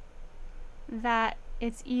brush that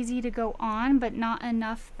it's easy to go on, but not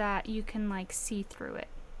enough that you can like see through it.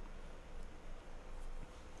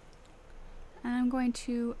 And I'm going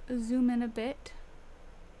to zoom in a bit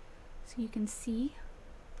so you can see.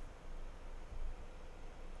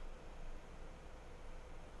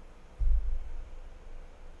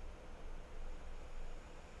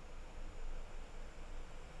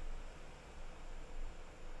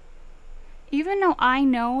 Even though I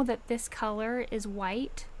know that this color is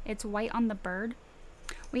white, it's white on the bird,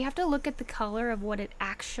 we have to look at the color of what it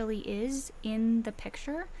actually is in the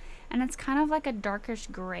picture, and it's kind of like a darkish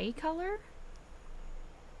gray color.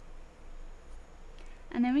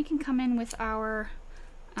 And then we can come in with our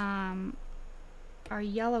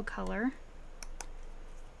yellow color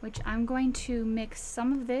which I'm going to mix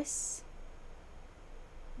some of this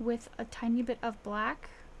with a tiny bit of black.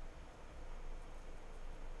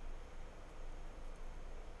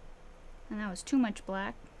 And that was too much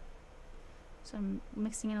black, so I'm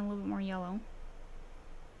mixing in a little bit more yellow.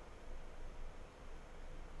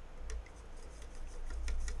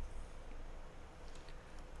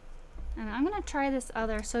 And I'm gonna try this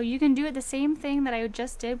other, so you can do it the same thing that I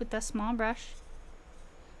just did with the small brush.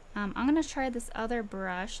 I'm gonna try this other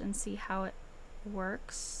brush and see how it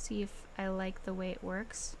works, see if I like the way it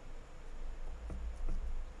works.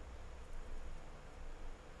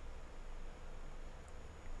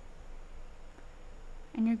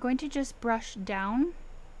 And you're going to just brush down.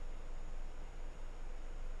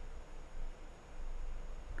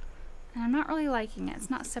 And I'm not really liking it. It's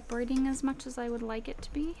not separating as much as I would like it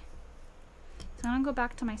to be. So I'm gonna go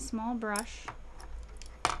back to my small brush.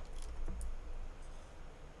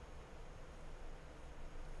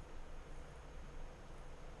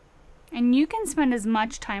 And you can spend as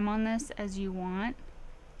much time on this as you want.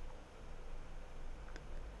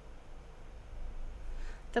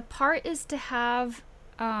 The part is to have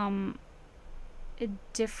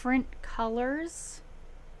different colors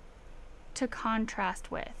to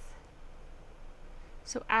contrast with.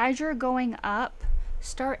 So as you're going up,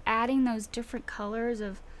 start adding those different colors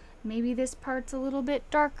of maybe this part's a little bit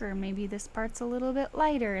darker, maybe this part's a little bit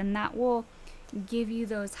lighter, and that will give you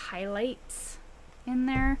those highlights in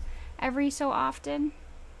there every so often.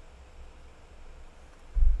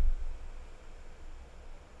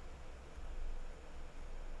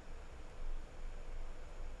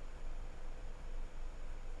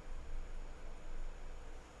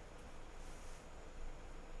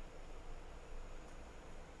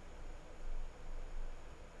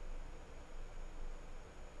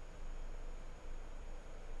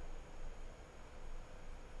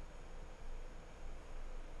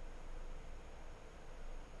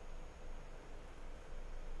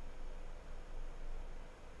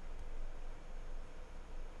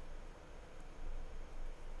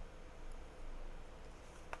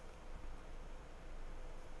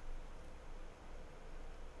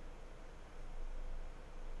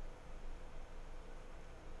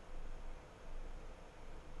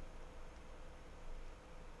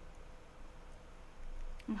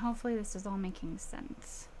 And hopefully this is all making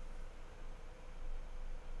sense.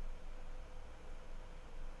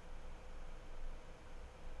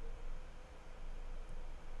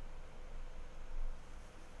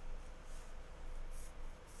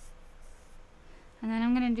 And then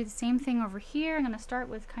I'm going to do the same thing over here. I'm going to start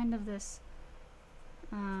with kind of this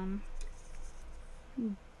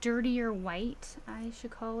dirtier white, I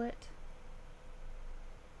should call it.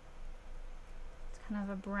 It's kind of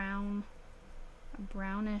a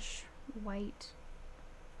brownish white,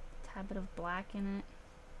 tad bit of black in it.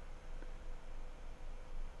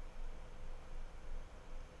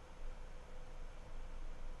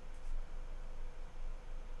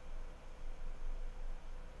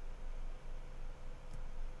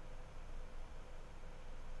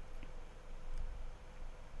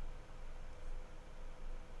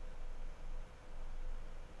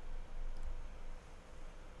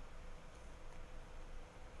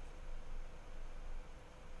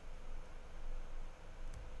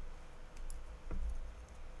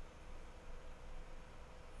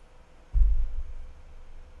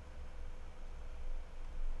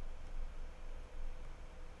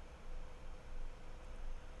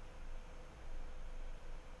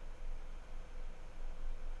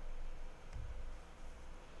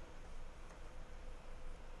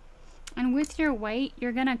 And with your white,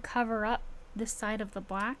 you're gonna cover up this side of the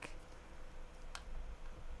black.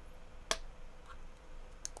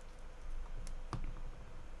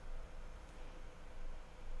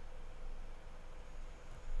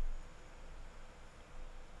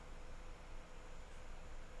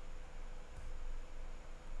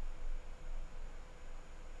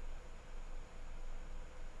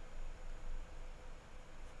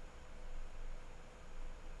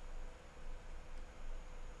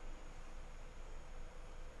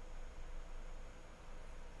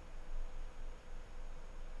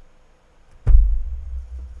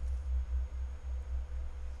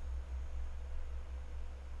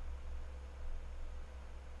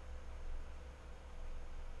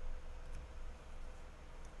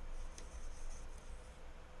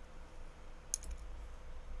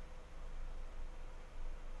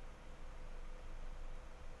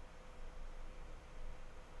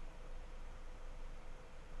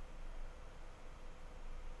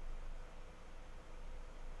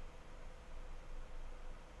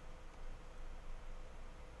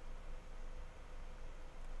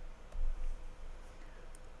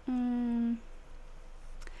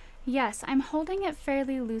 Yes, I'm holding it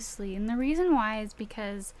fairly loosely, and the reason why is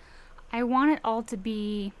because I want it all to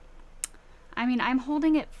be, I mean, I'm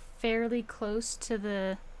holding it fairly close to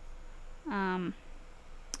the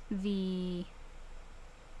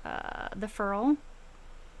furl,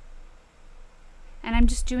 and I'm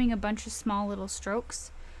just doing a bunch of small little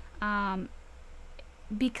strokes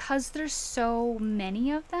because there's so many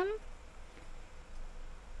of them.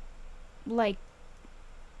 Like,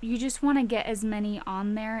 you just want to get as many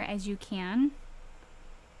on there as you can,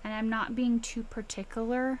 and I'm not being too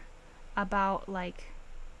particular about like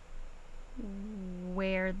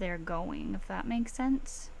where they're going, if that makes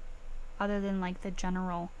sense, other than like the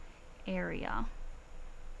general area.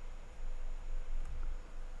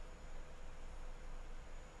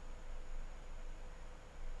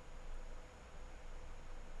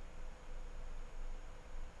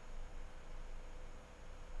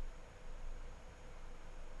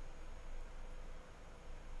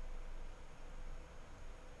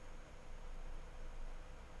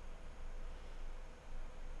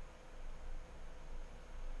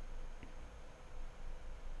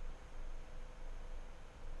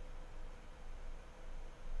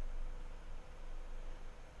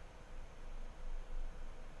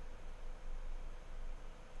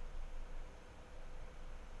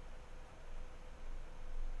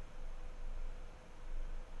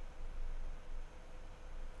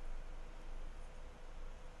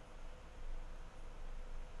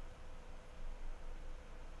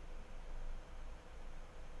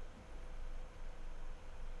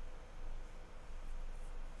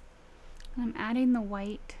 I'm adding the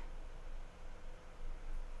white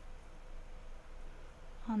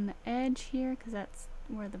on the edge here because that's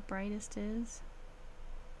where the brightest is.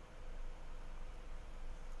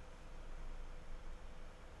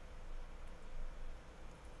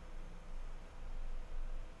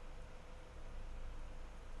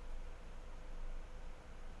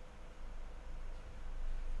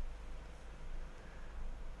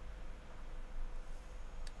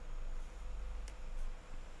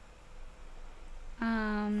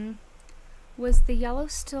 Was the yellow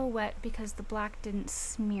still wet because the black didn't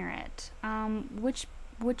smear it? Which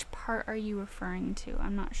part are you referring to?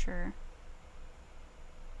 I'm not sure.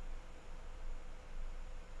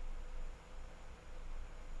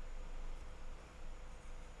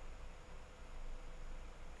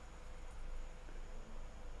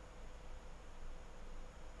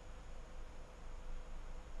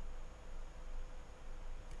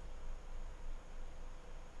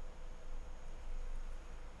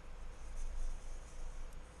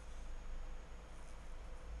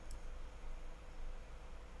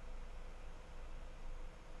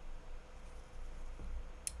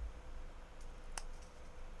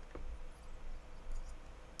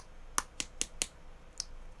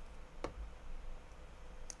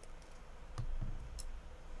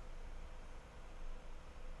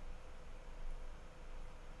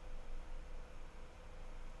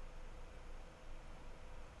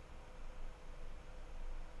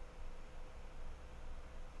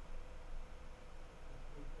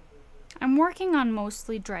 I'm working on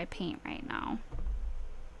mostly dry paint right now.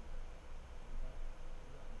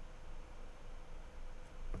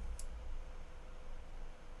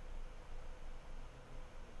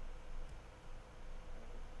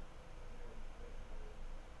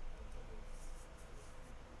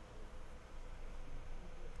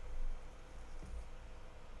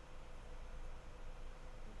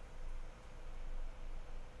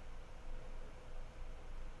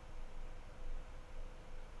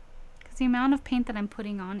 The amount of paint that I'm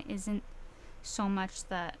putting on isn't so much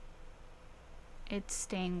that it's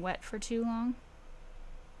staying wet for too long.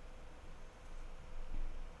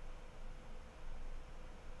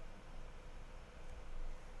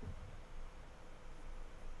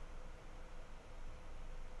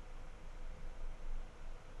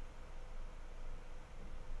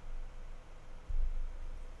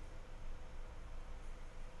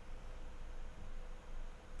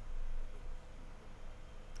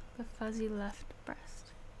 The fuzzy left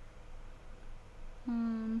breast.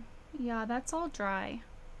 Yeah, that's all dry.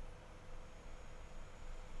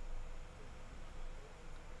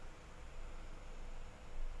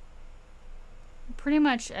 Pretty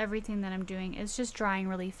much everything that I'm doing is just drying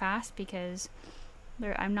really fast because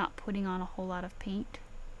I'm not putting on a whole lot of paint.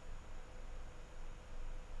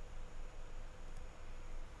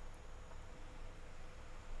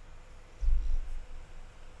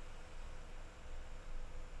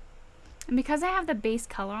 And because I have the base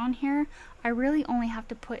color on here, I really only have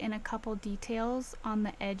to put in a couple details on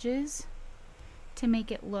the edges to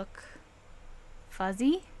make it look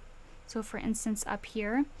fuzzy. So for instance up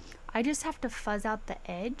here, I just have to fuzz out the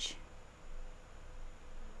edge.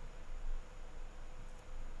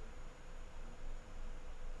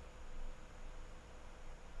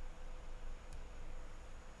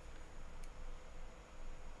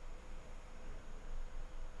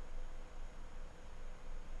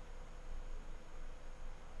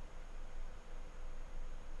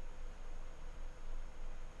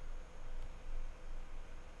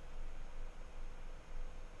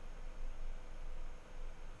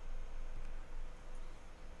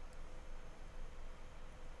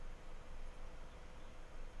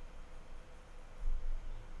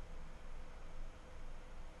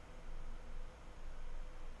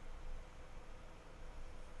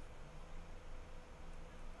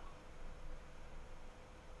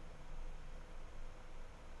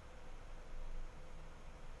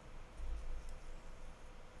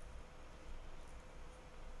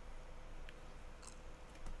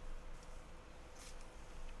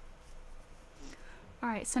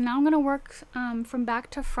 Alright, so now I'm going to work from back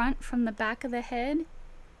to front, from the back of the head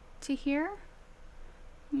to here.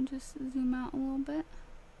 Let me just zoom out a little bit.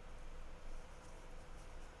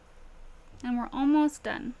 And we're almost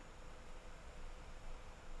done.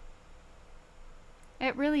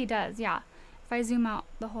 It really does, yeah. If I zoom out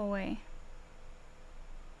the whole way.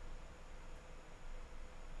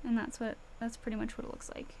 And that's pretty much what it looks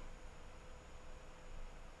like.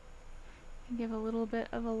 Give a little bit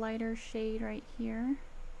of a lighter shade right here.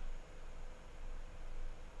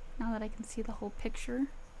 Now that I can see the whole picture.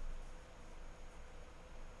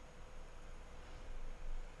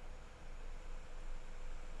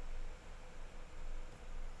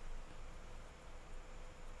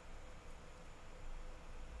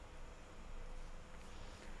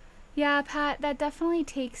 Yeah, Pat, that definitely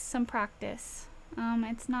takes some practice.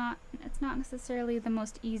 It's not necessarily the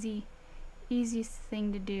most easiest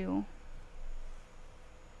thing to do.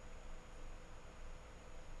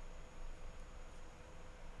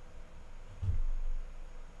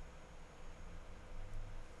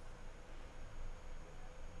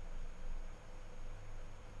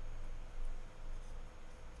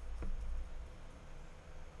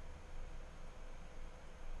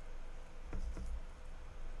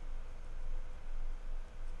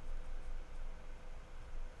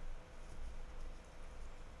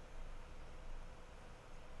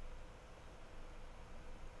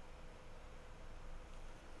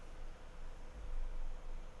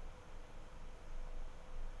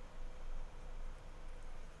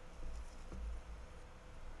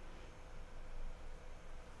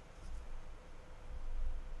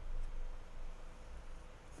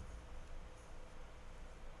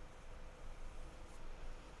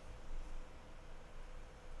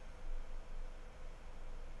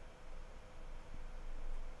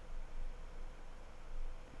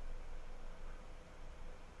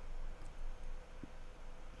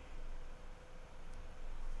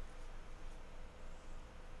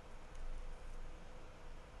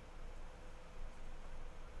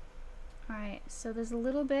 Alright, so there's a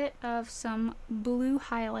little bit of some blue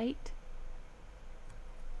highlight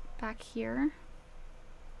back here.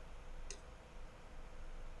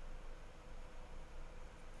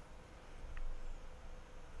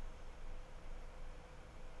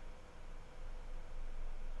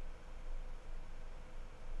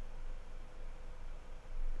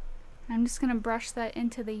 I'm just going to brush that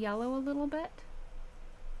into the yellow a little bit.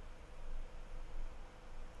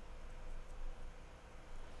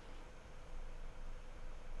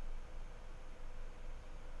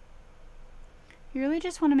 You really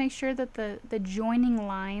just want to make sure that the joining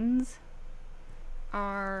lines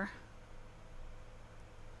are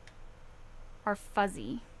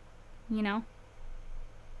fuzzy, you know?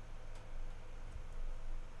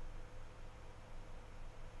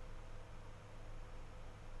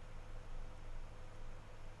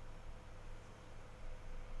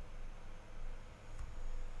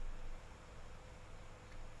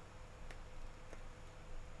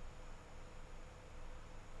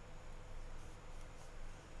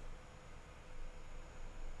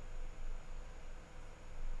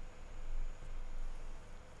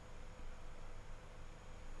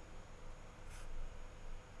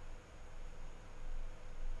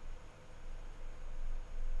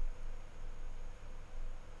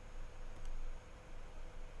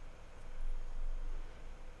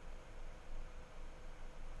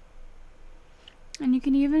 And you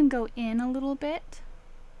can even go in a little bit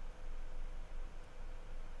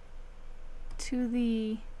to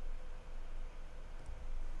the,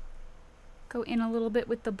 go in a little bit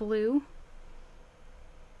with the blue.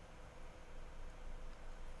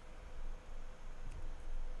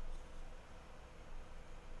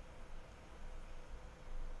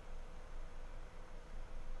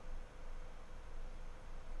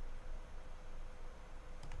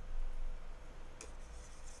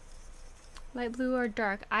 Light blue or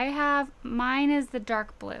dark? I have, mine is the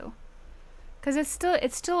dark blue. Because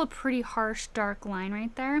it's still a pretty harsh dark line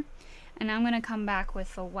right there. And I'm going to come back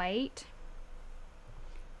with the white,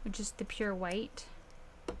 which is the pure white.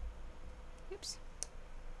 Oops.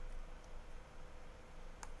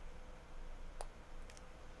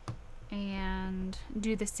 And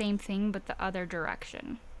do the same thing but the other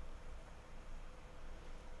direction.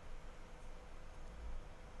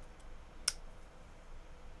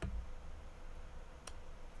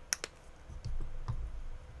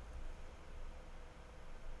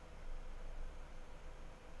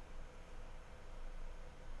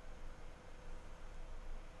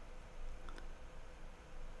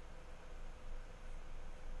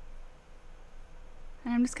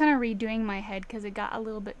 And I'm just kind of redoing my head because it got a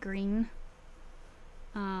little bit green.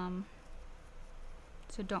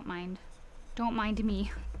 So don't mind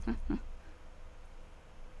me.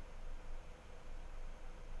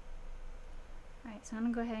 Alright, so I'm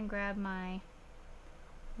gonna go ahead and grab my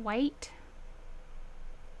white.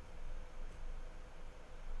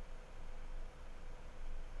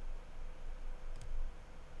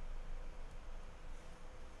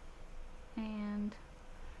 And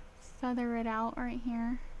feather it out right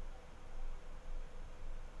here.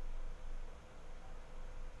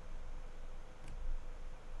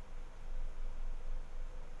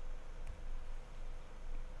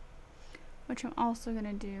 Which I'm also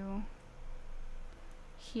gonna do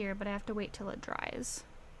here, but I have to wait till it dries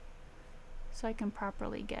so I can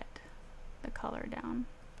properly get the color down.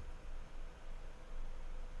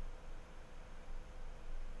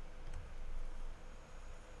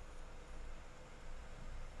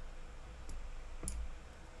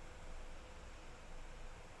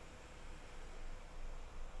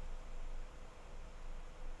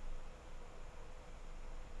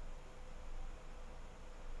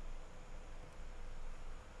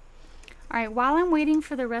 Alright, while I'm waiting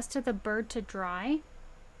for the rest of the bird to dry,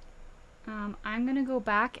 I'm going to go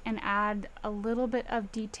back and add a little bit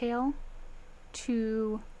of detail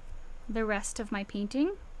to the rest of my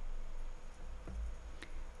painting,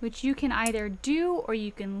 which you can either do or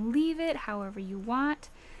you can leave it however you want.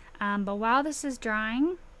 But while this is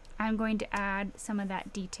drying, I'm going to add some of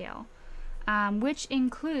that detail, which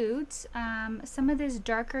includes some of this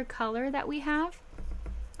darker color that we have.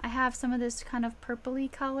 I have some of this kind of purpley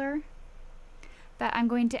color that I'm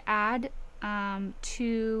going to add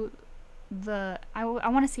to the, I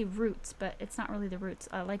want to say roots, but it's not really the roots,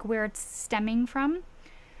 like where it's stemming from.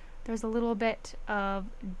 There's a little bit of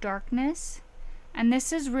darkness, and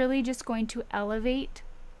this is really just going to elevate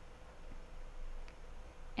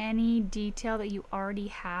any detail that you already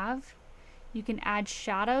have. You can add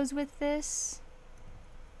shadows with this,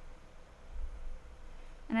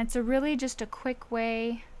 and it's really just a quick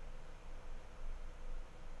way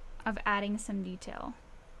of adding some detail.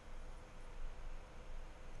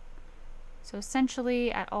 So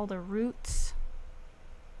essentially at all the roots.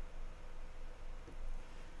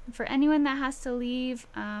 And for anyone that has to leave,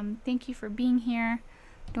 thank you for being here.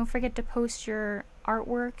 Don't forget to post your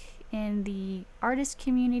artwork in the artist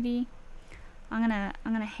community. I'm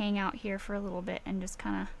gonna hang out here for a little bit and just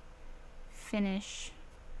kind of finish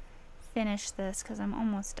this because I'm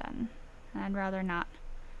almost done. And I'd rather not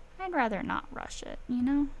rush it, you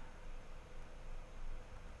know?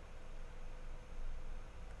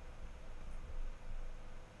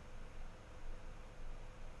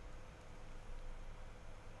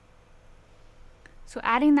 So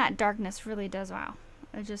adding that darkness really does, wow.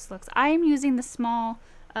 It just looks, I am using the small,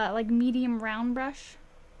 like medium round brush,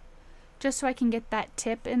 just so I can get that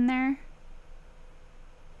tip in there.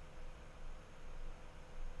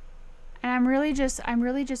 And I'm really just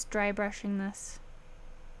dry brushing this.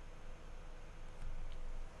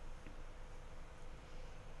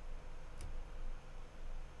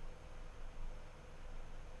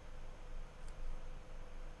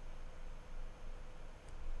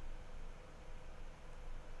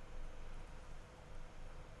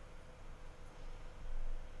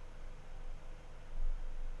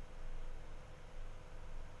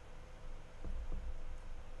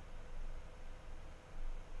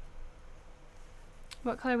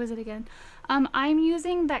 What color was it again? I'm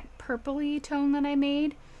using that purpley tone that I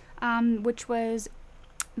made, which was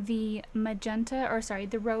the magenta, or sorry,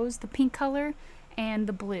 the rose, the pink color, and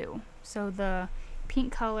the blue. So the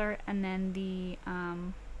pink color and then the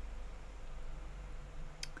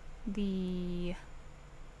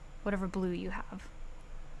whatever blue you have.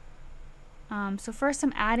 So first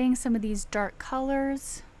I'm adding some of these dark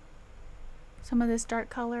colors, some of this dark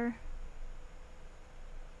color.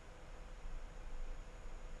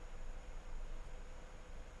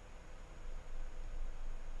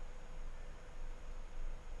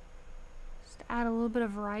 add a little bit of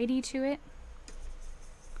variety to it.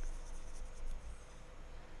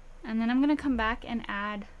 And then I'm going to come back and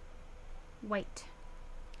add white.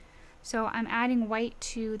 So I'm adding white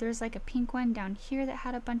to, there's like a pink one down here that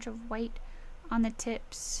had a bunch of white on the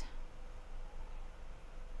tips.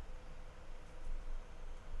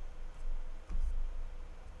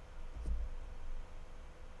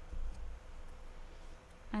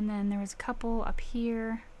 And then there was a couple up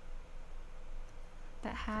here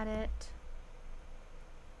that had it.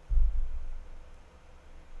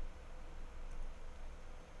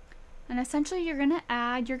 And essentially you're gonna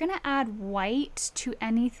add white to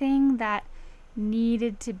anything that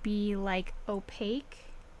needed to be like opaque.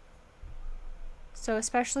 So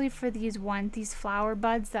especially for these flower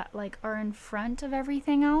buds that like are in front of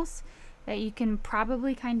everything else that you can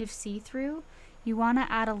probably kind of see through, you want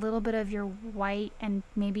to add a little bit of your white and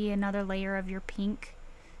maybe another layer of your pink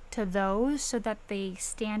to those so that they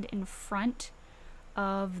stand in front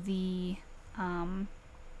of the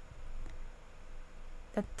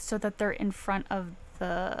so that they're in front of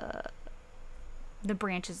the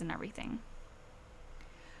branches and everything.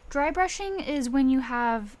 Dry brushing is when you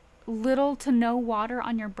have little to no water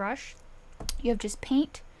on your brush. You have just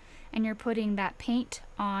paint and you're putting that paint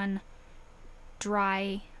on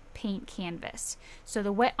dry paint canvas. So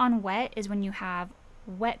the wet on wet is when you have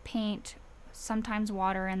wet paint, sometimes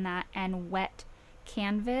water in that, and wet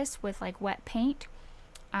canvas with like wet paint.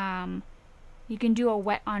 You can do a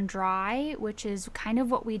wet on dry, which is kind of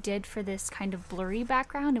what we did for this kind of blurry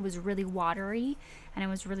background. It was really watery and it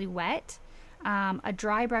was really wet. A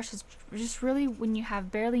dry brush is just really when you have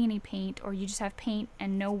barely any paint, or you just have paint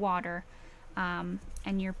and no water, and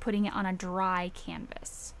you're putting it on a dry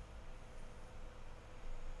canvas.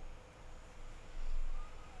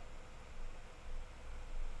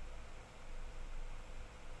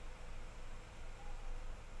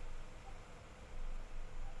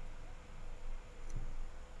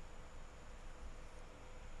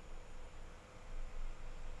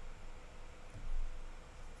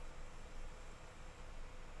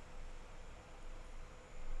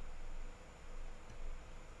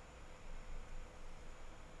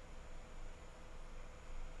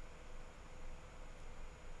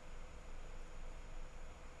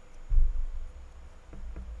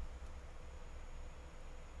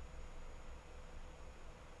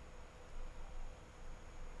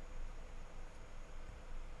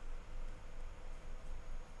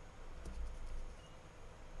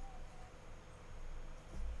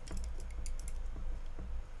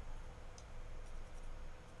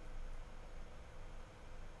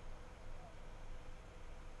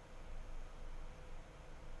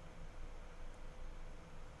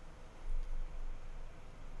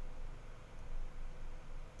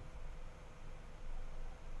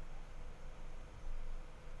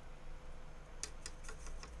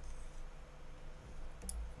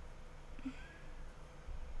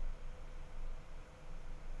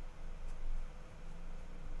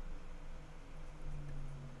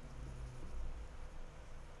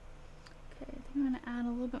 I'm going to add a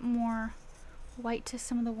little bit more white to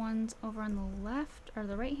some of the ones over on the left or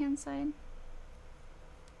the right hand side.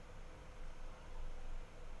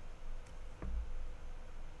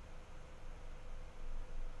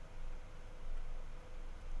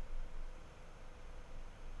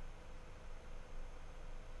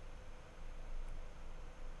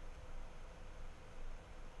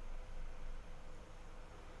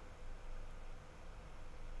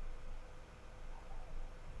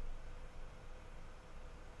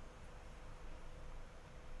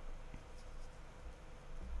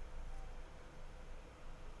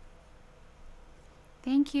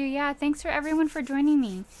 Thank you. Yeah, thanks for everyone for joining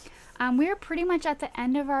me. We're pretty much at the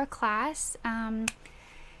end of our class. And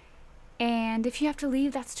if you have to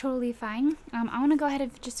leave, that's totally fine. I want to go ahead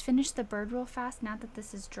and just finish the bird real fast now that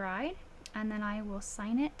this is dried. And then I will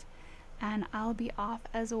sign it. And I'll be off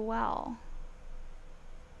as well.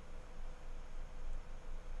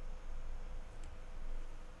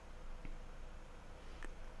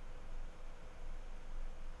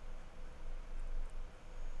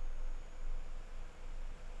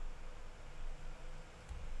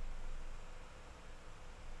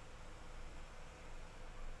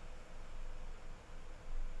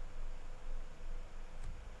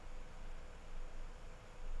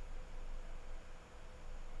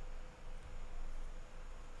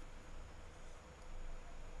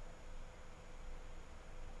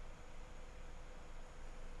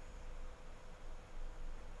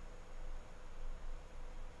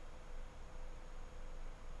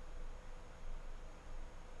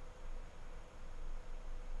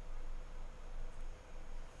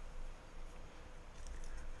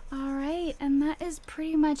 that is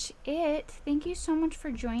pretty much it. Thank you so much for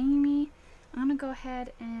joining me. I'm gonna go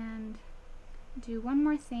ahead and do one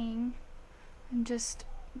more thing and just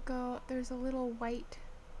go. There's a little white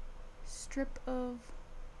strip of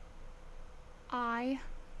eye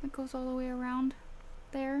that goes all the way around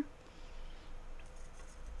there,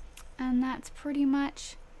 and that's pretty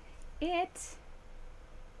much it.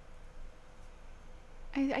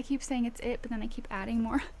 I keep saying it's it, but then I keep adding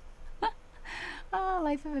more. Oh,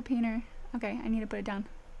 life of a painter. Okay, I need to put it down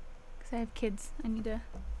because I have kids I need to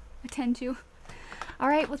attend to.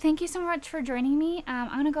 Alright, well thank you so much for joining me. I'm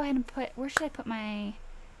going to go ahead and put, where should I put my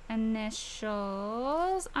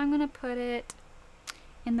initials? I'm going to put it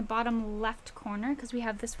in the bottom left corner because we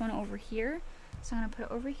have this one over here. So I'm going to put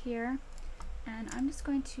it over here, and I'm just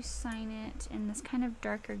going to sign it in this kind of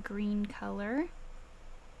darker green color.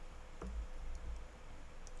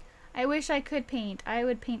 I wish I could paint. I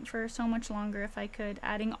would paint for so much longer if I could,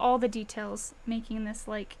 adding all the details, making this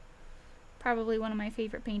like probably one of my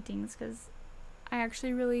favorite paintings because I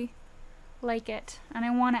actually really like it and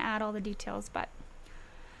I want to add all the details, but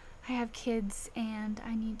I have kids and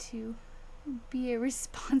I need to be a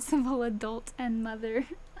responsible adult and mother.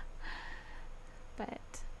 But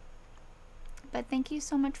thank you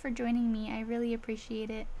so much for joining me. I really appreciate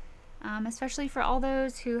it, especially for all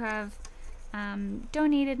those who have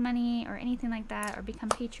donated money or anything like that or become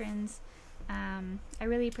patrons. I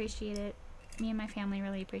really appreciate it. Me and my family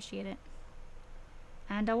really appreciate it.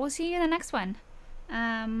 And we'll see you in the next one.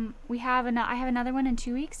 I have another one in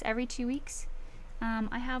 2 weeks. Every 2 weeks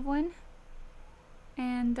I have one.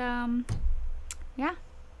 And yeah,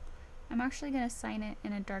 I'm actually gonna sign it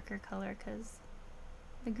in a darker color because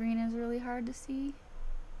the green is really hard to see.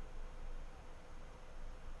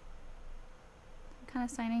 Kind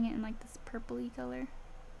of signing it in like this purpley color.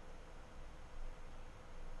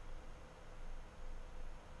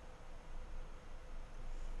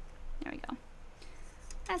 There we go.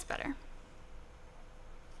 That's better.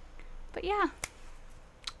 But yeah,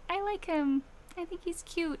 I like him. I think he's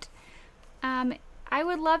cute. I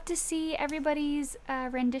would love to see everybody's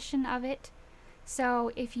rendition of it.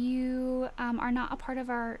 So if you are not a part of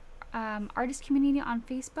our artist community on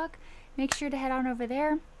Facebook, make sure to head on over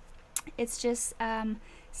there. It's just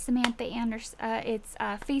Samantha Anderson. It's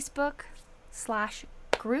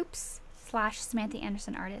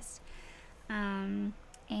Facebook/groups/SamanthaAndersonArtist.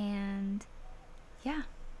 And yeah,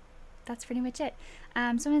 that's pretty much it.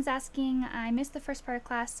 Someone's asking, I missed the first part of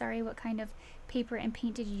class. Sorry, what kind of paper and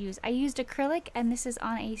paint did you use? I used acrylic, and this is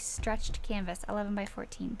on a stretched canvas, 11 by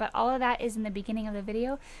 14. But all of that is in the beginning of the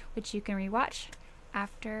video, which you can rewatch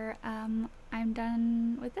after I'm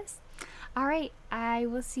done with this. Alright, I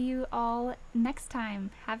will see you all next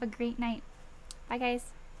time. Have a great night. Bye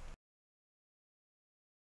guys.